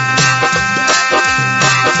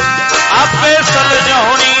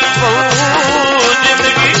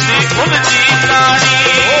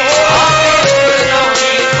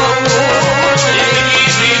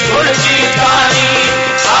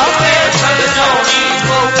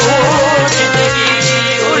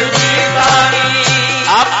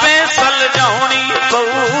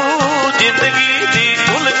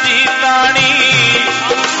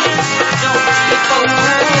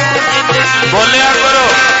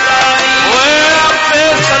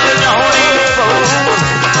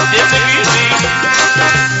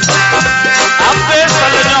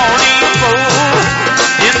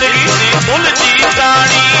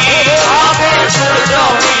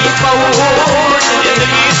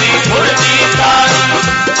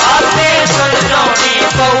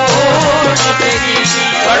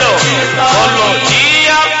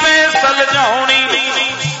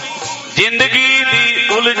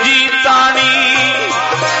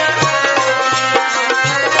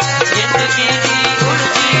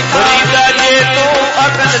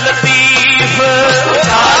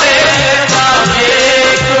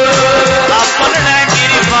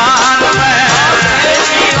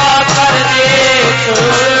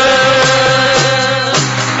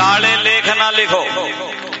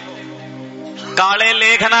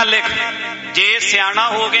 लिखना लिख, जे सियाणा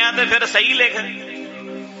हो गया तो फिर सही लिख,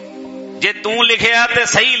 जे तू लिखिया तो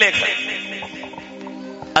सही लिख।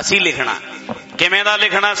 असी लिखना किवें दा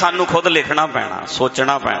लिखना, सानू खुद लिखना पैना,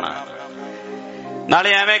 सोचना पैना।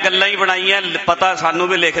 नाले एवें गल्लां ही बनाईयां, पता सानू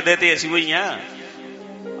भी लिखदे ते असीं भी हां।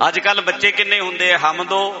 अजकल बच्चे किन्ने हुंदे, हम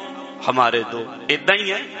दो हमारे दो, इदां ही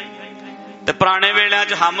है। ते पुराने वेलियां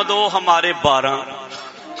च हम दो हमारे 12,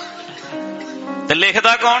 ते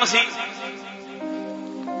लिखदा कौन सी?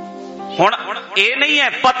 हुण ये नहीं है,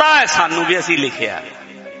 पता है सानू भी असीं लिखिया,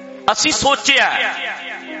 असीं सोचिया,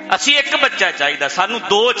 असीं एक बच्चा चाहिदा, सानू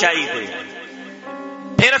 2 चाहिदे।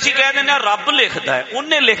 फिर असीं कह दिंदे रब लिखदा है,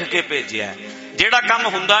 उन्हें लिख के भेजिया है। जेड़ा काम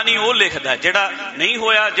हुंदा नहीं वो लिखदा है, जेड़ा नहीं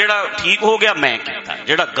होया, जेड़ा ठीक हो गया मैं कीता,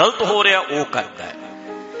 जेड़ा गलत हो रहा वो करदा है।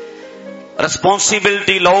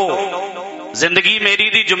 रिस्पोंसिबिलिटी लो, जिंदगी मेरी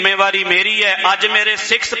दी जिम्मेवारी मेरी है। अज मेरे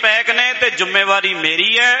 6 पैक ने ते जिम्मेवारी मेरी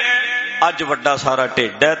है, अज वड्डा सारा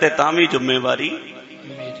ढिड है ते तां भी जिम्मेवारी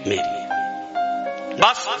मेरी है।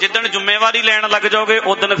 बस जिदन जिम्मेवारी लैन लग जाओगे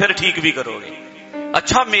उदन फिर ठीक भी करोगे।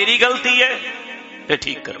 अच्छा मेरी गलती है ते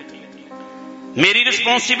ठीक करो, मेरी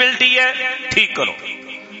रिस्पोंसिबिलिटी है ठीक करो।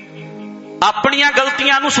 अपनियां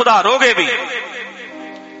गलतियां नूं सुधारोगे भी,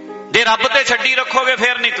 जे रब ते छड्डी रखोगे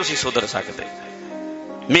फिर नहीं तुसी सुधर सकते।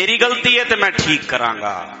 मेरी गलती है तो मैं ठीक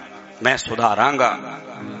करांगा, मैं सुधारांगा,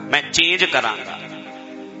 मैं चेंज करांगा।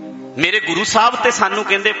 मेरे गुरु साहब ते सानू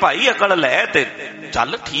कहंदे भाई अकल लै ते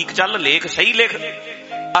चल ठीक चल, लेख सही लिख।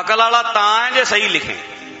 अकल वाला तां है जे सही लिखे।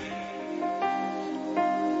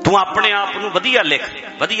 तू अपने आप नूं वधिया लिख,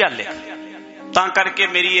 वधिया लिख। तां करके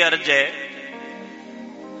मेरी अर्ज है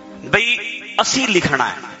बई असी लिखना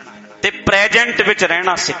है ते प्रेजेंट विच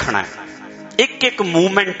रहना सीखना है। एक एक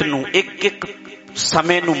मूवमेंट नूं, एक एक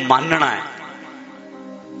समय नूं मानना है।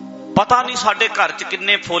 पता नहीं साडे घर च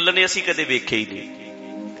किन्ने फुੱਲ ने असी कदे वेखे ही नहीं,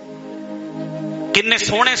 किन्ने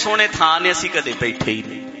सोहणे सोहणे थां ने असी कदे बैठे ही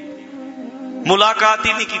नहीं, मुलाकात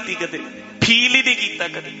ही नहीं की कदे, फील ही नहीं कीता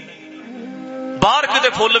कदे। बाहर किते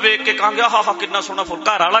फुੱਲ वेख के कहांगे हा हा किन्ना सोहना फुੱਲ,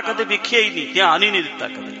 घर वाला कदे वेखिया ही नहीं, ध्यान ही नहीं दिता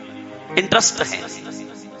कदे, इंटरस्ट है।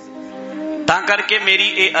 तां करके मेरी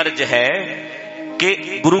ये अर्ज है कि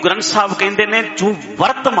गुरु ग्रंथ साहब कहंदे ने जो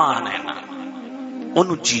वर्तमान है ना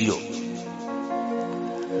उन्हों जियो,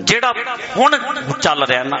 जेड़ा हुण चल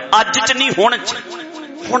रहा ना, अज च नहीं हुण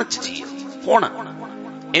च जियो। हुण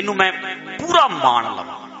इनू मैं पूरा मान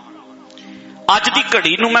लवां, अज दी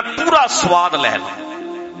घड़ी नू मैं पूरा स्वाद लै लवां।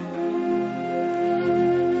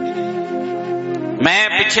 मैं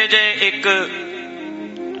पिछे जे एक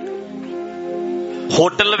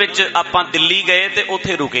होटल विच आपां दिल्ली गए ते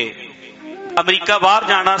उत्थे रुके, अमरीका बाहर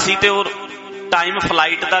जाना सी ते और टाइम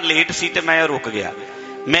फ्लाइट दा लेट सी ते मैं रुक गया।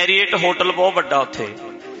 मैरियट होटल बहुत बड़ा उत्थे।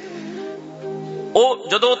 ਉਹ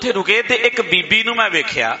ਜਦੋਂ ਉੱਥੇ रुके ਤੇ ਇੱਕ ਬੀਬੀ ਨੂੰ मैं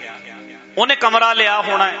वेख्या, ਉਹਨੇ कमरा लिया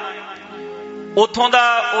होना है, ਉੱਥੋਂ ਦਾ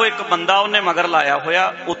ਉਹ ਇੱਕ ਬੰਦਾ ਉਹਨੇ मगर लाया होया,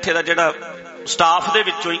 ਉੱਥੇ ਦਾ ਜਿਹੜਾ ਸਟਾਫ ਦੇ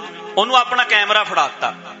ਵਿੱਚੋਂ ਹੀ ਉਹਨੂੰ ਆਪਣਾ ਕੈਮਰਾ ਫੜਾਤਾ।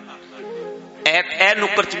 ਇਹ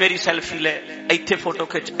ਨੁੱਕਰ ਚ ਮੇਰੀ ਸੈਲਫੀ ਲੈ, ਇੱਥੇ ਫੋਟੋ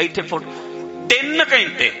ਖਿੱਚ, ਇੱਥੇ ਫੋਟੋ। 3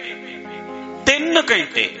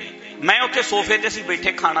 ਘੰਟੇ मैं ਉੱਥੇ ਸੋਫੇ ਤੇ ਅਸੀਂ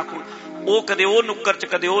ਬੈਠੇ ਖਾਣਾ ਖੂਣ, ਉਹ ਕਦੇ ਉਹ ਨੁੱਕਰ ਚ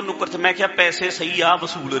ਕਦੇ ਉਹ ਨੁੱਕਰ ਚ। मैं ਕਿਹਾ ਪੈਸੇ सही आ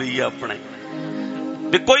वसूल रही है अपने,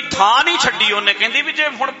 भी कोई थां नहीं छड्डी। ਉਹਨੇ ਕਹਿੰਦੀ भी जे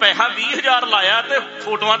हुण पैसा 20,000 लाया ते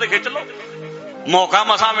फोटोआं ते खिच लो, मौका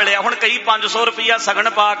मसा मिलिया। हुण कई 500 रुपया सगन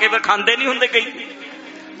पा के फिर खांदे नहीं हुंदे कई,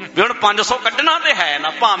 भी हुण 500 कड्ढना ते है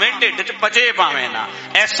ना, भावें ढिड च पचे भावें ना।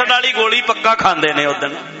 एसिड वाली गोली पक्का खांदे ने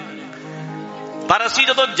उदन। पर असीं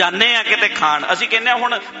जदों जाने आ किते खाण, असीं कहने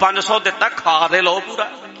हुण 500 दिता, खा दे लो,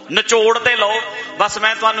 पूरा निचोड़ ते लो। बस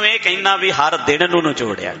मैं तुहानूं इह कहना भी हर दिन नूं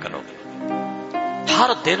निचोड़िया करो,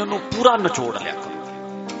 हर दिन नूं पूरा निचोड़ लिया करो।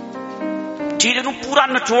 चीज नूं पूरा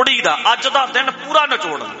निचोड़ी दा, अज दा दिन पूरा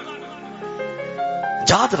निचोड़ना।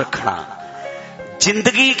 याद रखना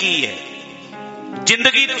जिंदगी की है,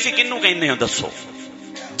 जिंदगी तुसीं किहनूं कहंदे हो दसो?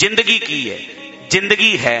 जिंदगी की है?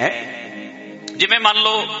 जिंदगी है जिवें मान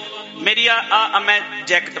लो मेरी मैं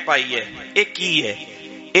जैकेट पाई है, ये की है?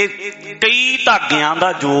 ये कई धागियां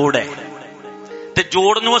दा जोड़ है, ते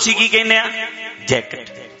जोड़ नूं असीं की कहंदे आ? जैकेट।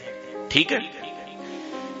 ठीक है।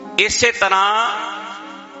 इसे तरह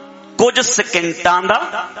कुछ सेकंडां दा,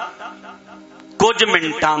 कुछ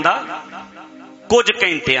मिनटां दा, कुछ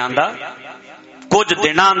घंटियां दा, कुछ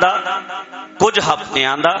दिनां दा, कुछ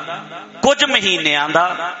हफ्तियां दा, कुछ महीनियां दा,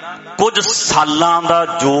 कुछ सालां दा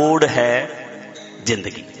जोड़ है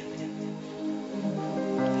जिंदगी।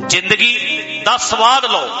 जिंदगी दा स्वाद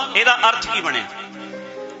लो, ਇਹਦਾ अर्थ की बने?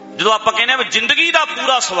 ਜਦੋਂ ਆਪਾਂ ਕਹਿੰਦੇ ਆ जिंदगी दा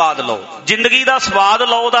पूरा स्वाद लो, जिंदगी दा स्वाद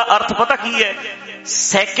लो ਦਾ अर्थ पता की है?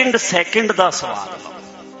 सैकेंड सैकेंड दा स्वाद लो।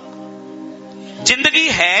 जिंदगी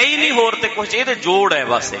है ही नहीं होर ते कुछ, ਇਹਦੇ जोड़ है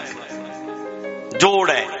बस एक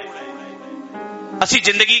जोड़ है। असी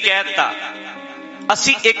जिंदगी कह दिता,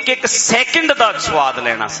 असी एक एक सैकंड का स्वाद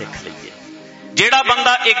लेना सीख लीए। जेड़ा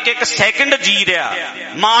बंदा एक एक सैकंड जी रहा,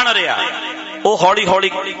 मान रहा, वो हौली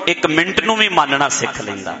हौली एक मिनट नूं भी मानना सीख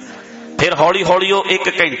लैंदा, फिर हौली हौली वो एक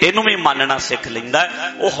घंटे नूं भी मानना सीख लैंदा,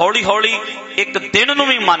 वो हौली हौली एक दिन नूं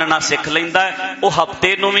भी मानना सीख लैंदा, वो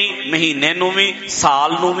हफ्ते नूं भी, महीने नूं भी,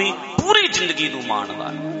 साल नूं भी, पूरी जिंदगी नूं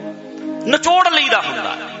मानदा। निचोड़ लईदा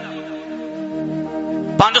हुंदा।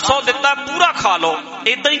 500 दिता पूरा खा लो,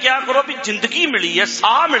 इदां ही क्या करो भी जिंदगी मिली है,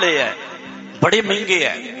 साह मिले है, बड़े महंगे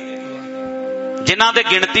है। जिन्हां दे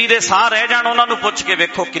गिणती दे साह रह जाण उन्हां नूं पुछ के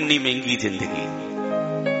वेखो किन्नी महंगी जिंदगी,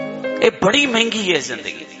 ये बड़ी महंगी है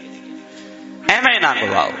जिंदगी। एवें ना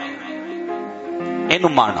गवाओ, इनू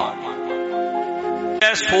मानो।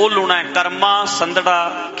 सो लूना है कर्मा संदड़ा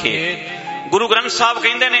खेत। गुरु ग्रंथ साहब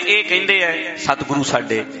कहंदे ने, ये कहंदे है सतगुरु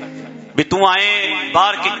साडे भी तू आए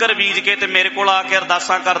बाहर किकर बीज के ते मेरे कोल आके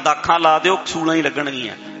अरदासा कर, दाखा ला दिओ, सूलां ही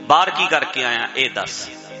लगणगियां। बाहर की करके आया ये दस।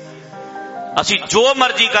 असी जो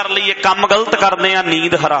मर्जी कर लीए, काम गलत करने आ,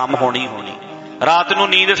 नींद हराम होनी होनी। रात नूं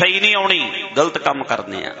नींद सही नहीं आउणी, गलत काम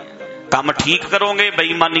करने आ। काम ठीक करोगे,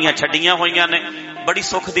 बेईमानियां छड्डियां होईयां ने, बड़ी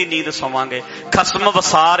सुख दी नींद सोवांगे। खसम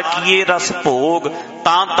वसार किए रस भोग,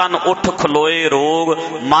 तां तन उठ खलोए रोग,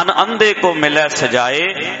 मन अंधे को मिले सजाए,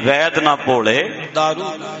 वैद ना भोले दारू।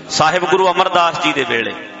 साहिब गुरु अमरदास जी दे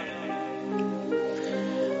वेले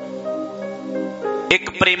एक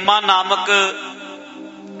प्रेमा नामक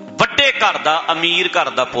वड्डे घर दा, अमीर घर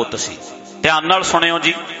दा पुੱਤ सी। ध्यान नाल सुनियो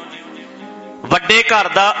जी, वड्डे घर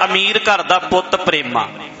दा, अमीर घर दा पुੱਤ प्रेमा।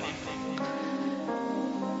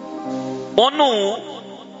 ओनू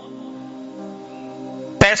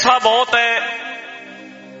पैसा बहुत है,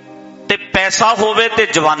 ते पैसा होवे ते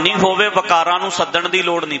जवानी होवे, वकारां नूं सद्दण दी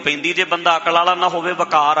लोड़ नहीं पैंदी। जे बंदा अकल वाला ना होवे,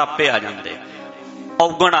 वकार आपे आ जांदे,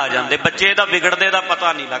 औगण आ जांदे। बच्चे दा बिगड़दे दा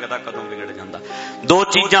पता नहीं लगदा कदों बिगड़ जांदा। दो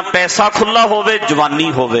चीजां, पैसा खुला होवे, जवानी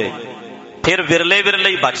होवे, फिर विरले विरले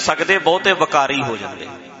ही बच सकदे, बहुते वकारी हो जांदे।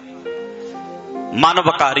 मन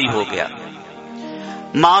वकारी हो गया।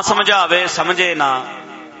 मां समझावे समझे ना,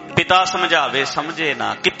 पिता समझावे समझे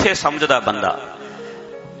ना, किथे समझदा बंदा।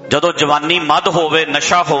 जदों जवानी मद होवे,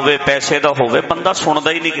 नशा होवे, पैसे दा होवे, बंदा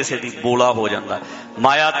सुनदा ही नहीं किसी दी, बोला हो जांदा।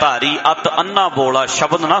 माया धारी अत अन्ना बोला,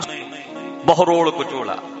 शब्द ना बहरोल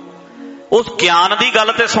कुचोला। उस ज्ञान दी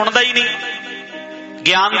गल ते सुनदा ही नहीं।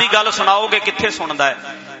 ज्ञान दी गल सुनाओगे किथे सुनदा है।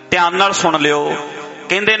 ध्यान नाल सुन लियो।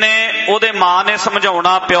 कहंदे ने ओदे मां ने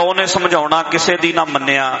समझाउणा, प्यो ने समझाउणा, किसे दी ना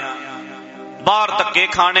मन्निया। बाहर धक्के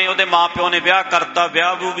खाने, ओदे मां प्यो ने ब्याह करता,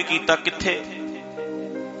 ब्याह बू भी कीता, किथे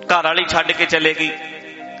घर वाली छड्ड के चलेगी।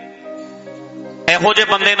 एहो जे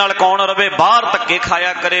बंदे नाल कौन रवे, बाहर धक्के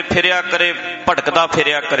खाया करे, फिरिया करे, भटकदा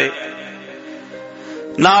फिरिया करे,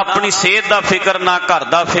 ना अपनी सेहत दा फिक्र, ना घर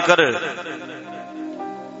दा फिक्र।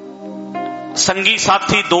 संगी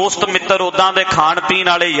साथी दोस्त मित्र उदां दे खाण पीण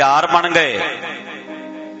वाले यार बन गए।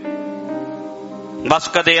 बस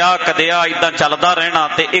कदे आ इदां चलदा रहना।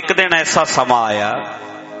 ते एक दिन ऐसा समा आया,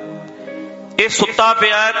 ये सुत्ता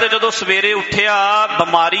पिया है, ते जदों सवेरे उठिया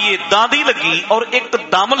बीमारी इदां दी लगी और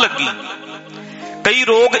एकदम लगी। कई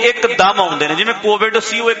रोग एकदम आउंदे ने, जिवें कोविड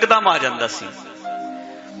सी वो एकदम आ जांदा सी।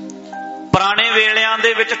 पुराने वेलियां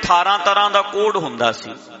दे विच 18 तरह दा कोड हुंदा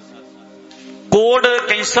सी। कोड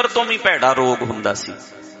कैंसर तो भी भैड़ा रोग हुंदा सी।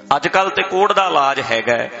 अजकल ते कोड दा इलाज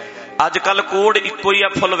हैगा। अजकल कोड इक्को ही है,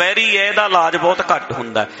 फुलवैरी है, इहदा इलाज बहुत घट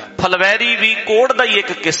हुंदा। फुलवैरी भी कोड दा ही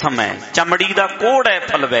एक किस्म है, चमड़ी दा कोड है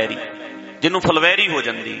फुलवैरी, जिन्नू फुलवैरी हो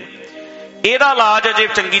जांदी। इहदा इलाज अजे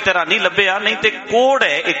चंगी तरह नहीं लभ्या, नहीं ते कोड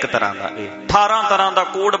है एक तरह का। 18 तरह का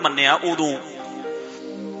कोड मन्निया उदों।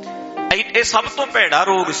 यह सब तो भैड़ा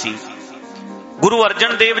रोग सी। गुरु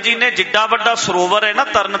अर्जन देव जी ने जिड्डा वड्डा सरोवर है ना,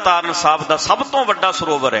 तरन ताਰਨ साहब का सब तो वड्डा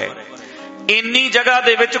सरोवर है, इन्नी जगह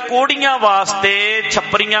दे विच कोड़ियां वास्ते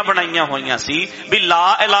छपरियां बनाईयां होईयां सी भी ला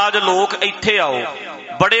इलाज लोग इत्थे आओ।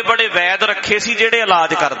 बड़े बड़े वैद रखे सी जेड़े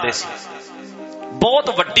इलाज करदे सी। बहुत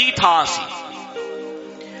वड्डी थां सी।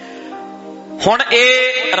 हुण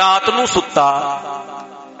ए रात नूं सुत्ता,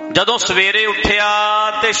 जदों सवेरे उठिया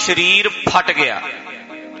ते शरीर फट गया,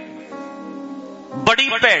 बड़ी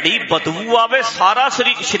भैड़ी बदबू आवे, सारा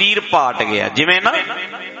शरीर पाट गया। जिवें ना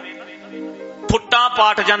फुट्टां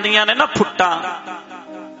पाट जांदियां ने ना, फुट्टां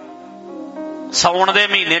साउण दे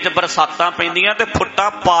महीने च बरसातां पैंदियां ते फुट्टां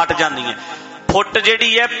पाट जांदियां। फुट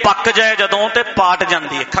जिहड़ी है पक जाए जदों ते पाट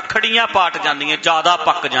जांदी है। खखड़ियां पाट जांदियां, ज्यादा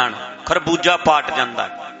पक जाण, खरबूजा पाट जांदा।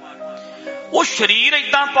 वो शरीर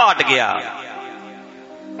इदां पाट गया।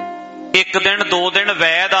 एक दिन दो दिन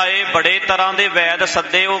वैद आए, बड़े तरह दे वैद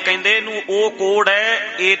सद्दे। वो कहंदे नूं ओ कोड़ है,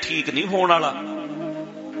 ये ठीक नहीं होने वाला,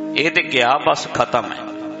 ये ते गया बस खत्म है।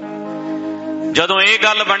 ਜਦੋਂ ਇਹ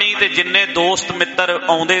ਗੱਲ ਬਣੀ ਤੇ ਜਿੰਨੇ ਦੋਸਤ ਮਿੱਤਰ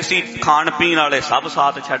ਆਉਂਦੇ ਸੀ ਖਾਣ ਪੀਣ ਵਾਲੇ ਸਭ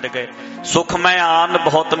ਸਾਥ ਛੱਡ ਗਏ। ਸੁਖ ਮੈਂ ਆਨ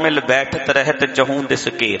ਬਹੁਤ ਮਿਲ ਬੈਠਤ ਰਹਿਤ ਚਹੂੰ ਦਿਸ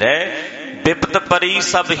ਘੇਰੈ, ਬਿਪਤ ਪਰੀ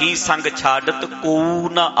ਸਭ ਹੀ ਸੰਗ ਛਾੜਤ ਕੋ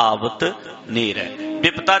ਨਾ ਆਵਤ ਨੇਰੈ।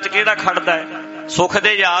 ਬਿਪਤਾ ਚ ਕਿਹੜਾ ਖੜਦਾ ਹੈ? ਸੁਖ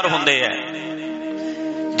ਦੇ ਯਾਰ ਹੁੰਦੇ ਐ।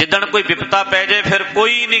 ਜਿੱਦਣ ਕੋਈ ਬਿਪਤਾ ਪੈ ਜਾਏ ਫਿਰ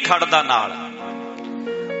ਕੋਈ ਨਹੀਂ ਖੜਦਾ ਨਾਲ,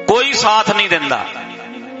 ਕੋਈ ਸਾਥ ਨਹੀਂ ਦਿੰਦਾ।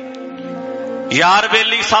 ਯਾਰ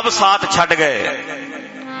ਬੇਲੀ ਸਭ ਸਾਥ ਛੱਡ ਗਏ।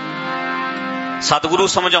 ਸਤਿਗੁਰੂ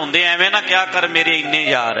ਸਮਝਾਉਂਦੇ ਐਵੇਂ ਨਾ ਕਿਹਾ ਕਰ ਮੇਰੇ ਇੰਨੇ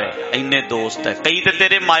ਯਾਰ ਹੈ, ਇੰਨੇ ਦੋਸਤ ਹੈ। ਕਈ ਤੇ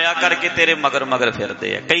ਤੇਰੇ ਮਾਇਆ ਕਰਕੇ ਤੇਰੇ ਮਗਰ ਮਗਰ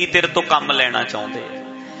ਫਿਰਦੇ ਆ, ਕਈ ਤੇਰੇ ਤੋਂ ਕੰਮ ਲੈਣਾ ਚਾਹੁੰਦੇ ਆ।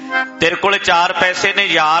 ਤੇਰੇ ਕੋਲੇ 4 ਪੈਸੇ ਨੇ,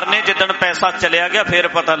 ਯਾਰ ਨੇ, ਜਿੱਦਣ ਪੈਸਾ ਚਲਿਆ ਗਿਆ ਫਿਰ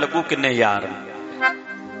ਪਤਾ ਲੱਗੂ ਕਿੰਨੇ ਯਾਰ ਨੇ।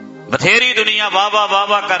 ਬਥੇਰੀ ਦੁਨੀਆ ਵਾਹ ਵਾਹ ਵਾਹ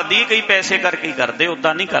ਵਾਹ ਕਰਦੀ, ਕਈ ਪੈਸੇ ਕਰਕੇ ਹੀ ਕਰਦੇ,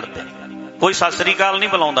 ਉਦਾਂ ਨਹੀਂ ਕਰਦੇ। ਕੋਈ ਸਤਿ ਸ੍ਰੀ ਅਕਾਲ ਨਹੀਂ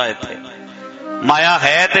ਬੁਲਾਉਂਦਾ ਇੱਥੇ। ਮਾਇਆ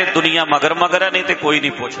ਹੈ ਤੇ ਦੁਨੀਆ ਮਗਰ ਮਗਰ ਹੈ, ਨਹੀਂ ਤੇ ਕੋਈ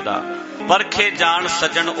ਨਹੀਂ ਪੁੱਛਦਾ। ਪਰਖੇ ਜਾਣ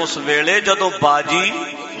ਸੱਜਣ ਉਸ ਵੇਲੇ ਜਦੋਂ ਬਾਜੀ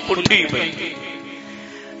ਪੁੱਠੀ ਪਈ।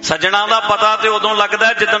 ਸੱਜਣਾ ਦਾ ਪਤਾ ਤੇ ਉਦੋਂ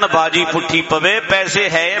ਲੱਗਦਾ ਜਿੱਦਣ ਬਾਜੀ ਪੁੱਠੀ ਪਵੇ। ਪੈਸੇ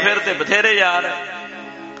ਹੈ ਫਿਰ ਤੇ ਬਥੇਰੇ ਯਾਰ,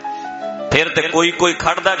 ਫਿਰ ਤੇ ਕੋਈ ਕੋਈ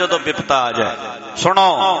ਖੜਦਾ ਜਦੋਂ ਬਿਪਤਾ ਆ ਜਾਏ।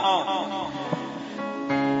 ਸੁਣੋ,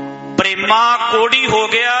 ਪ੍ਰੇਮਾ ਕੋੜੀ ਹੋ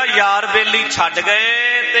ਗਿਆ, ਯਾਰ ਬੇਲੀ ਛੱਡ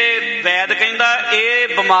ਗਏ ਤੇ ਵੈਦ ਕਹਿੰਦਾ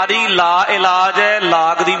ਇਹ ਬਿਮਾਰੀ ਲਾ ਇਲਾਜ ਹੈ,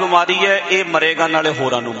 ਲਾਗ ਦੀ ਬਿਮਾਰੀ ਹੈ, ਇਹ ਮਰੇਗਾ ਨਾਲੇ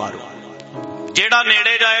ਹੋਰਾਂ ਨੂੰ ਮਾਰੂ। ਜਿਹੜਾ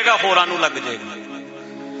ਨੇੜੇ ਜਾਏਗਾ ਹੋਰਾਂ ਨੂੰ ਲੱਗ ਜਾਏਗਾ।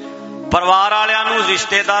 ਪਰਿਵਾਰ ਵਾਲਿਆਂ ਨੂੰ,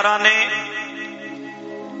 ਰਿਸ਼ਤੇਦਾਰਾਂ ਨੇ,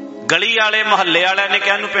 ਗਲੀ ਵਾਲੇ ਮੁਹੱਲੇ ਵਾਲਿਆਂ ਨੇ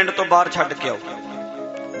ਕਿਹਾ ਇਹਨੂੰ ਪਿੰਡ ਤੋਂ ਬਾਹਰ ਛੱਡ ਕੇ ਆਓ।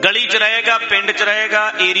 ਗਲੀ ਚ ਰਹੇਗਾ, ਪਿੰਡ ਚ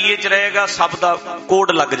ਰਹੇਗਾ, ਏਰੀਏ ਚ ਰਹੇਗਾ, ਸਭ ਦਾ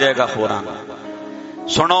ਕੋਡ ਲੱਗ ਜਾਏਗਾ ਹੋਰਾਂ ਨੂੰ।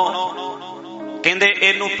 ਸੁਣੋ, ਕਹਿੰਦੇ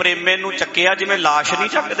ਇਹਨੂੰ ਪ੍ਰੇਮੇ ਨੂੰ ਚੱਕਿਆ ਜਿਵੇਂ ਲਾਸ਼ ਨਹੀਂ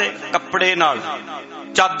ਚੱਕਦੇ, ਕੱਪੜੇ ਨਾਲ,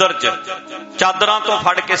 ਚਾਦਰ ਚ, ਚਾਦਰਾਂ ਤੋਂ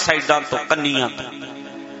ਫੜ ਕੇ ਸਾਈਡਾਂ ਤੋਂ, ਕੰਨੀਆਂ ਤੋਂ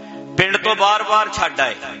ਪਿੰਡ ਤੋਂ ਬਾਹਰ ਛੱਡ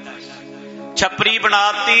ਆਏ। ਛੱਪਰੀ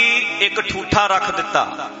ਬਣਾਤੀ, ਇੱਕ ਠੂਠਾ ਰੱਖ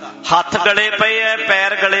ਦਿੱਤਾ, ਹੱਥ ਗਲੇ ਪਏ ਐ,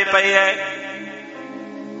 ਪੈਰ ਗਲੇ ਪਏ ਐ।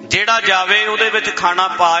 ਜਿਹੜਾ ਜਾਵੇ ਉਹਦੇ ਵਿੱਚ ਖਾਣਾ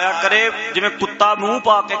ਪਾਇਆ ਕਰੇ, ਜਿਵੇਂ ਕੁੱਤਾ ਮੂੰਹ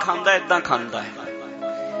ਪਾ ਕੇ ਖਾਂਦਾ ਏਦਾਂ ਖਾਂਦਾ ਹੈ।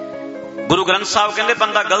 ਗੁਰੂ ਗ੍ਰੰਥ ਸਾਹਿਬ ਕਹਿੰਦੇ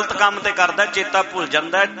ਬੰਦਾ ਗਲਤ ਕੰਮ ਤੇ ਕਰਦਾ, ਚੇਤਾ ਭੁੱਲ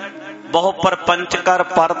ਜਾਂਦਾ। ਬਹੁ ਪਰਪੰਚ ਕਰ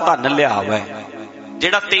ਪਰ ਧਨ ਲਿਆਵੇ।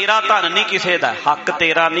 ਜਿਹੜਾ ਤੇਰਾ ਧਨ ਨਹੀਂ ਕਿਸੇ ਦਾ, ਹੱਕ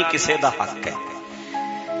ਤੇਰਾ ਨਹੀਂ, ਕਿਸੇ ਦਾ ਹੱਕ ਹੈ।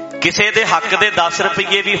 ਕਿਸੇ ਦੇ ਹੱਕ ਦੇ 10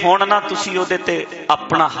 ਰੁਪਏ ਵੀ ਹੋਣ ਨਾ, ਤੁਸੀਂ ਉਹਦੇ ਤੇ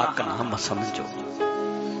ਆਪਣਾ ਹੱਕ ਨਾ ਸਮਝੋ।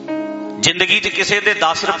 ਜ਼ਿੰਦਗੀ 'ਚ ਕਿਸੇ ਦੇ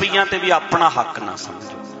 10 ਰੁਪਈਆਂ ਤੇ ਵੀ ਆਪਣਾ ਹੱਕ ਨਾ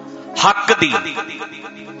ਸਮਝੋ। ਹੱਕ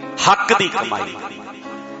ਦੀ ਕਮਾਈ।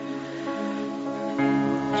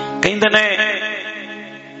 ਕਹਿੰਦੇ ਨੇ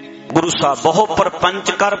ਗੁਰੂ ਸਾਹਿਬ, ਬਹੁ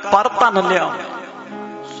ਪਰਪੰਚ ਕਰ ਪਰ ਧਨ ਲਿਆ,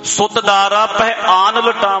 ਸੁੱਤਦਾਰਾ ਪਹਿ ਆਨ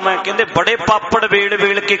ਲੁਟਾਵੇਂ। ਕਹਿੰਦੇ ਬੜੇ ਪਾਪੜ ਵੇਲ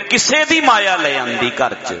ਵੇਲ ਕੇ ਕਿਸੇ ਦੀ ਮਾਇਆ ਲੈ ਆਂਦੀ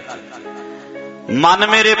ਘਰ 'ਚ। ਮਨ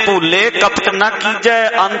ਮੇਰੇ ਭੂਲੇ ਕਪਟ ਨਾ ਕੀਜੈ,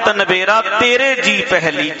 ਅੰਤ ਨਵੇਰਾ ਤੇਰੇ ਜੀ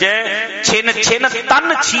ਪਹਿਲੀਜੈ। ਛਿਨ ਛਿਨ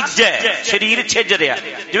ਤਨ ਛੀਜੈ, ਸਰੀਰ ਛਿਜ ਰਿਹਾ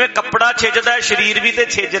ਜਿਵੇਂ ਕੱਪੜਾ ਛਿਜਦਾ, ਸਰੀਰ ਵੀ ਤੇ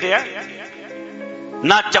ਛਿਜ ਰਿਹਾ।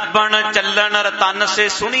 ਨਾ ਚੱਬਣ ਚੱਲਣ ਰਤਨ ਸੇ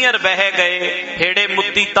ਸੁਣੀਅਰ ਬਹਿ ਗਏ, ਹੇੜੇ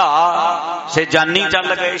ਮੁੱਦੀ ਧਾ ਸੇ ਜਾਨੀ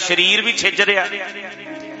ਚੱਲ ਗਏ। ਸਰੀਰ ਵੀ ਛਿਜ ਰਿਹਾ,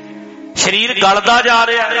 ਸਰੀਰ ਗਲਦਾ ਜਾ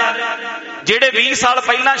ਰਿਹਾ। ਜਿਹੜੇ 20 ਸਾਲ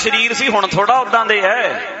ਪਹਿਲਾਂ ਸਰੀਰ ਸੀ ਹੁਣ ਥੋੜਾ ਉਦਾਂ ਦੇ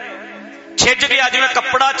ਐ। ਛਿਜ ਗਿਆ ਜਿਵੇਂ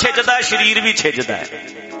ਕੱਪੜਾ ਛਿਜਦਾ, ਸਰੀਰ ਵੀ ਛਿਜਦਾ।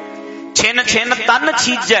 ਛਿਨ ਛਿਨ ਤਨ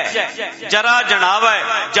ਛੀਜੈ, ਜਰਾ ਜਣਾਵੈ।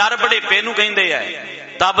 ਜਰ ਬੜੇਪੇ ਨੂੰ ਕਹਿੰਦੇ ਐ।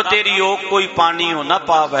 ਤਬ ਤੇਰੀ ਓਕ ਕੋਈ ਪਾਣੀ ਹੋ ਨਾ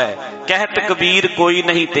ਪਾਵੈ, ਕਹਿਤ ਕਬੀਰ ਕੋਈ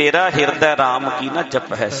ਨਹੀਂ ਤੇਰਾ, ਹਿਰਦੈ ਰਾਮ ਕੀ ਨਾ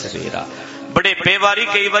ਜਪੈ ਸਵੇਰਾ। ਬੜੇਪੇ ਵਾਰੀ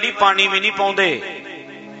ਕਈ ਵਾਰੀ ਪਾਣੀ ਵੀ ਨਹੀਂ ਪਾਉਂਦੇ,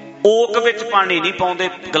 ਓਕ ਵਿੱਚ ਪਾਣੀ ਨਹੀਂ ਪਾਉਂਦੇ,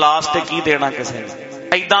 ਗਲਾਸ ਤੇ ਕੀ ਦੇਣਾ ਕਿਸੇ ਨੇ।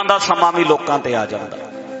 ਏਦਾਂ ਦਾ ਸਮਾਂ ਵੀ ਲੋਕਾਂ ਤੇ ਆ ਜਾਂਦਾ।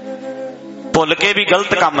 ਭੁੱਲ ਕੇ ਵੀ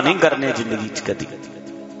ਗਲਤ ਕੰਮ ਨਹੀਂ ਕਰਨੇ ਜ਼ਿੰਦਗੀ 'ਚ ਕਦੀ।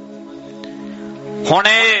 ਹੁਣ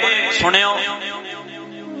ਇਹ ਸੁਣਿਓ,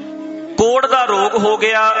 ਕੋੜ ਦਾ ਰੋਗ ਹੋ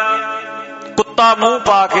ਗਿਆ, ਕੁੱਤਾ ਮੂੰਹ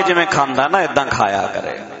ਪਾ ਕੇ ਜਿਵੇਂ ਖਾਂਦਾ ਨਾ ਏਦਾਂ ਖਾਇਆ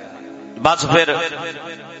ਕਰੇ। ਬਸ ਫਿਰ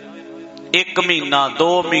 1 ਮਹੀਨਾ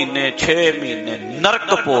 2 ਮਹੀਨੇ 6 ਮਹੀਨੇ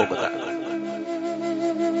ਨਰਕ ਭੋਗਦਾ।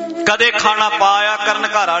 ਕਦੇ ਖਾਣਾ ਪਾਇਆ ਕਰਨ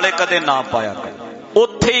ਘਰ ਵਾਲੇ, ਕਦੇ ਨਾ ਪਾਇਆ ਕਰਨ।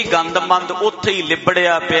 ਉੱਥੇ ਹੀ ਗੰਦ ਮੰਦ, ਉੱਥੇ ਹੀ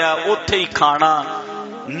ਲਿਬੜਿਆ ਪਿਆ, ਉੱਥੇ ਹੀ ਖਾਣਾ।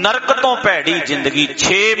 ਨਰਕ ਤੋਂ ਭੈੜੀ ਜ਼ਿੰਦਗੀ।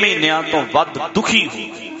 6 ਮਹੀਨਿਆਂ ਤੋਂ ਵੱਧ ਦੁਖੀ ਹੋ,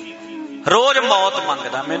 ਰੋਜ਼ ਮੌਤ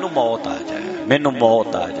ਮੰਗਦਾ, ਮੈਨੂੰ ਮੌਤ ਆ ਜਾਏ, ਮੈਨੂੰ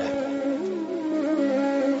ਮੌਤ ਆ ਜਾਏ।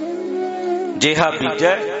 ਜਿਹਾ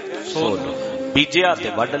ਬੀਜੈ ਸੋ ਲੋ, ਬੀਜਿਆ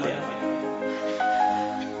ਤੇ ਵੱਢ ਲਿਆ।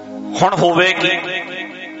 ਹੁਣ ਹੋਵੇ ਕੀ?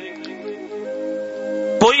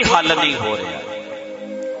 ਕੋਈ ਹੱਲ ਨਹੀਂ ਹੋ ਰਿਹਾ।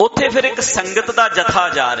 ਉੱਥੇ ਫਿਰ ਇੱਕ ਸੰਗਤ ਦਾ ਜਥਾ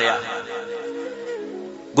ਜਾ ਰਿਹਾ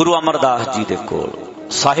ਗੁਰੂ ਅਮਰਦਾਸ ਜੀ ਦੇ ਕੋਲ।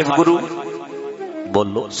 ਸਾਹਿਬ ਗੁਰੂ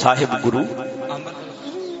ਬੋਲੋ, ਸਾਹਿਬ ਗੁਰੂ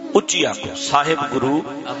ਉੱਚੀ ਆਖੋ, ਸਾਹਿਬ ਗੁਰੂ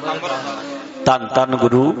ਧੰਨ ਧੰਨ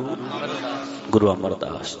ਗੁਰੂ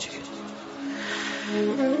ਅਮਰਦਾਸ ਜੀ।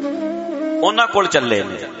 ਉਹਨਾਂ ਕੋਲ ਚੱਲੇ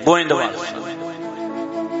ਨੇ ਗੋਇੰਦਵਾਲ।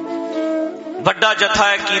 ਵੱਡਾ ਜਥਾ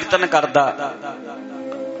ਹੈ, ਕੀਰਤਨ ਕਰਦਾ।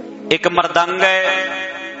 एक मरदंग है,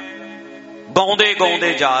 गाउंदे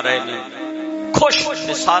गाउंदे जा रहे ने, खुश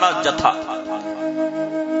ने सारा जथा।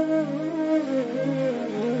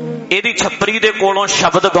 एदी छपरी दे कोलों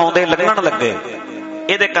शब्द गाउंदे लंघण लगे,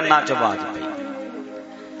 एदे कन्नां च आवाज पई।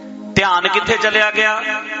 ध्यान किथे चलिया गया?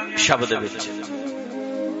 शब्द विच,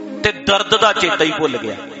 ते दर्द दा चेता ही भुल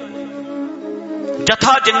गया।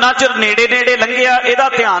 जथा जिन्ना चिर नेड़े नेड़े लंघिया, एदा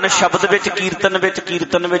ध्यान शब्द विच, कीर्तन विच,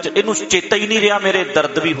 कीर्तन विच, इनू चेता ही नहीं रहा मेरे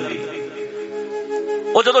दर्द भी हुंदी।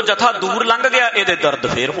 ਉਹ ਜਦੋਂ जथा दूर लंघ गया, ਇਹਦੇ दर्द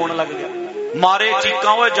फिर होण लग गया। मारे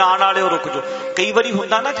चीकां, ओए जान वाले रुक जाओ। कई बारी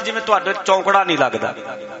हुंदा ना कि जिवें तुहाडे चौंकड़ा नहीं लगदा,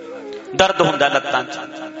 दर्द हुंदा लत्तां 'च,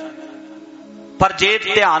 पर जे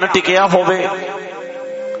ध्यान टिकिया होवे,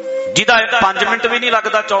 जिहदा 5 मिनट भी नहीं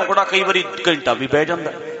लगदा चौंकड़ा, कई बारी घंटा भी बह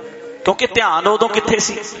जांदा, क्योंकि ध्यान उदों किथे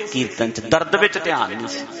सी? कीर्तन 'च। दर्द विच ध्यान नहीं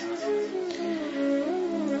सी।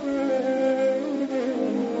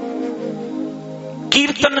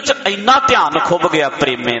 कीर्तन च इन्ना ध्यान खुब गया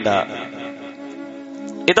प्रेमे दा,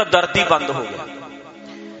 ਇਹਦਾ दर्द ही बंद हो गया।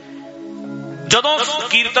 जदों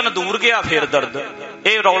कीर्तन दूर गया, फिर दर्द।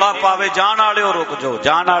 ਇਹ रौला पावे, जान वाले रुक जाओ,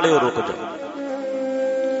 जान वाले रुक जाओ।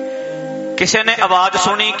 किसी ने आवाज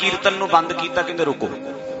सुनी, कीर्तन नूं बंद कीता, कहंदे रुको।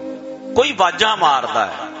 कोई आवाजां मारदा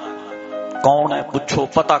है, कौन है पुछो,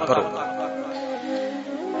 पता करो।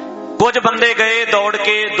 कुछ बंदे गए दौड़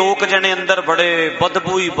के, 2 जने अंदर बड़े,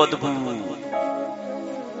 बदबू ही बदबू।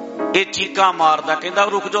 ਇਹ ਚੀਕਾਂ ਮਾਰਦਾ, ਕਹਿੰਦਾ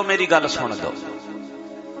ਰੁਕ ਜਾਓ, ਮੇਰੀ ਗੱਲ ਸੁਣ ਲਓ।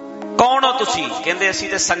 ਕੌਣ ਹੋ ਤੁਸੀਂ? ਕਹਿੰਦੇ ਅਸੀਂ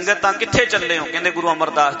ਤੇ ਸੰਗਤ ਆ। ਕਿੱਥੇ ਚੱਲੇ ਹੋ? ਕਹਿੰਦੇ ਗੁਰੂ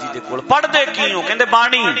ਅਮਰਦਾਸ ਜੀ ਦੇ ਕੋਲ। ਪੜ੍ਹਦੇ ਕੀ ਹੋ? ਕਹਿੰਦੇ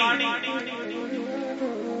ਬਾਣੀ।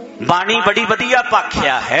 ਬਾਣੀ ਬੜੀ ਵਧੀਆ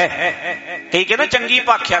ਭਾਖਿਆ ਹੈ। ਕਈ ਕਹਿੰਦੇ ਚੰਗੀ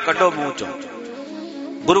ਭਾਖਿਆ ਕੱਢੋ ਮੂੰਹ ਚੋਂ।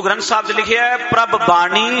 ਗੁਰੂ ਗ੍ਰੰਥ ਸਾਹਿਬ 'ਚ ਲਿਖਿਆ ਹੈ, ਪ੍ਰਭ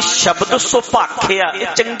ਬਾਣੀ ਸ਼ਬਦ ਸੋ ਭਾਖਿਆ। ਇਹ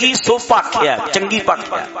ਚੰਗੀ ਸੋ ਭਾਖਿਆ, ਚੰਗੀ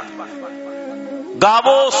ਭਾਖਿਆ।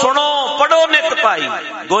 ਗਾਵੋ, ਸੁਣੋ, ਪੜੋ ਨਿਤ ਭਾਈ,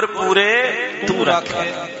 ਗੁਰ ਪੂਰੇ ਤੂੰ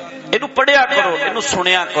ਰੱਖਿਆ। ਇਹਨੂੰ ਪੜਿਆ ਕਰੋ, ਇਹਨੂੰ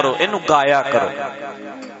ਸੁਣਿਆ ਕਰੋ, ਇਹਨੂੰ ਗਾਇਆ ਕਰੋ।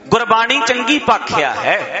 ਗੁਰਬਾਣੀ ਚੰਗੀ ਭਾਖਿਆ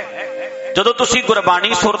ਹੈ। ਜਦੋਂ ਤੁਸੀਂ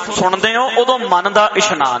ਗੁਰਬਾਣੀ ਸੁਣਦੇ ਹੋ, ਉਦੋਂ ਮਨ ਦਾ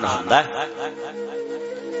ਇਸ਼ਨਾਨ ਹੁੰਦਾ ਹੈ।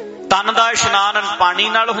 ਤਨ ਦਾ ਇਸ਼ਨਾਨ ਪਾਣੀ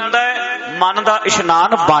ਨਾਲ ਹੁੰਦਾ ਹੈ, ਮਨ ਦਾ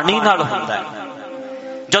ਇਸ਼ਨਾਨ ਬਾਣੀ ਨਾਲ ਹੁੰਦਾ ਹੈ।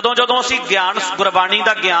 ਜਦੋਂ ਜਦੋਂ ਅਸੀਂ ਗਿਆਨ, ਗੁਰਬਾਣੀ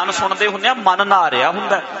ਦਾ ਗਿਆਨ ਸੁਣਦੇ ਹੁੰਦੇ ਆ, ਮਨ ਨਹਾ ਰਿਹਾ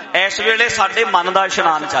ਹੁੰਦਾ। ਇਸ ਵੇਲੇ ਸਾਡੇ ਮਨ ਦਾ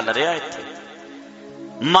ਇਸ਼ਨਾਨ ਚੱਲ ਰਿਹਾ ਇੱਥੇ।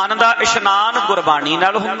 ਮਨ ਦਾ ਇਸ਼ਨਾਨ ਗੁਰਬਾਣੀ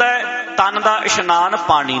ਨਾਲ ਹੁੰਦਾ ਹੈ, ਤਨ ਦਾ ਇਸ਼ਨਾਨ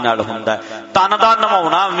ਪਾਣੀ ਨਾਲ ਹੁੰਦਾ ਹੈ। ਤਨ ਦਾ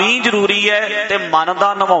ਨਹਾਉਣਾ ਵੀ ਜ਼ਰੂਰੀ ਹੈ, ਤੇ ਮਨ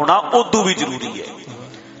ਦਾ ਨਹਾਉਣਾ ਉਦੋਂ ਵੀ ਜ਼ਰੂਰੀ ਹੈ।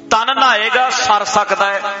 ਤਨ ਨਹਾਏਗਾ ਸਰ ਸਕਦਾ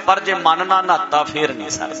ਹੈ, ਪਰ ਜੇ ਮਨ ਨਾ ਨਹਾਤਾ ਫੇਰ ਨਹੀਂ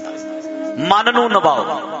ਸਰਦਾ। ਮਨ ਨੂੰ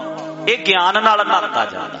ਨਵਾਓ, ਇਹ ਗਿਆਨ ਨਾਲ ਨਹਾਤਾ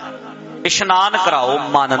ਜਾਂਦਾ। ਇਸ਼ਨਾਨ ਕਰਾਓ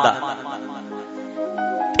ਮਨ ਦਾ।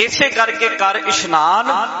 ਇਸੇ ਕਰਕੇ ਕਰ ਇਸ਼ਨਾਨ,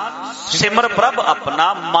 ਸਿਮਰ ਪ੍ਰਭ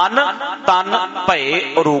ਆਪਣਾ, ਮਨ ਤਨ ਭਏ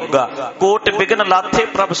ਅਰੋਗਾ। ਕੋਟ ਬਿਗਨ ਲਾਥੇ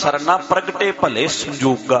ਪ੍ਰਭ ਸਰਨਾ, ਪ੍ਰਗਟੇ ਭਲੇ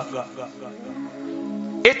ਸੰਜੋਗਾ।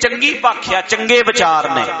 ਇਹ ਚੰਗੀ ਭਾਖਿਆ, ਚੰਗੇ ਵਿਚਾਰ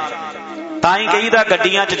ਨੇ। ਤਾਂ ਹੀ ਕਹੀਦਾ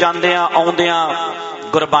ਗੱਡੀਆਂ 'ਚ ਜਾਂਦਿਆਂ ਆਉਂਦਿਆਂ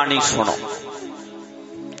ਗੁਰਬਾਣੀ ਸੁਣੋ।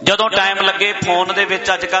 ਜਦੋਂ ਟਾਈਮ ਲੱਗੇ ਫੋਨ ਦੇ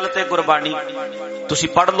ਵਿੱਚ ਅੱਜ ਕੱਲ ਤੇ ਗੁਰਬਾਣੀ ਤੁਸੀਂ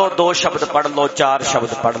ਪੜ੍ਹ ਲਓ, 2 ਸ਼ਬਦ ਪੜ੍ਹ ਲਓ, 4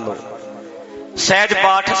 ਸ਼ਬਦ ਪੜ੍ਹ ਲਓ। ਸਹਿਜ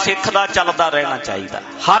ਪਾਠ ਸਿੱਖ ਦਾ ਚੱਲਦਾ ਰਹਿਣਾ ਚਾਹੀਦਾ।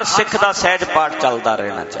 ਹਰ ਸਿੱਖ ਦਾ ਸਹਿਜ ਪਾਠ ਚੱਲਦਾ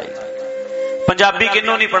ਰਹਿਣਾ ਚਾਹੀਦਾ। ਪੰਜਾਬੀ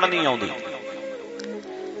ਕਿਹਨੂੰ ਨਹੀਂ ਪੜ੍ਹਨੀ ਆਉਂਦੀ?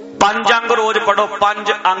 5 ਅੰਗ ਰੋਜ਼ ਪੜੋ।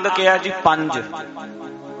 5 ਅੰਗ ਕਿਹਾ ਜੀ,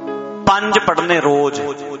 5 ਪੜ੍ਹਨੇ ਰੋਜ਼।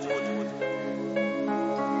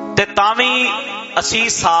 ਤੇ ਤਾਂ ਵੀ ਅਸੀਂ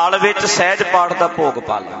ਸਾਲ ਵਿੱਚ ਸਹਿਜ ਪਾਠ ਦਾ ਭੋਗ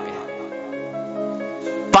ਪਾ ਲਾਂਗੇ।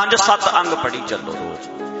 5-7 ਅੰਗ ਪੜ੍ਹੀ ਚੱਲੋ ਰੋਜ਼।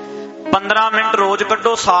 15 ਮਿੰਟ ਰੋਜ਼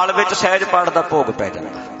ਕੱਢੋ, ਸਾਲ ਵਿੱਚ ਸਹਿਜ ਪਾਠ ਦਾ ਭੋਗ ਪੈ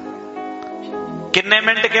ਜਾਂਦਾ। ਕਿੰਨੇ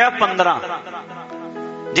ਮਿੰਟ ਕਿਹਾ? 15।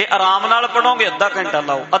 ਜੇ ਆਰਾਮ ਨਾਲ ਪੜੋਗੇ ਅੱਧਾ ਘੰਟਾ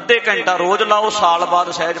ਲਾਓ, ਅੱਧੇ ਘੰਟਾ ਰੋਜ਼ ਲਾਓ, ਸਾਲ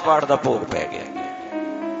ਬਾਅਦ ਸਹਿਜ ਪਾਠ ਦਾ ਭੋਗ ਪੈ ਗਿਆ।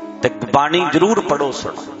 ਤੇ ਬਾਣੀ ਜ਼ਰੂਰ ਪੜੋ,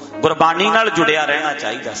 ਸੁਣੋ। ਗੁਰਬਾਣੀ ਨਾਲ ਜੁੜਿਆ ਰਹਿਣਾ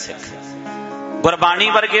ਚਾਹੀਦਾ ਸਿੱਖ। ਗੁਰਬਾਣੀ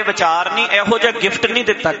ਵਰਗੇ ਵਿਚਾਰ ਨਹੀਂ, ਇਹੋ ਜਿਹਾ ਗਿਫਟ ਨਹੀਂ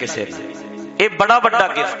ਦਿੱਤਾ ਕਿਸੇ ਨੇ। ਇਹ ਬੜਾ ਵੱਡਾ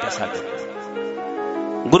ਗਿਫਟ ਹੈ ਸਾਡੇ।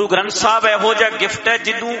 ਗੁਰੂ ਗ੍ਰੰਥ ਸਾਹਿਬ ਇਹੋ ਜਿਹਾ ਗਿਫਟ ਹੈ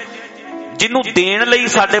ਜਿਹਨੂੰ ਦੇਣ ਲਈ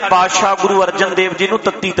ਸਾਡੇ ਪਾਤਸ਼ਾਹ ਗੁਰੂ ਅਰਜਨ ਦੇਵ ਜੀ ਨੂੰ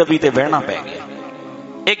ਤੱਤੀ ਤਵੀ ਤੇ ਬਹਿਣਾ ਪੈ ਗਿਆ।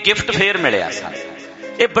 ਇਹ ਗਿਫਟ ਫੇਰ ਮਿਲਿਆ ਸਾਨੂੰ।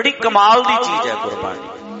 ਇਹ ਬੜੀ ਕਮਾਲ ਦੀ ਚੀਜ਼ ਹੈ ਗੁਰਬਾਣੀ।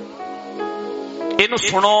 ਇਹਨੂੰ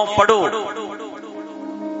ਸੁਣੋ, ਪੜੋ।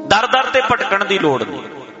 ਦਰ ਦਰ ਤੇ ਭਟਕਣ ਦੀ ਲੋੜ ਨਹੀਂ।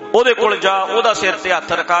 ਉਹਦੇ ਕੋਲ ਜਾ, ਉਹਦਾ ਸਿਰ ਤੇ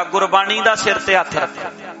ਹੱਥ ਰੱਖਾ, ਗੁਰਬਾਣੀ ਦਾ ਸਿਰ ਤੇ ਹੱਥ ਰੱਖਾ।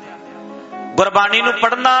 ਗੁਰਬਾਣੀ ਨੂੰ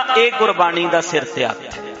ਪੜ੍ਹਨਾ, ਇਹ ਗੁਰਬਾਣੀ ਦਾ ਸਿਰ ਤੇ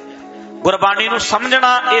ਹੱਥ। ਗੁਰਬਾਣੀ ਨੂੰ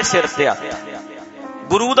ਸਮਝਣਾ, ਇਹ ਸਿਰ ਤੇ ਹੱਥ।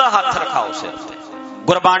 ਗੁਰੂ ਦਾ ਹੱਥ ਰਖਾਓ ਸਿਰ ਤੇ।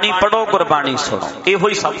 ਗੁਰਬਾਣੀ ਪੜੋ, ਗੁਰਬਾਣੀ ਸੁਣੋ, ਇਹੋ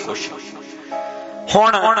ਹੀ ਸਭ ਕੁਝ।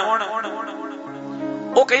 ਹੁਣ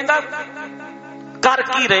ਉਹ ਕਹਿੰਦਾ ਕਰ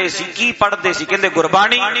ਕੀ ਰਹੇ ਸੀ, ਕੀ ਪੜ੍ਹਦੇ ਸੀ? ਕਹਿੰਦੇ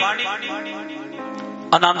ਗੁਰਬਾਣੀ।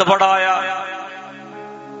 ਆਨੰਦ ਬੜਾ ਆਇਆ,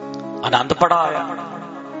 ਆਨੰਦ ਬੜਾ ਆਇਆ।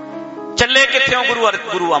 ਚੱਲੇ ਕਿੱਥੇ ਹੋ?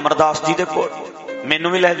 ਗੁਰੂ ਅਮਰਦਾਸ ਜੀ ਦੇ ਕੋਲ।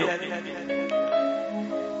 ਮੈਨੂੰ ਵੀ ਲੈ ਜਾਓ।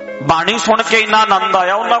 बाणी सुन के इन्ना आनंद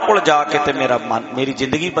आया, उन्हां कोल जाके ते मेरा मन, मेरी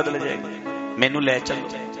जिंदगी बदल जाएगी, मैनू लै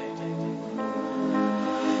चलो।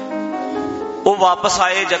 वो वापस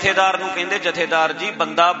आए, जथेदार नूं कहंदे जथेदार जी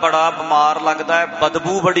बंदा बड़ा बीमार लगदा है,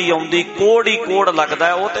 बदबू बड़ी आउंदी, कोड़ ही कोड़ लगदा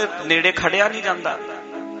है, वो ते नेड़े खड़िया नहीं जांदा।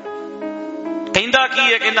 कहंदा की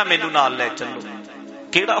है? कहंदा मैनू नाल लै चलो।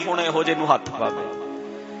 केड़ा हुण इहो जे नूं हत्थ पावे,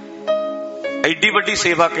 एडी वड्डी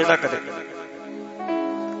सेवा केड़ा करे।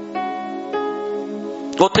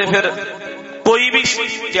 उत्थे फिर कोई भी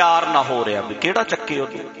तैयार ना हो रहा भी केड़ा चक्के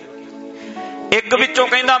ओदे। एक विचों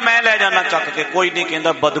कहंदा मैं लै जाना चक के, कोई नहीं,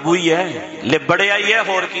 कहंदा बदबू ही है, लिबड़िया ही है,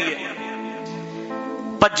 होर की है।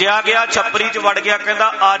 भज्जिया गया, छपरी च वड़ गया, कहंदा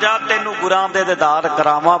आ जा तैनू गुरां दे दीदार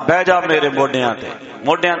करावां, बह जा मेरे मोढियां ते,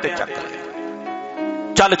 मोढियां ते चक ले,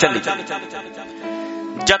 चल चली।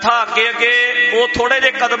 जथा अगे अगे, वो थोड़े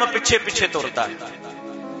जे कदम पिछे पिछे तुरदा है,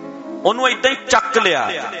 ओनू इदां ही चक लिया,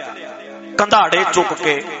 कंधाड़े चुक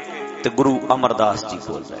के ते गुरु अमरदास जी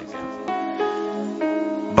कोल लै गया।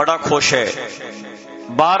 बड़ा खुश है,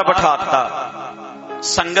 बाहर बैठाता,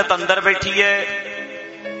 संगत अंदर बैठी है,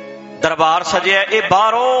 दरबार सजिया, ये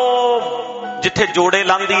बाहरों जिथे जोड़े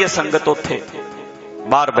लांदी है संगत, उथे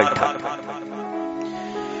बाहर बैठा।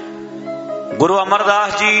 गुरु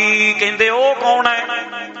अमरदास जी कहंदे ओ कौन है?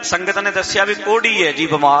 संगत ने दस्या भी कोढ़ी है जी,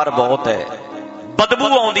 बीमार बहुत है, बदबू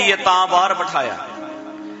आउंदी है, तां बाहर बिठाया।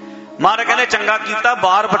 महाराज कहंदे चंगा कीता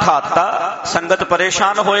बाहर बिठाता, संगत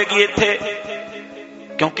परेशान होएगी इत्थे,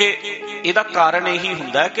 क्योंकि ਇਹਦਾ कारण यही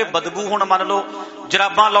ਹੁੰਦਾ कि बदबू हुण मान लो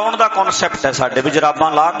जराबां लाउण दा कॉन्सैप्ट है साडे भी, जराबां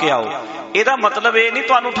ला के आओ, ਇਹਦਾ मतलब ये नहीं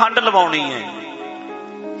तुहानू ठंड लवाउणी है।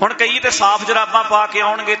 हुण कई ते साफ जराबां पा के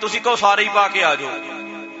आउणगे, तुसीं कहो सारे ही पा के आ जाओ,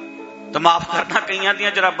 तो माफ करना कईयां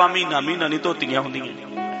दीयां जराबां महीना महीना नहीं धोतीआं हुंदियां।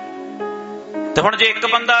 ते हुण जे एक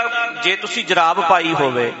बंदा, जे तुसीं जराब पाई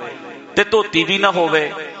होवे ते धोती भी ना होवे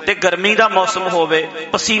ते गर्मी दा मौसम होवे,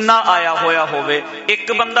 पसीना आया होया होवे,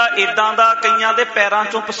 एक बंदा इदां दा, कईयां दे पैरां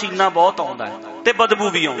चों पसीना बहुत आउंदा है ते बदबू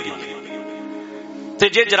भी आउंदी है, ते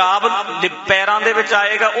जे जराब पैरां दे विच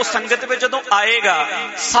आएगा, वो संगत विच जदों आएगा,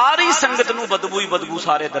 सारी संगत नूं बदबू ही बदबू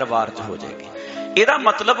सारे दरबार च हो जाएगी। इहदा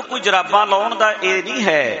मतलब कोई जराबां लाउण दा इह नहीं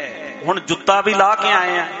है। हुण जुत्ता भी ला के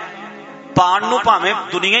आए हैं, पाण नूं भावें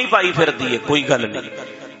दुनिया ही पाई फिरदी है, कोई गल नहीं।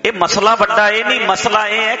 ये मसला बड़ा ये नहीं, मसला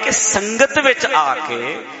यह है कि संगत विच आके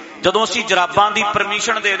जदों असीं जराबां दी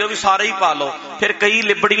परमिशन दे दो भी सारे ही पा लो, फिर कई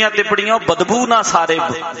लिबड़ियां तिबड़ियां बदबू ना सारे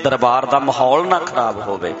दरबार दा माहौल ना खराब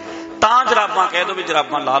होवे, तां जराबां कह दो भी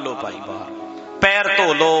जराबां ला लो भाई बाहर, पैर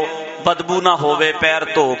धो लो, बदबू ना होवे, पैर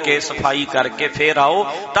धो के सफाई करके फिर आओ,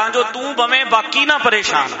 तां जो तू बवें बाकी ना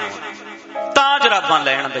परेशान हो, तां जराबां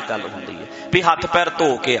लैण दी गल हुंदी है भी हथ पैर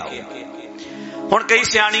धो के आओ। हुण कई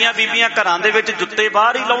सियाणियां बीबियां घरां दे विच जुत्ते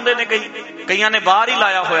बाहर ही लाउंदे ने, कईयां ने बाहर ही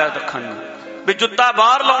लाया होया रखण नूं भी जुत्ता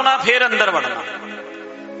बाहर लाउणा फिर अंदर वड़ना,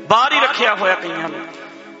 बाहर ही रखिया होया कईयां ने।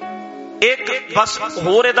 एक बस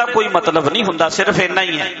होर इहदा कोई मतलब नहीं हुंदा, सिर्फ इन्ना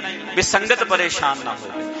ही है भी संगत परेशान ना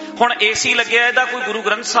होवे। हुण एसी लग्या, इहदा कोई गुरु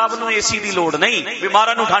ग्रंथ साहब नूं एसी दी लोड़ नहीं भी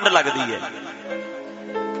महाराज नूं ठंड लगदी है।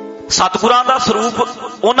 सतगुरां दा स्वरूप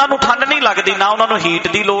उन्हां नूं ठंड नहीं लगदी, ना उन्हां नूं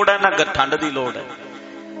हीट दी लोड़ है ना ठंड दी लोड़ है।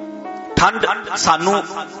 ठंड सानू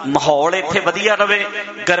माहौल इत्थे वधिया रवे,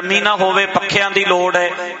 गर्मी ना होवे, पखियां दी लोड़ है,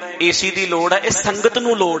 एसी दी लोड़ है, इस संगत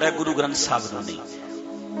नूं लोड़ है, गुरु ग्रंथ साहब नूं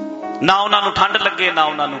नहीं। ना उन्हां नूं ठंड लगे ना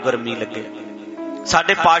उन्हां नूं गर्मी लगे,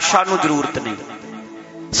 साडे पातशाह नूं जरूरत नहीं,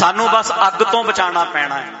 सानू बस अग तो बचाना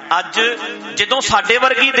पैना है। अज जदों साडे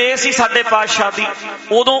वर्गी देह सी साडे पातशाह दी,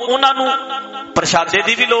 उदों उन्हां नूं प्रशादे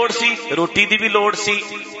दी भी लोड़ सी, रोटी दी भी लोड़ सी,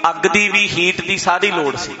 अग दी भी, हीट दी सारी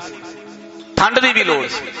लोड़ सी, ठंड दी भी लोड़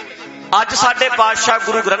सी। अज साडे पातशाह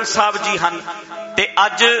गुरु ग्रंथ साहब जी हन ते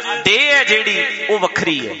अज देह है जिहड़ी वो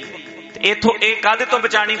वखरी है। इथों ये काहदे तो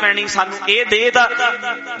बचानी पैनी सानू, ये देह दा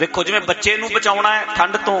देखो, जिवें बच्चे नूं बचाउणा है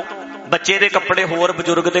ठंड तो, बच्चे दे कपड़े होर,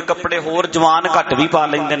 बजुर्ग दे कपड़े होर, जवान घट भी पा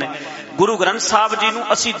लैंदे ने। गुरु ग्रंथ साहब जी नूं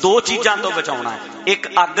असीं दो चीजां तो बचाउणा है, एक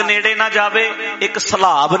अग नेड़े ना जावे, एक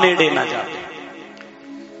सलाब नेड़े ना जावे,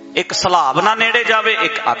 एक सलाब ना नेड़े जावे,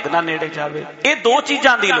 एक अग ना नेड़े जावे, ये दो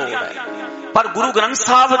चीजां दी लोड़ है। पर गुरु ग्रंथ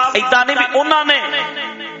साहब ऐदां नहीं भी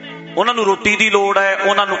उन्हां नूं रोटी दी लोड़ है,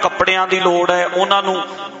 उन्हां नूं कपड़ियां दी लोड़ है, उन्हां नूं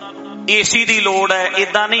एसी दी लोड़ है,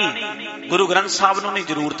 ऐदां नहीं। गुरु ग्रंथ साहब नूं नहीं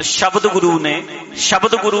जरूरत, शब्द गुरु ने,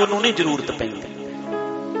 शब्द गुरु नूं नहीं जरूरत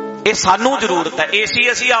पैंदी, ये सानू जरूरत है। एसी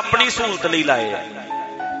असीं अपनी सहूलत लई लाए है,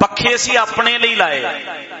 पखे असीं अपने लई लाए है,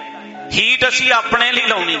 हीट असीं अपने लई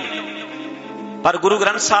लाउणी, पर गुरु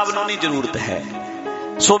ग्रंथ साहब नूं नहीं जरूरत है।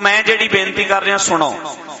 सो मैं जिहड़ी बेनती कर रहा सुनो।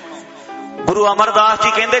 गुरु अमरदास जी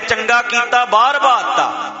कहंदे चंगा कीता बाहर बाता,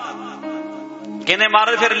 कहंदे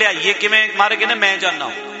महाराज फिर लियाइए किवें? महाराज कहंदे मैं जाना,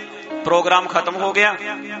 प्रोग्राम खत्म हो गया,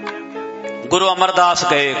 गुरु अमरदास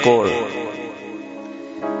गए कोल,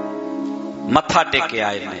 मत्था टेके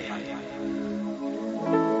आए ने।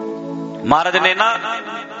 महाराज ने ना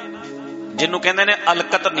जिन्हों कहते ने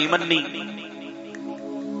अलकत नहीं मन्नी,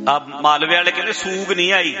 अब मालवे वाले कहते सूग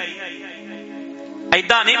नहीं आई,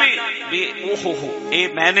 ऐदा नहीं भी ओहो ये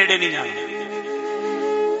मैं नेड़े नहीं जाना।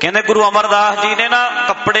 कहते गुरु अमरदास जी ने ना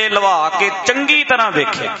कपड़े लवा के चंगी तरह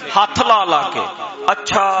वेखे, हाथ ला ला के,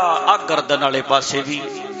 अच्छा आ गर्दन वाले पासे भी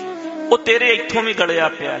वो तेरे इथों भी गलिया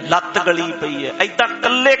पिया, लत्त गली पई है, ऐदा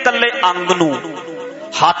कल्ले कल्ले अंग नू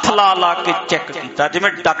हाथ ला ला के चेक किया,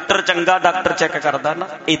 जिवें डॉक्टर चंगा डॉक्टर चेक करदा ना,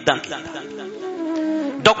 इदां कीता।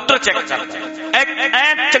 डॉक्टर चेक करदा ऐ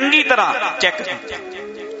चंगी तरह चेक किया।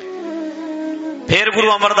 फिर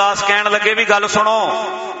गुरु अमरदास कहन लगे भी गल सुनो,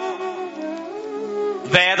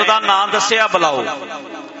 वैद दा नाम दसिया बुलाओ,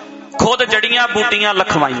 खुद जड़ियां बूटियां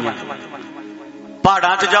लखवाइयां,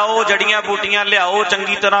 पहाड़ां च जाओ जड़ियां बूटियां लियाओ,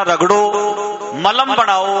 चंगी तरह रगड़ो, मलम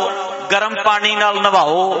बनाओ, गर्म पानी नाल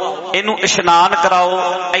नवाओ, इनू इशनान कराओ,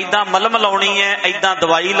 ऐदां मलम लाउणी है, ऐदां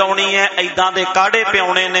दवाई लाउणी है, ऐदां दे काढ़े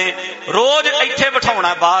पियाउने ने, रोज इत्थे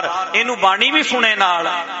बिठाउणा बाहर, इनू बाणी भी सुने नाल,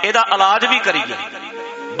 इहदा इलाज भी करिए।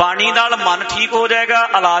 बाणी नाल मन ठीक हो जाएगा,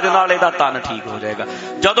 इलाज नाल इहदा तन ठीक हो जाएगा।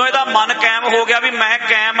 जदों इहदा मन कायम हो गया भी मैं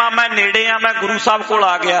कायम आ, मैं नेड़े आ, मैं गुरु साहब कोल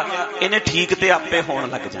आ गया, इन्हें ठीक ते आपे होण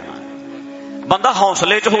लग जाना। बंदा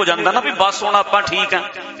हौसले च हो जाता ना भी बस हुण आपां ठीक है।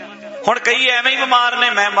 हुण कई एवें ही बीमार ने,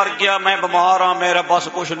 मैं मर गया, मैं बीमार हाँ, मेरा बस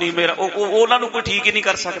कुछ नहीं, मेरा उन्हां नूं कोई ठीक ही नहीं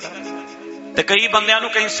कर सकता। ते कई बंदियां नूं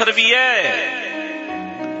कैंसर भी है,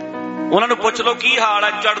 उन्हां नूं पुछ लो की हाल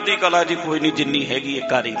है, चढ़दी कला जी, कोई नहीं, जिन्नी हैगी है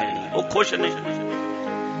कर ही देनी, वो खुश ने।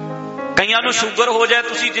 कईयां नूं शुगर हो जाए,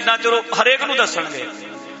 तुसीं जिन्ना चलो हरेक नूं दसणगे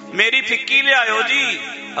मेरी फिक्की लियाओ जी,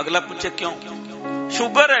 अगला पूछे क्यों,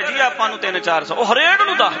 शुगर है जी आपां नूं 300-400, वो हरेक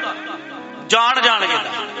नूं दसदा जान जान के।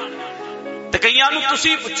 ते कईयां नूं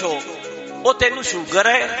तुसीं पुछो वो तेनू शुगर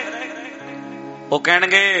है, वो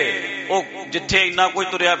कहणगे ओ जिथे इन्ना कोई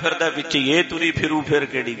तुरिया फिरदा विच ये तुरी फिरू, फिर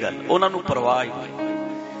केड़ी गल, उन्हां नूं परवाह ही नहीं।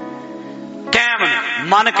 कायम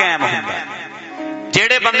मन कायम हुंदा,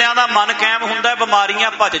 जेड़े बंदियां दा मन कायम हुंदा,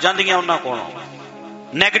 बीमारियां भज जांदियां उन्हां कोलों।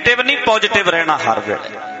 नैगेटिव नहीं पॉजिटिव रहना हर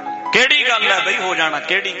वेले। केड़ी गल है बई, हो जाना,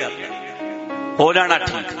 केड़ी गल है, हो जाना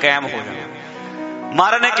ठीक, कायम हो जाना।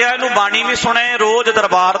 महाराज ने कहा इनू बाणी भी सुने, रोज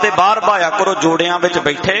दरबार दे बाहर भाया करो, जोड़ियां विच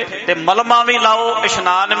बैठे ते मलमा भी लाओ,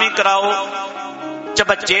 इशनान भी कराओ,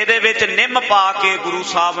 चबच्चे दे विच निम पा के गुरु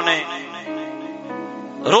साहब ने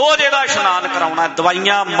रोज इहदा इशनान कराउणा,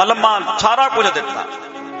 दवाइयां मलमा सारा कुछ दिता।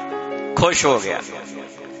 खुश हो गया,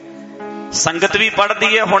 संगत भी पढ़दी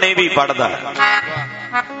है, हुणे भी पढ़दा।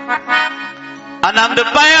 आनंद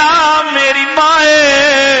पाया मेरी माए,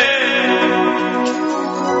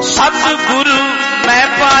 सतगुरु मैं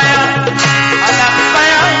पाया, आनंद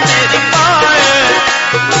पाया मेरी माए,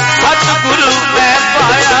 सतगुरु मैं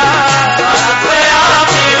पाया, आनंद पाया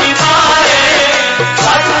मेरी माए,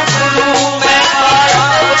 सतगुरु मैं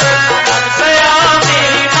पाया, आनंद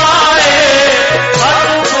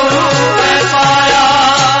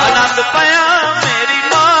पाया मेरी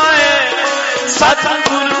माए,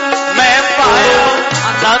 सतगुरु मैं पाया,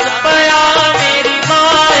 आनंद पाया मेरी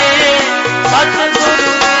माए, सतगुरु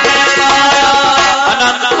मैं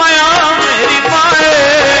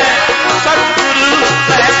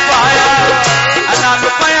पाया, आनंद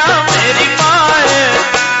पाया मेरी माए,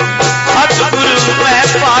 सतगुरु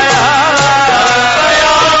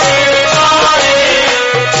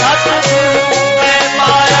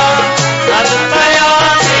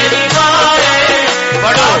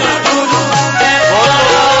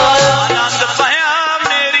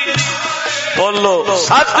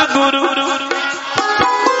सतगुरु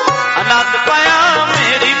आनंद पाया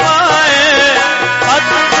मेरी माए,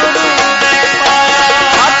 सतगुरु ने पाया,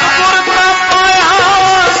 सतगुर का पाया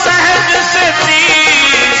सहज से दी,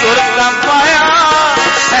 गुर का पाया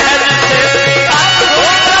सहज से दी,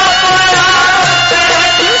 गुर का पाया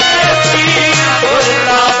सहज से दी, गुर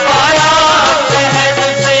का पाया सहज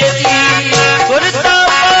से दी, गुर का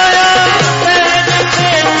पाया सहज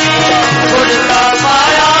से दी, गुर का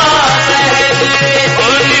पाया सहज से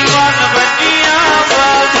दी, मन बनिया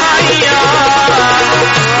बधाइया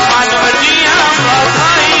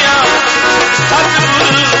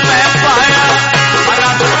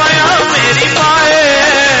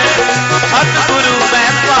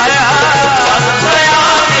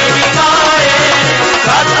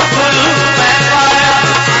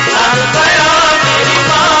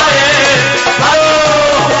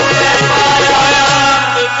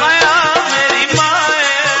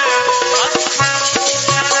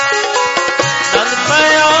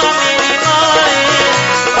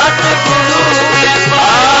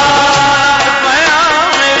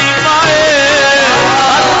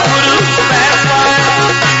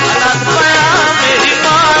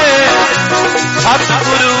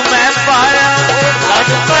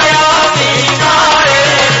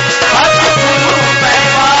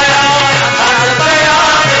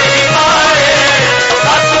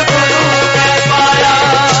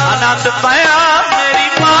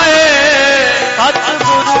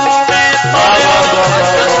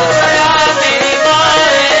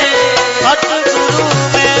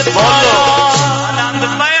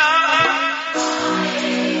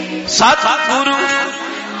सतगुरु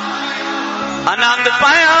आनंद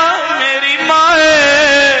पाया मेरी माए,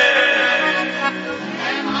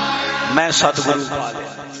 मैं सतगुरु पा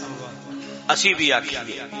लिया। असी भी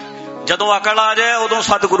आखिए जदों अकल आ जाए उदों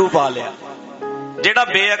सतगुरु पा लिया। जेड़ा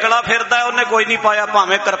बेअकला फिरदा है उन्हें कोई नहीं पाया,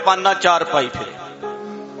 भावें किरपाना चार पाई फिरे।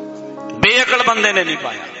 बेअकल बंदे ने नहीं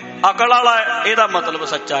पाया, अकल वाला एदा मतलब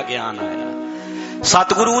सच्चा ज्ञान आया।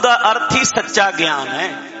 सतगुरु दा अर्थ ही सच्चा ज्ञान है।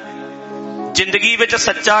 जिंदगी विच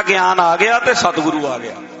सच्चा ज्ञान आ गया तो सतगुरु आ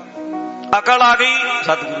गया, अकल आ गई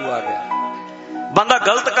सतगुरु आ गया। बंदा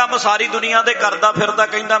गलत काम सारी दुनिया दे करदा फिरदा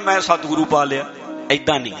कहंदा मैं सतगुरु पा लिया,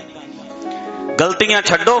 ऐदां नहीं। गलतियां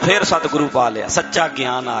छड्डो फिर सतगुरु पा लिया, सच्चा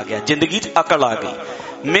ज्ञान आ गया, जिंदगी च अकल आ गई।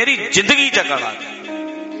 मेरी जिंदगी च अकल आ गई।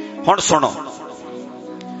 हुण सुनो,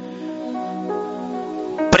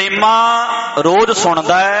 प्रेमा रोज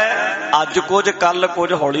सुनदा है, अज कुछ कल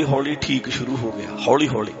कुछ, हौली हौली ठीक शुरू हो गया। हौली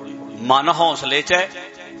हौली मन हौसले च है।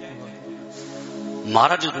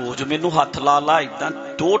 महाराज रोज मैनू हथ ला ला इदा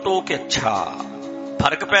टो टो के, अच्छा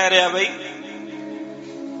फर्क पै रहा बई।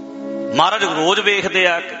 महाराज रोज वेखदे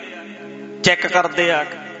आ, चेक करते आ,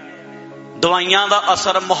 दवाइयां दा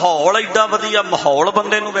असर, माहौल एडा वधिया, माहौल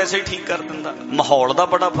बंदे नू वैसे ही ठीक कर दिंदा। माहौल दा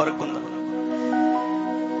बड़ा फर्क हुंदा।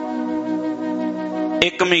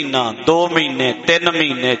 1 महीना 2 महीने 3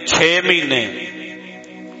 महीने 6 महीने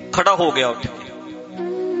खड़ा हो गया, उठ के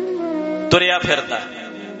तुरया फिरदा।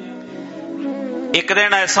 एक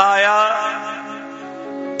दिन ऐसा आया,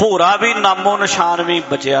 भोरा भी नामो निशान भी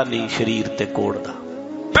बचिया नहीं शरीर ते कोड़ दा,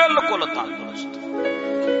 बिल्कुल तंदुरुस्त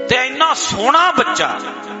ते इन्ना सोहना बच्चा,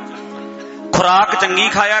 खुराक चंगी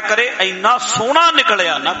खाया करे, इन्ना सोहना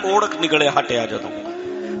निकलिया ना, कोड़ निकलिया हटिया। जदों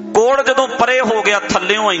कोड़ जदों परे हो गया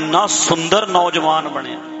थल्लियों, इन्ना सुंदर नौजवान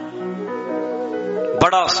बनिया,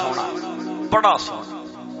 बड़ा सोहना, बड़ा सोहना।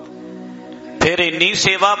 फिर इन्नी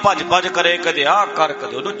सेवा भज भज करे, कदे आ कर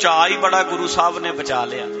कदे ओनू, चाह ही बड़ा गुरु साहब ने बचा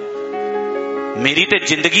लिया। मेरी ते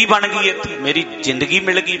जिंदगी बन गई, इत्थे मेरी जिंदगी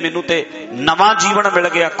मिल गई, मैनू ते नवां जीवन मिल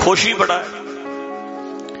गया, खुशी बड़ा।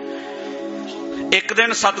 एक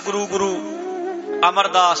दिन सतगुरु गुरु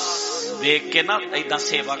अमरदास वेख के ना इदां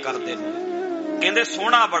सेवा करदे ने, कहंदे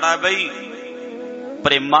सोहना बड़ा बई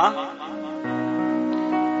प्रेमा।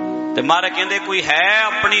 ते मारे कहंदे कोई है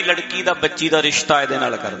अपनी लड़की दा, बच्ची दा रिश्ता इहदे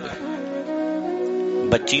नाल कर दे,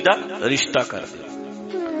 बच्ची दा रिश्ता कर दे।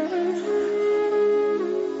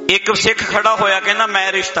 एक सिख खड़ा होया, कहना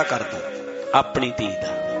मैं रिश्ता कर दूं अपनी धी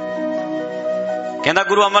दा। कहना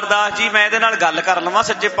गुरु अमरदास जी मैं इहदे नाल गल कर लवां,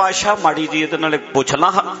 सच्चे पातशाह माड़ी जी इहदे नाल पुछ ला।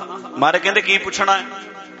 मारे कहंदे की पुछना है?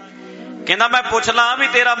 कहना मैं पुछ ला भी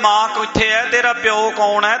तेरा मां कित्थे है, तेरा प्यो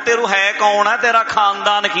कौन है, तेरू है कौन है, तेरा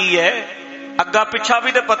खानदान की है, अग्गा पिछा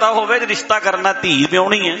भी तो पता होवे, रिश्ता करना धी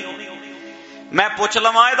प्योनी है। मैं पुछ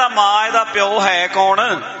लवां इहदा मां इहदा प्यो है कौन?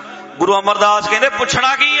 गुरु अमरदास कहंदे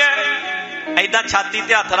पुछना की है? ऐदा छाती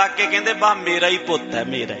ते हथ रख के कहंदे बा मेरा ही पुत है,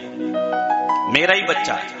 मेरा ही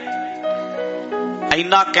बच्चा।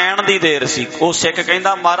 इन्ना कहण दी देर सी, ओ सिख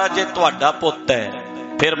कहंदा महाराज जे तुहाडा पुत है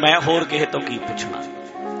फिर मैं होर किसे तो की पुछना,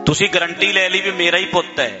 तुसी गारंटी ले ली भी मेरा ही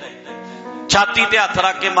पुत है। छाती ते हथ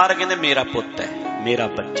रख के महाराज कहंदे मेरा पुत है, मेरा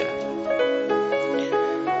बच्चा।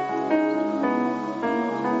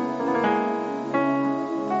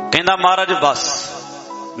 कहंदा महाराज बस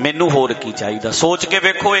मैनू होर की चाहिदा। सोच के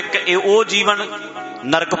वेखो, एक ओ जीवन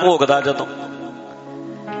नरक भोगदा जदों,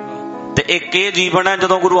 ते एक ये जीवन है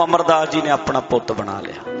जदों गुरु अमरदास जी ने अपना पुत बना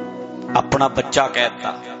लिया, अपना बच्चा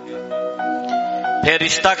कहता। फिर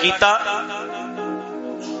रिश्ता कीता।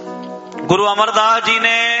 गुरु अमरदास जी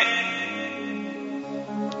ने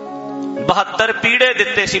 72 पीढ़े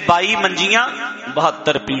दिते सी, 22 मंजियां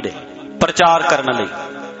 72 पीढ़े प्रचार करने लई।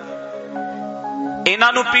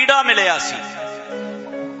 इन्हां नूं पीढ़ा मिलिया सी।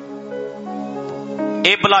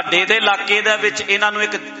 ਇਹ ਬਲਾਡੇ ਦੇ ਇਲਾਕੇ ਦੇ ਵਿੱਚ ਇਹਨਾਂ ਨੂੰ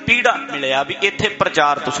ਇੱਕ ਪੀੜਾ ਮਿਲਿਆ ਵੀ ਇੱਥੇ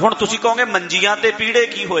ਪ੍ਰਚਾਰ। ਤੁਸੀਂ ਹੁਣ ਤੁਸੀਂ ਕਹੋਗੇ ਮੰਜੀਆਂ ਤੇ ਪੀੜੇ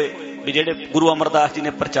ਕੀ ਹੋਏ, ਵੀ ਜਿਹੜੇ ਗੁਰੂ ਅਮਰਦਾਸ ਜੀ ਨੇ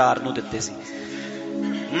ਪ੍ਰਚਾਰ ਨੂੰ ਦਿੱਤੇ ਸੀ।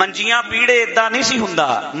 ਮੰਜੀਆਂ ਪੀੜੇ ਇਦਾਂ ਨਹੀਂ ਸੀ ਹੁੰਦਾ।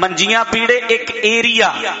 ਮੰਜੀਆਂ ਪੀੜੇ ਇੱਕ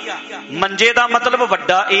ਏਰੀਆ, ਮੰਜੇ ਦਾ ਮਤਲਬ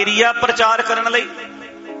ਵੱਡਾ ਏਰੀਆ ਪ੍ਰਚਾਰ ਕਰਨ ਲਈ,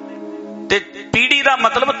 ਤੇ ਪੀੜੀ ਦਾ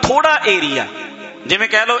ਮਤਲਬ ਥੋੜਾ ਏਰੀਆ। ਜਿਵੇਂ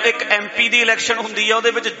ਕਹਿ ਲਓ ਇੱਕ MP ਦੀ ਇਲੈਕਸ਼ਨ ਹੁੰਦੀ ਹੈ,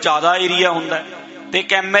 ਉਹਦੇ ਵਿੱਚ ਜ਼ਿਆਦਾ ਏਰੀਆ ਹੁੰਦਾ, ਤੇ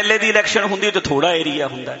ਇੱਕ MLA ਦੀ ਇਲੈਕਸ਼ਨ ਹੁੰਦੀ ਹੈ, ਤੇ ਥੋੜਾ ਏਰੀਆ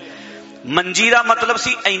ਹੁੰਦਾ। ਮੰਜੀ ਦਾ ਮਤਲਬ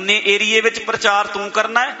ਸੀ ਇੰਨੇ ਏਰੀਏ ਵਿੱਚ ਪ੍ਰਚਾਰ ਤੂੰ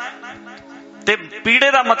ਕਰਨਾ ਹੈ, ਤੇ ਪੀੜੇ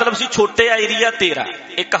ਦਾ ਮਤਲਬ ਸੀ ਛੋਟੇ ਏਰੀਆ ਤੇਰਾ,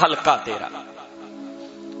 ਇੱਕ ਹਲਕਾ ਤੇਰਾ।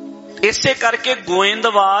 ਇਸੇ ਕਰਕੇ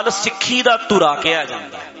ਗੋਇੰਦਵਾਲ ਸਿੱਖੀ ਦਾ ਧੁਰਾ ਕਿਹਾ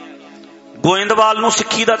ਜਾਂਦਾ ਹੈ। ਗੋਇੰਦਵਾਲ ਨੂੰ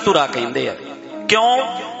ਸਿੱਖੀ ਦਾ ਧੁਰਾ ਕਹਿੰਦੇ ਆ। ਕਿਉਂ?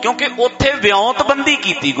 ਕਿਉਂਕਿ ਉੱਥੇ ਵਿਉਂਤਬੰਦੀ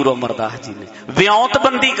ਕੀਤੀ ਗੁਰੂ ਅਮਰਦਾਸ ਜੀ ਨੇ।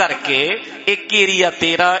 ਵਿਉਂਤਬੰਦੀ ਕਰਕੇ ਇੱਕ ਏਰੀਆ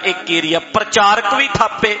ਤੇਰਾ, ਇੱਕ ਏਰੀਆ ਪ੍ਰਚਾਰਕ ਵੀ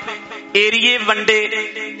ਥਾਪੇ, ਏਰੀਏ ਵੰਡੇ।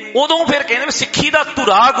 ਉਦੋਂ फिर कहते सिक्खी दा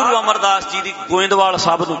धुरा गुरु अमरदास जी दी गोइंदवाल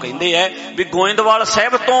साहब नूं कहंदे है भी गोइंदवाल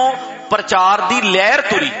साहब तो प्रचार दी लहर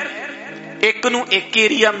तुरी। एक नूं एक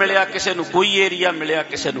एरिया मिलिया, किसी नूं कोई एरिया मिलिया,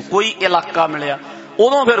 किसी नूं कोई इलाका मिलिया।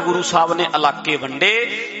 उदों फिर गुरु साहब ने इलाके वंडे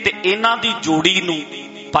ते इन्हां दी जोड़ी नूं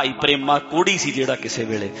भाई प्रेमा कोहड़ी सी जिहड़ा किसी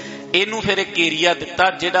वेले इहनूं फिर एक एरिया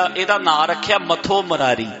दिता जिहड़ा इहदा नां रखिया मथो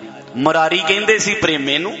मरारी। मरारी कहंदे सी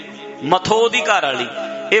प्रेमे नूं, मथो दी घर वाली,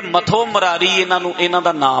 ਇਹ मथो मरारी इन्हां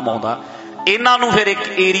दा नाम आउंदा। इन्हां नूं फिर एक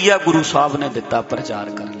एरिया गुरु साहब ने दिता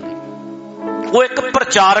प्रचार करन लई। वो एक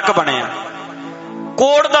प्रचारक बनिया।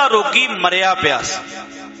 कोड़ दा रोगी मरिया पिया सी,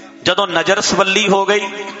 जदों नजर सवली हो गई,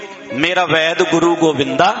 मेरा वैद गुरु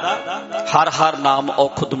गोविंदा हर हर नाम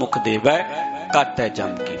औखुद मुख देवै घट है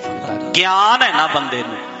जम की फंदा। ज्ञान है ना बंदे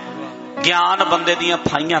नूं, ज्ञान बंदे दियां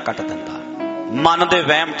फाइयां कट दिंदा, मन दे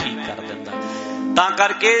वहम ठीक कर दिंदा। तां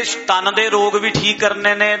करके तन दे रोग भी ठीक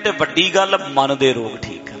करने ने ते वड्डी गल मन दे रोग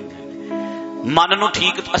ठीक करने। मन नूं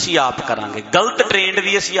ठीक असीं आप करांगे, गलत ट्रेंड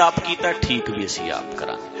भी असीं आप कीता, ठीक भी असीं आप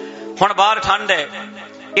करांगे। हुण बाहर ठंड है,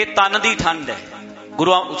 ये तन दी ठंड है।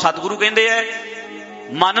 गुरु सतगुरु कहंदे है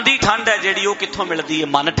मन दी ठंड है जिहड़ी वो कित्थों मिलदी है?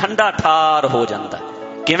 मन ठंडा ठार हो जांदा।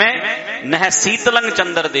 किवें? नह शीतलंग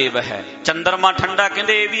चंद्र देव है। चंद्रमा ठंडा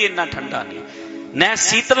कहंदे, ये भी इन्ना ठंडा नहीं। नह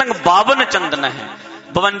शीतलंग 52 चंदन है,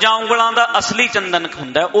 52 उंगलां दा असली चंदन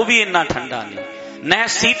हुंदा, वो भी इन्ना ठंडा नहीं। नह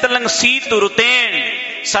शीतलंग सीत रुतेन,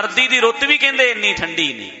 सर्दी दी रुत भी कहंदे इन्नी ठंडी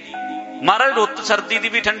नहीं। महाराज रुत सर्दी दी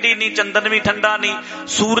भी ठंडी नहीं, चंदन भी ठंडा नहीं,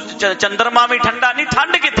 सूरज चंद्रमा भी ठंडा नहीं।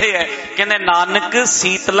 ठंड किथे है? कहंदे नानक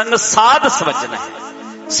शीतलंग साध सवजन है।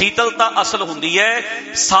 शीतलता असल हुंदी है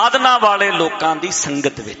साधना वाले लोकां दी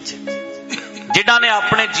संगत विच। जिन्हां ने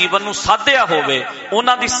अपने जीवन नूं साधिया होवे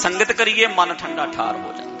उन्हां दी संगत करिए, मन ठंडा ठार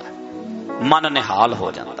हो जाता है, मन निहाल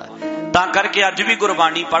हो जाता है। तां करके अज भी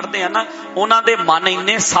गुरबाणी पढ़दे हैं ना, उन्हां दे मन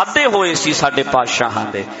इन्ने साधे होए सी साडे पातशाहां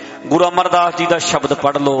दे। गुरु अमरदास जी का शब्द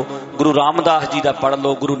पढ़ लो, गुरु रामदास जी का पढ़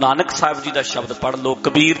लो, गुरु नानक साहब जी का शब्द पढ़ लो,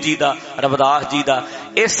 कबीर जी का, रविदास जी का।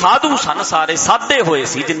 ये साधु सन, सारे साधे होए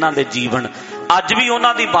सी जिन्हां दे जीवन। अज भी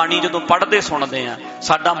उन्हां दी बाणी जदों पढ़दे सुनदे आ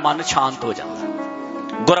साडा मन शांत हो जाता।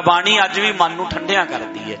 गुरबाणी अज भी मन नूं ठंडिया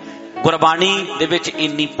करदी है। गुरबाणी दे विच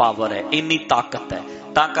इन्नी पावर है, इन्नी ताकत है।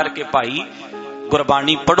 तां करके भाई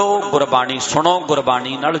गुरबाणी पढ़ो, गुरबाणी सुनो,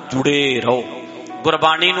 गुरबाणी नाल जुड़े रहो,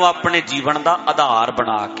 गुरबाणी नूं अपने जीवन का आधार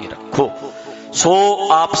बना के रखो। सो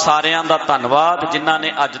आप सारियां दा धन्नवाद जिन्हां ने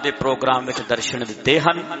अज दे प्रोग्राम विच दर्शन दिते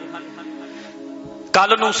हन।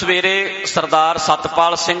 कल नूं सवेरे सरदार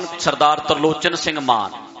सतपाल सिंह, सरदार तरलोचन सिंह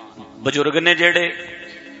मान बजुर्ग ने जिहड़े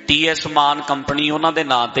TS मान कंपनी उन्हां दे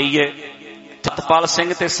नां ते ही है। सतपाल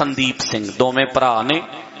सिंह ते संदीप सिंह दोवें भरा ने।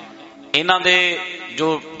 इन्हां दे जो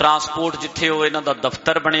ट्रांसपोर्ट जिथे हो इन्हां दा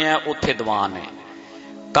दफ्तर बनिया उत्थे दीवान है।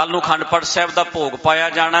 कल नूं अखंड पाठ साहिब दा भोग पाया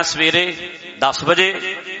जाना सवेरे 10 बजे,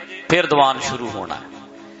 फिर दीवान शुरू होना है।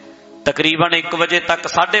 तकरीबन 1 बजे तक,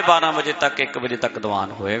 12:30 बजे तक, 1 बजे तक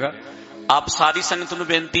दीवान होएगा। आप सारी संगत नूं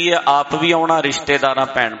बेनती है आप भी आउणा, रिश्तेदारां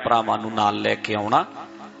भैण भरावां नूं नाल लैके आउणा।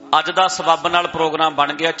 अज दा सबब नाल प्रोग्राम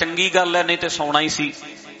बन गया, चंगी गल है, नहीं तो सौना ही सी।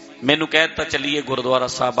 मैनूं कह दित्ता चलीए गुरुद्वारा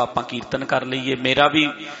साहब आपां कीर्तन कर लईए।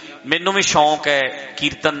 मैनूं भी शौक है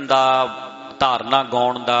कीर्तन दा, धारना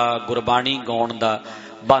गाउण दा, गुरबाणी गाउण दा।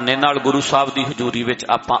 बहाने नाल गुरु साहब दी हजूरी विच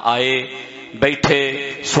आपां आए, बैठे,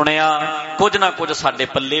 सुनिया, कुछ ना कुछ साडे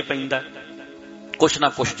पल्ले पैंदा, कुछ ना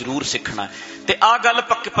कुछ जरूर सीखना है। ते आ गल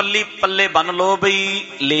पल्ले बन लो बई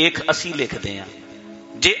लेख असी लिखदे हैं,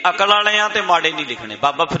 जे अकल वाले आ ते माड़े नहीं लिखने।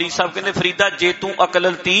 बाबा फरीद साहब कहंदे फरीदा जे तू अकल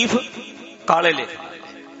लतीफ काले लिख,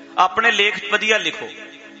 अपने लेख वधिया लिखो,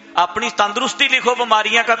 अपनी तंदुरुस्ती लिखो,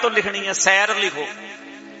 बीमारियां का तो लिखनी है। सैर लिखो,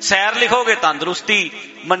 सैर लिखोगे तंदुरुस्ती,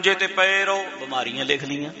 मंजे ते पे रहो बीमारियां लिख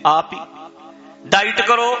लियां आप ही। डाइट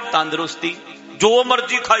करो तंदुरुस्ती, जो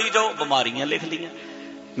मर्जी खाई जाओ बीमारियां लिख लियां।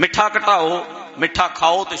 मिठा घटाओ, मिठा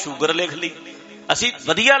खाओ तो शुगर लिख ली। असी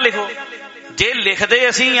वधिया लिखो, जे लिखदे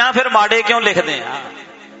असी हां फिर माड़े क्यों लिखदे हां?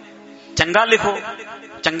 चंगा लिखो,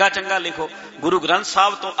 चंगा चंगा लिखो। गुरु ग्रंथ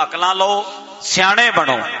साहब तो अकलां लो, सियाणे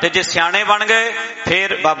बनो। ते जे सियाणे बन गए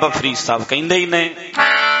फिर बाबा फरीद साहब कहंदे ही ने,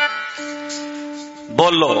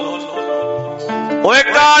 बोलो ओए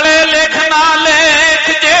काले लिखना लेख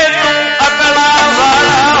जे तू अकला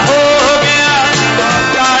वाला हो गया।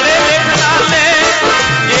 काले लिखना लेख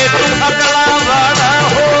जे तू अकला वाला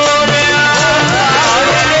हो गया।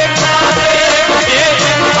 काले लिखना लेख जे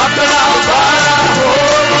तू अकला वाला हो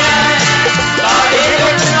गया। काले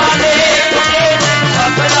लिखना लेख जे तू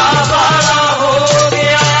अकला वाला हो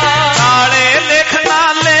गया। काले लिखना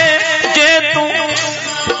लेख जे तू,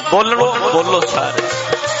 बोलो बोलो सारे,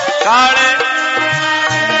 काले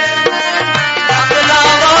अकला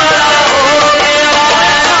वाला हो गया।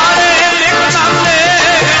 काले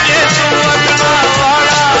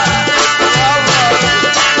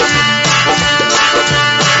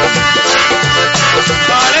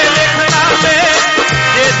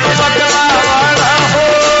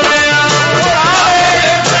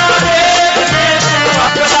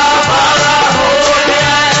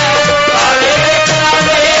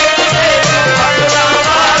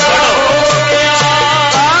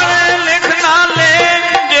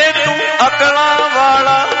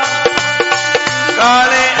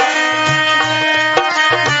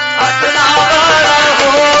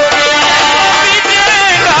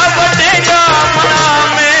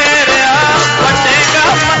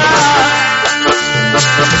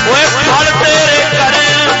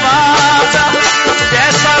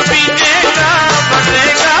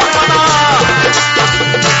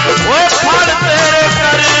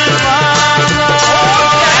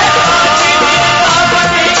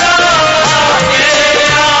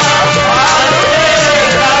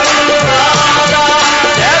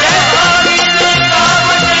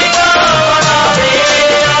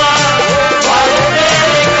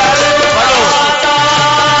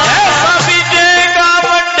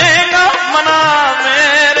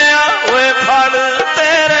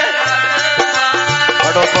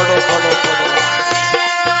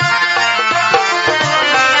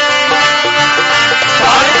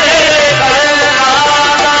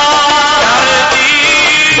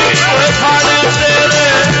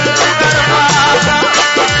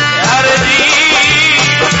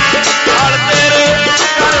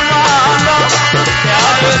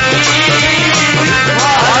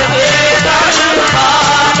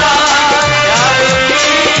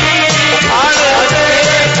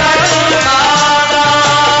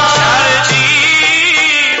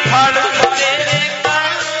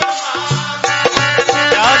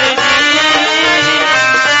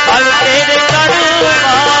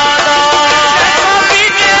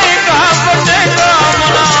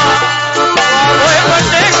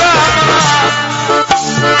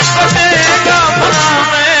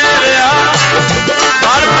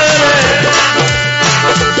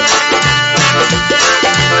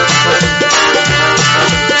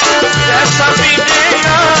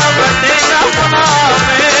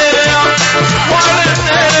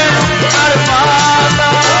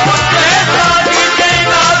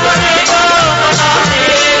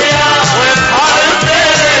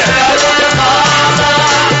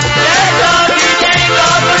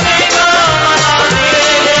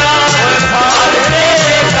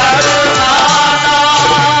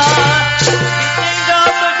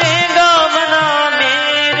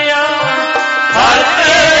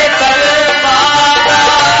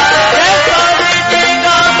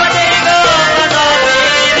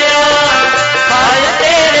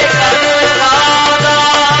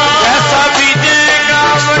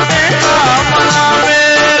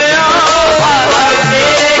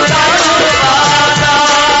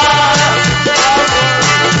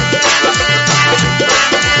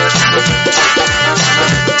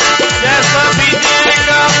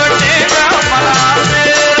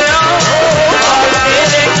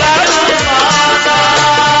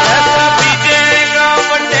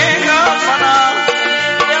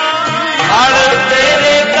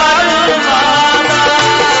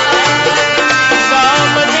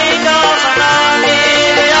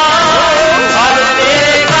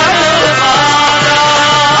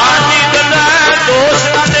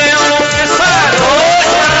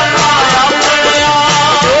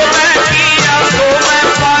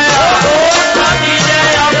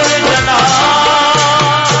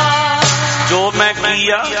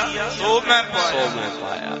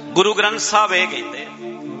गुरु ग्रंथ साहब ये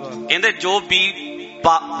कहते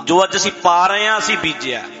जो अज असी पा रहे हैं असी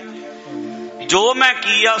बीजिया, जो मैं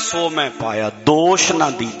किया सो मैं पाया, दोष ना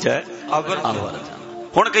दीजै अवर।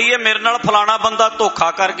 हुण कहिए मेरे नाल फलाना बंदा धोखा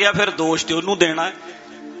कर गया, फिर दोष ते ओनू देना है।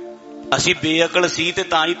 असी बेअकल सी ते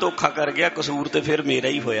तां ही धोखा कर गया, कसूर ते फिर मेरा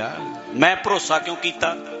ही होया। मैं भरोसा क्यों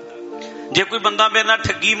कीता? जे कोई बंदा मेरे नाल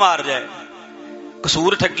ठगी मार जाए,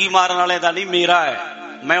 कसूर ठगी मारन वाले दा नहीं मेरा है,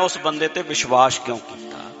 मैं उस बंदे ते विश्वास क्यों कीता?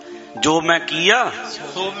 जो मैं किया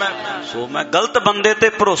सो मैं गलत बंदे ते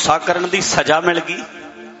भरोसा करन दी सजा मिल गई।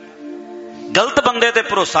 गलत बंदे ते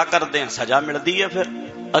भरोसा करदे हैं सजा मिलदी है। फिर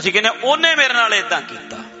असीं कहने ओने मेरे नाल इदां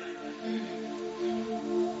कीता,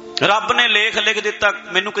 रब ने लेख लिख दिता।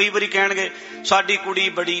 मैनू कई बारी कहणगे साडी कुड़ी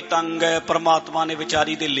बड़ी तंग है, परमात्मा ने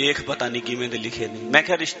विचारी दे लेख पता नहीं किवें दे लिखे नहीं। मैं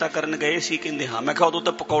क्या रिश्ता करन गए सी? कहंदे हाँ। मैं क्या उदों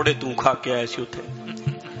तो पकौड़े तू खा के आया सी, उत्थे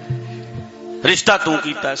रिश्ता तू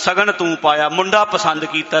कीता, सगन तू पाया, मुंडा पसंद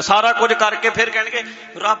कीता, सारा कुछ करके फिर कहणगे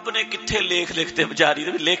रब ने कित्थे लेख लिखते विचारी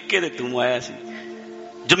दे, लिख के तू आया सी।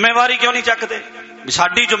 जिम्मेवारी क्यों नहीं चकदे?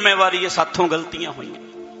 साडी जिम्मेवारी है, साथों गलतियां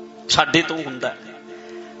होईयां, साडे तो हुंदा।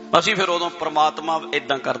 असीं फिर उदों परमात्मा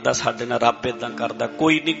इदां करदा साडे नाल, रब इदां करदा,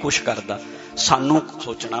 कोई नहीं कुछ करदा, सानू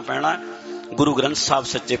सोचना पैना। गुरु ग्रंथ साहब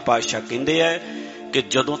सच्चे पातशाह कहंदे है कि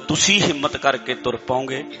जदों तुसीं हिम्मत करके तुर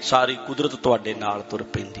पाओगे, सारी कुदरत तुहाडे नाल तुर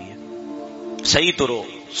पैंदी है। सही तुरो,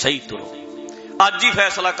 सही तुरो। अज ही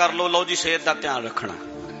फैसला कर लो, लो जी सेहत का ध्यान रखना,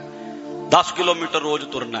 10 किलोमीटर रोज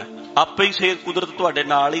तुरना है, आपे ही सेहत कुदरत तुहाडे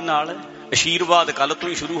नाल ही नाल है। आशीर्वाद कल तो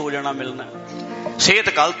ही शुरू हो जाना मिलना, सेहत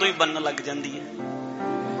कल तो ही बनन लग जाती है।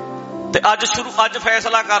 ते अज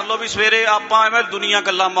फैसला कर लो भी सवेरे आपां एवें दुनिया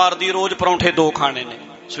गल्लां मारदी रोज परौंठे 2 खाने ने,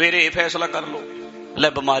 सवेरे ये फैसला कर लो, ले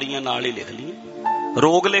बीमारियां नाल ही लिख ली।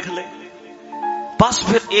 रोग लिख ले। बस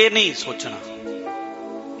फिर ये नहीं सोचना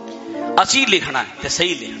असी लिखना है ते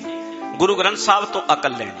सही लिखना। गुरु ग्रंथ साहब तो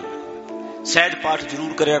अकल लेनी। सहज पाठ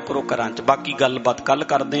जरूर करया करो घरां च। बाकी गलबात कल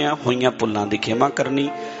करदे आ। होईयां भुल्लां दी खेमा करनी।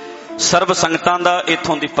 सर्व संगतां दा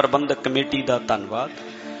इत्थों दी प्रबंधक कमेटी दा धन्नवाद।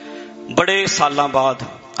 बड़े सालां बाद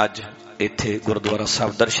अज इत्थे गुरुद्वारा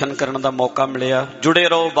साहब दर्शन करन दा मौका मिलिया। जुड़े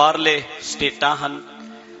रहो। बाहरले स्टेटां हन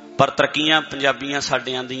पर तरक्कियां पंजाबियां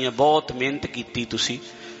साडियां दियां बहुत मेहनत कीती तुसी।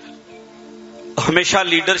 हमेशा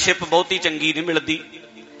लीडरशिप बहुत ही चंगी नहीं मिलती।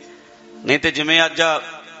 नहीं तो जिवें अज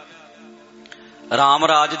राम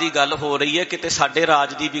राज की गल हो रही है किते साडे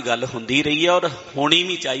राज की भी गल होंदी रही है और होनी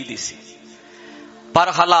भी चाहिए सी। पर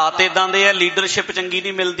हालात इदां दे है लीडरशिप चंगी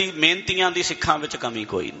नहीं मिलती। मेहनतियां दी सिखां विच कमी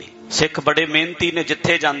कोई नहीं। सिख बड़े मेहनती ने।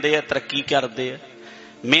 जिथे जांदे है तरक्की करते है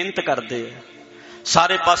मेहनत करते है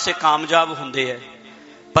सारे पासे कामयाब हुंदे है।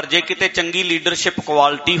 पर जे किते चंगी लीडरशिप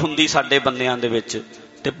क्वालिटी हुंदी साडे बंदियां दे विच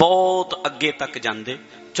ते बहुत अगे तक जांदे।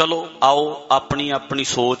 चलो आओ अपनी अपनी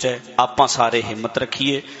सोच है। आपां सारे हिम्मत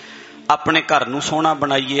रखीए। अपने घर नूं सोहना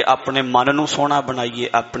बनाइए। अपने मन नूं सोहना बनाइए।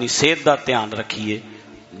 अपनी सेहत दा ध्यान रखिए।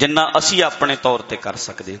 जिन्ना असी अपने तौर ते कर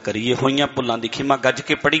सकदे करिए। होईयां भुल्लां दी खिमा गज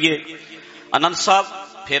के पढ़िए। आनंद साहब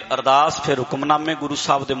फिर अरदास फिर हुक्मनामे गुरु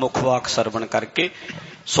साहब दे मुख वाक सरवण करके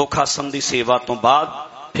सोखासन दी सेवा तो बाद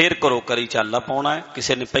फिर करो करी चाला पाउणा है।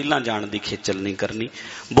 किसी ने पहला जाण दी खेचल नहीं करनी।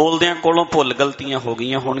 बोलदियां कोलों भुल गलतियां हो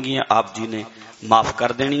गईयां होणगीयां आप जी ने माफ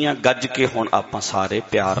कर देणियां। गज के हुण आपां सारे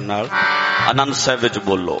प्यार नाल आनंद साहिब विच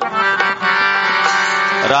बोलो।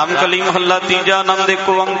 राम कली महला तीजा आनंद एक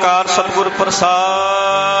ओंकार सतगुर प्रसाद।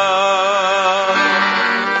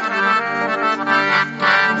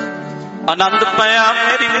 आनंद पाया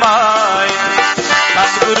मेरी माए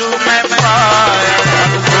सतगुरु मैं पाए।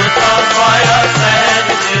 सतगुर का पाया सहज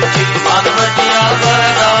सिद्धि मन वजिया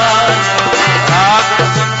वरदान। राग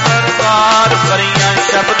सुंदर द्वार भरियां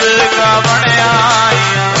शब्द गावण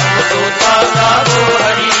आईयां। तोता गावो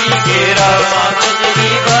हरि घेरा मन जी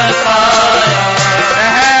बसाया।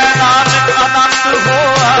 नानक आनंद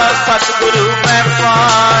होआ सतगुरु मैं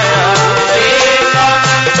पाया।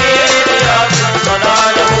 सदा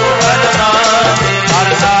रहो हर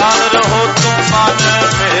नाल रहो तुम मन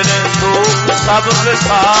मेरे दुख सब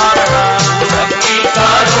विसारना।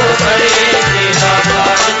 अंगीकारो करे तेरा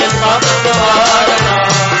कारज सब सवारना।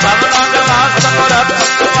 सब रंगला समरथ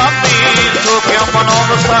स्वामी सो क्यों मनो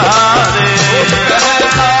विसारे।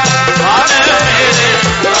 मन मेरे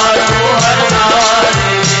सदा रहो हर नाल।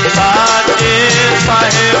 साचे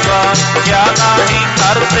साहेबा क्या नहीं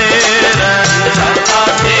करते करता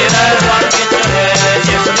तेरा रंग है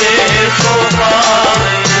जिसके सो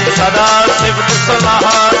पावे। सदा सिफत सलाह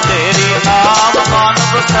तेरी नाम मान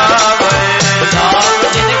बसावे। नाम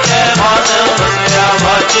जिनके मन बसया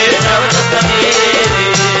वाचे शब्द कनेरे।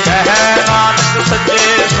 कह नानक सच्चे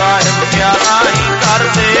साहिब क्या नहीं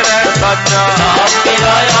करते रह सच्चा। नाम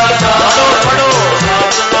तेरा पढ़ो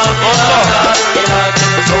पढ़ो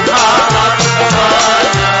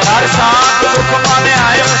हर शांत सुख माने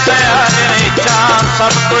आयो सयान इच्छा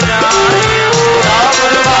सब को जानी।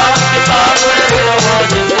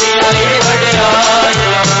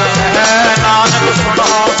 नानक सुनो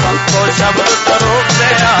संतो शब्द करो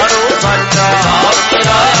दयारो बच्चा।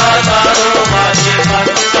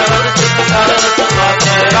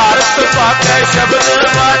 कारत पाके शब्द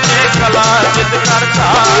वाजे कला जित करता।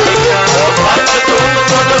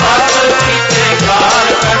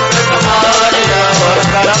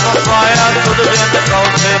 करम पाया तुद बिन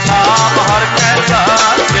कौसे नाम हर कैसा।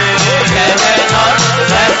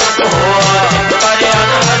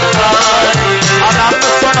 आनंद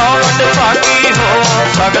सुनो वड भागी हो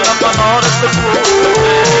सगल मनोरथ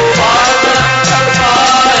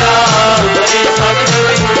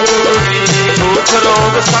दुख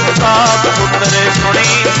रोग संताप पुत्रे सुनी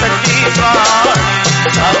सच्ची बाणी।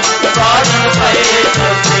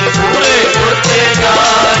 पूरे गुरते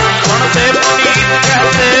सुनते पुनीत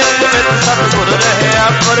कहते सतगुर रहे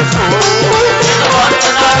भरपूर।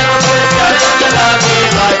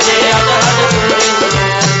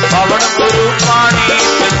 पवन गुरु पानी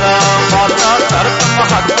पिता माता धर्म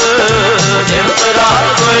महत। निरत रात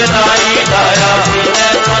कोई नाई दाया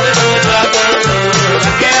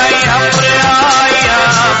लगे आई हमरे आइया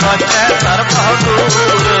बचे धर्म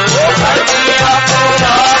हजूर।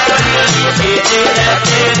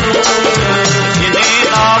 जिन्हें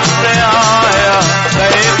नाम से आया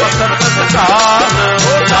गए बसंत काल।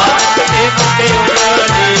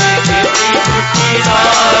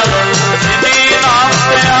 जिन्हें नाम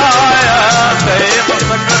से आया गए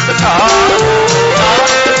बसंत काल।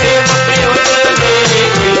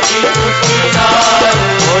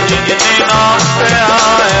 जिन्हें नाम से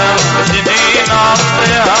आया जिन्हें नाम ਨਾਮ ਤੇ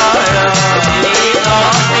ਆਇਆ, ਜਿਨੀ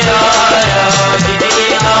ਨਾਮ ਤੇ ਆਇਆ, ਜਿਨੀ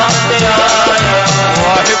ਨਾਮ ਤੇ ਆਇਆ।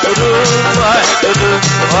 ਵਾਹਿਗੁਰੂ ਵਾਹਿਗੁਰੂ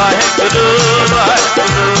ਵਾਹਿਗੁਰੂ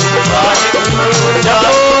ਵਾਹਿਗੁਰੂ ਵਾਹਿਗੁਰੂ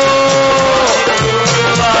ਜਪੋ।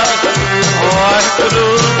 ਵਾਹਿਗੁਰੂ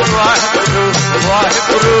ਵਾਹਿਗੁਰੂ ਵਾਹਿਗੁਰੂ ਵਾਹਿਗੁਰੂ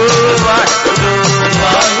ਵਾਹਿਗੁਰੂ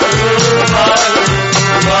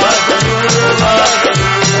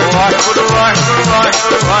ਵਾਹਿਗੁਰੂ ਵਾਹਿਗੁਰੂ ਵਾਹਿਗੁਰੂ ਵਾਹਿਗੁਰੂ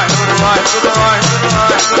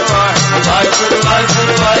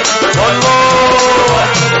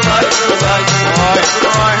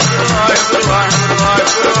ਵਾਹਿਗੁਰੂ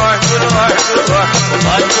ਵਾਹਿਗੁਰੂ ਵਾਹਿਗੁਰੂ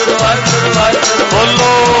ਵਾਹਿਗੁਰੂ ਵਾਹਿਗੁਰੂ ਬੋਲੋ।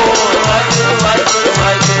 ਵਾਹਿਗੁਰੂ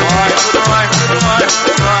ਵਾਹਿਗੁਰੂ ਵਾਹਿਗੁਰੂ ਵਾਹਿਗੁਰੂ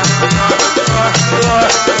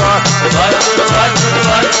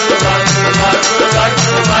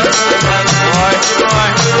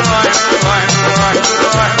ਵਾਹਿਗੁਰੂ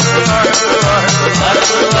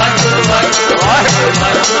ਵਾਹਿਗੁਰੂ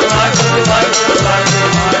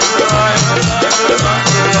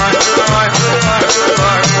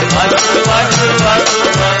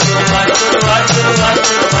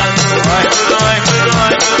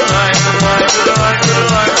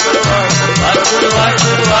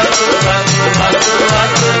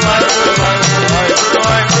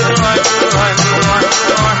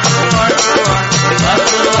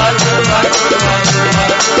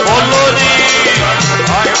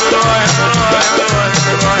ਵਾਹਿਗੁਰੂ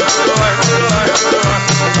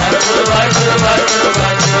ਵਾਹਿਗੁਰੂ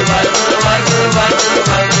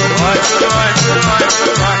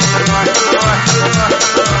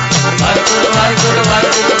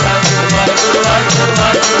ਬੋਲੋ।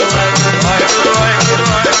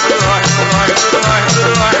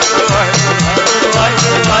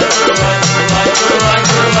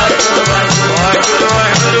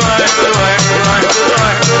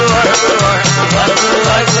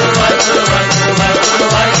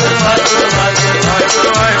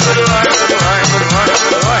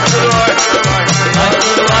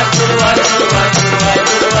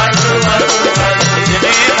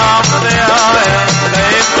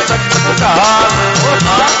 ਵਾਹਿਗੁਰੂ ਵਾਹਿਗੁਰੂ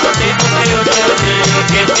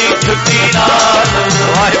ਵਾਹਿਗੁਰੂ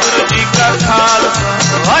ਵਾਹਿਗੁਰੂ ਵਾਹਿਗੁਰੂ ਜੀ ਕਾ ਖਾਲਸਾ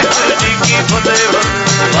ਵਾਹਿਗੁਰੂ ਜੀ ਕੀ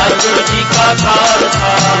ਫਤਿਹ। ਵਾਹਿਗੁਰੂ ਜੀ ਕਾ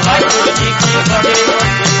ਖਾਲਸਾ ਵਾਹਿਗੁਰੂ ਜੀ ਕੀ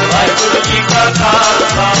ਫਤਿਹ। ਵਾਹਿਗੁਰੂ ਜੀ ਕਾ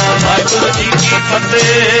ਖਾਲਸਾ ਵਾਹਿਗੁਰੂ ਜੀ ਕੀ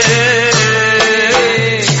ਫਤਿਹ।